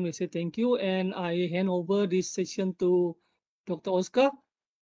 once again, we say thank you. And I hand over this session to Dr. Oscar.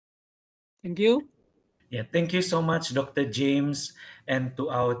 Thank you. Yeah, thank you so much, Dr. James, and to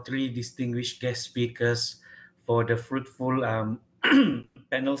our three distinguished guest speakers for the fruitful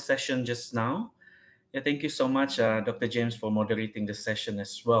panel session just now. Yeah, thank you so much, Dr. James, for moderating the session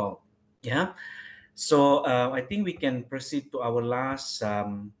as well. Yeah, so I think we can proceed to our last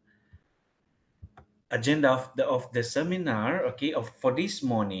agenda of the seminar. Okay, for this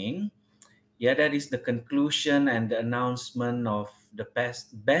morning. Yeah, that is the conclusion and the announcement of the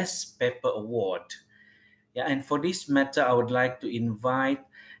best paper award. Yeah, and for this matter, I would like to invite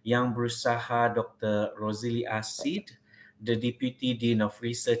Yang Berusaha Dr. Rosili Asid, the Deputy Dean of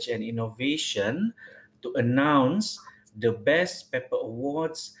Research and Innovation, to announce the Best Paper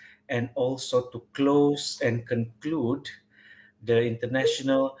Awards and also to close and conclude the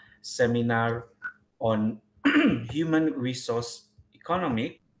international seminar on human resource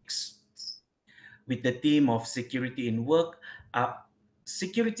economics with the theme of security in work after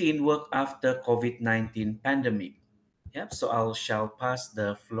COVID-19 pandemic. Yep, so I shall pass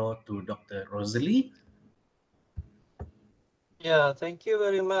the floor to Dr. Rosalie. Yeah, thank you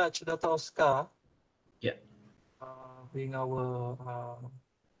very much, Dr. Oscar. Yeah. Being our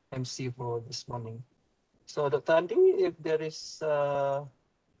MC for this morning. So, Dr. Andy, if there is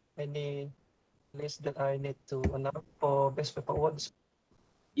any list that I need to announce for Best Paper Awards.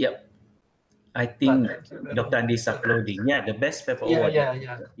 Yep. I think Dr. Andy is uploading. Yeah, the Best Paper Award.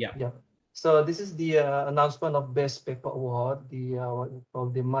 Yeah. So this is the announcement of Best Paper Award,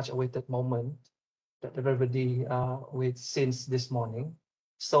 the much awaited moment that everybody waits since this morning.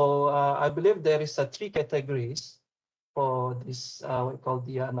 So I believe there is 3 categories for this what we call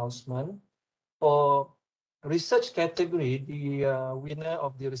the announcement. For research category, the winner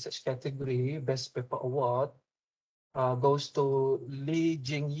of the research category Best Paper Award goes to Lee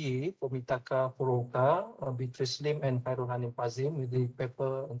Jingyi for Mitaka Furuoka, Beatrice Lim, and Khairul Hanim Pazim with the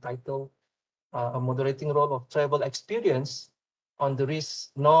paper entitled A Moderating Role of Travel Experience on the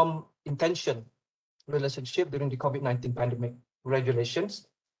Risk Norm Intention Relationship during the COVID-19 pandemic. Congratulations.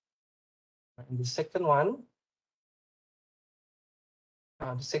 And the second one,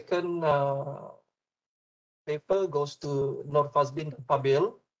 the second paper goes to Nur Fazbin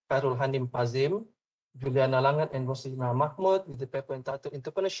Pabil, Khairul Hanim Pazim, Juliana Langat, and Roslina Mahmud with the paper entitled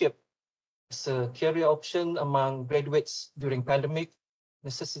Entrepreneurship as a career option among graduates during pandemic,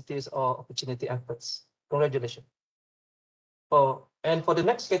 necessities or opportunity efforts. Congratulations. And for the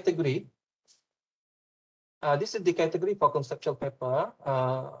next category, this is the category for conceptual paper.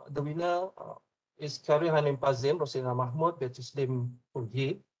 The winner is Khairul Hanim Pazim, Roslina Mahmud, Beatrice Lim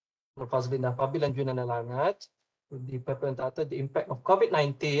Purgi. Fazlina Pabil and Junan Alangat, with the paper entitled The Impact of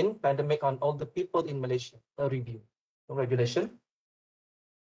COVID-19 Pandemic on Older People in Malaysia, a review. Congratulations.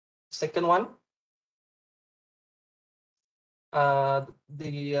 Second one,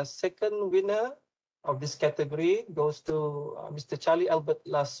 the second winner of this category goes to Mr. Charlie Albert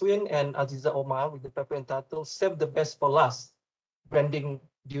Laswin and Aziza Omar with the paper entitled Save the Best for Last, Branding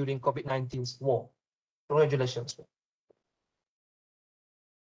During COVID-19's War. Congratulations.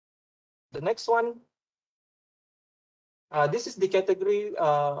 The next one, this is the category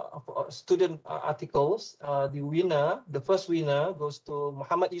of student articles. The first winner goes to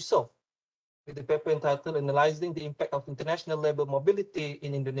Muhammad Yusof with the paper entitled Analyzing the Impact of International Labour Mobility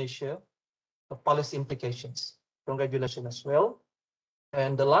in Indonesia, the Policy Implications. Congratulations as well.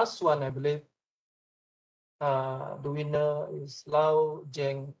 And the last one, I believe, the winner is Lau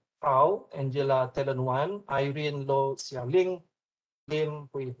Jeng Pao, Angela Telenwan, Irene Lo Xiaoling, Lim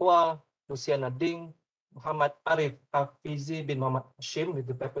Hui Hua, Luciana Ding, Muhammad Arif Hafizi bin Muhammad Hashim with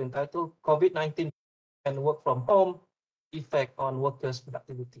the paper entitled COVID-19 and Work from Home, Effect on Workers'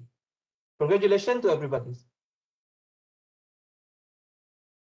 Productivity. Congratulations to everybody.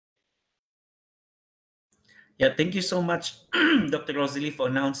 Yeah, thank you so much, Dr. Rosalie, for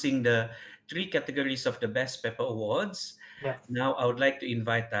announcing the 3 categories of the Best Paper Awards. Yeah. Now, I would like to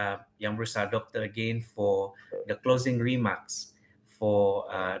invite Yang Bersah Doctor again for the closing remarks for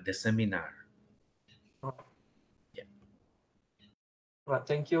the seminar. Yeah. Right,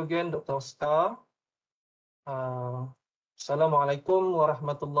 thank you again, Dr. Oscar. Assalamualaikum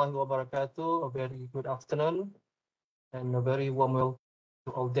warahmatullahi wabarakatuh. A very good afternoon and a very warm welcome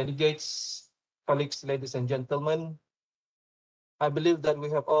to all delegates, colleagues, ladies and gentlemen. I believe that we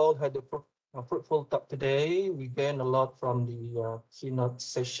have all had a fruitful talk today. We gained a lot from the keynote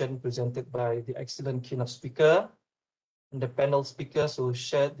session presented by the excellent keynote speaker and the panel speakers who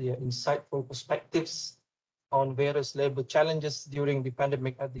shared their insightful perspectives on various labor challenges during the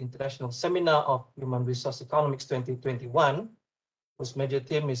pandemic at the International Seminar of Human Resource Economics 2021, whose major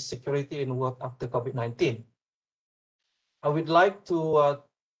theme is security in work after COVID-19. I would like to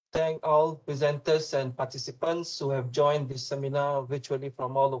thank all presenters and participants who have joined this seminar virtually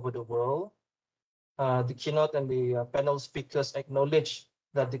from all over the world. The keynote and the panel speakers acknowledge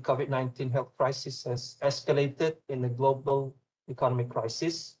that the COVID-19 health crisis has escalated in a global economic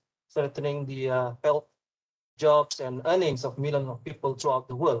crisis, threatening the health, jobs, and earnings of millions of people throughout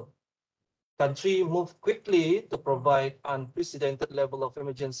the world. Country moved quickly to provide unprecedented level of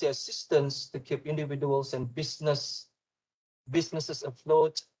emergency assistance to keep individuals and businesses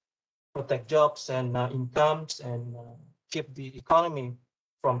afloat, protect jobs and incomes, and keep the economy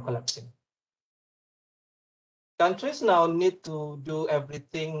from collapsing. Countries now need to do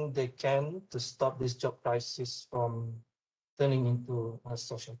everything they can to stop this job crisis from turning into a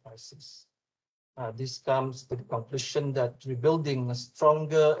social crisis. This comes to the conclusion that rebuilding a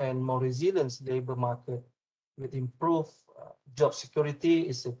stronger and more resilient labor market with improved job security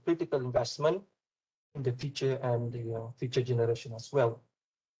is a critical investment in the future and the future generation as well.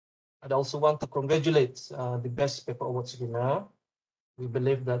 I'd also want to congratulate the Best Paper Awards winner. We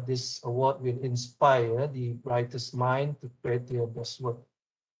believe that this award will inspire the brightest mind to create their best work.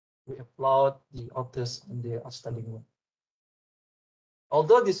 We applaud the authors on their outstanding work.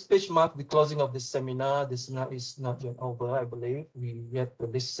 Although this speech marked the closing of this seminar is not yet over, I believe. We yet to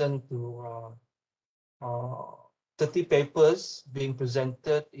listen to 30 papers being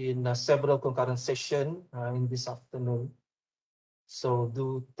presented in several concurrent sessions in this afternoon. So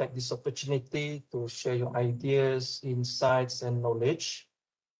do take this opportunity to share your ideas, insights, and knowledge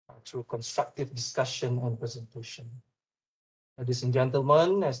through constructive discussion and presentation. Ladies and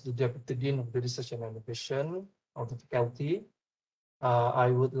gentlemen, as the Deputy Dean of the Research and Innovation of the faculty,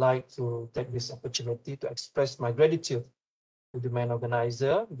 I would like to take this opportunity to express my gratitude to the main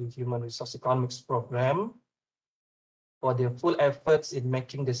organizer, the Human Resource Economics Program, for their full efforts in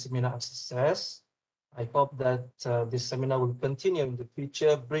making the seminar a success. I hope that this seminar will continue in the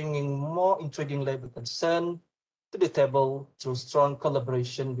future, bringing more intriguing labor concern to the table through strong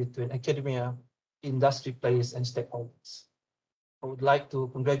collaboration between academia, industry players, and stakeholders. I would like to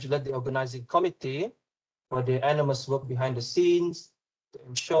congratulate the organizing committee for their enormous work behind the scenes to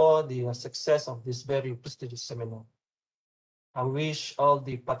ensure the success of this very prestigious seminar. I wish all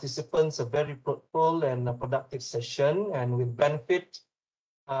the participants a very fruitful and productive session and will benefit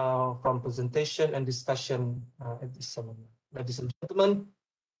from presentation and discussion at this seminar. Ladies and gentlemen,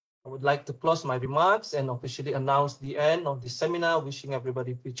 I would like to close my remarks and officially announce the end of the seminar, wishing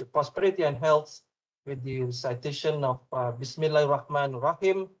everybody future prosperity and health with the recitation of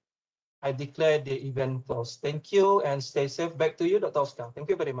Bismillahirrahmanirrahim. I declare the event closed. Thank you and stay safe. Back to you, Dr. Oscar. Thank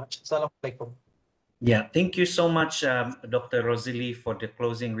you very much. Assalamualaikum. Yeah, thank you so much, Dr. Rosalie, for the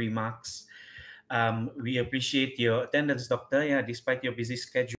closing remarks. We appreciate your attendance, Doctor. Yeah, despite your busy schedule.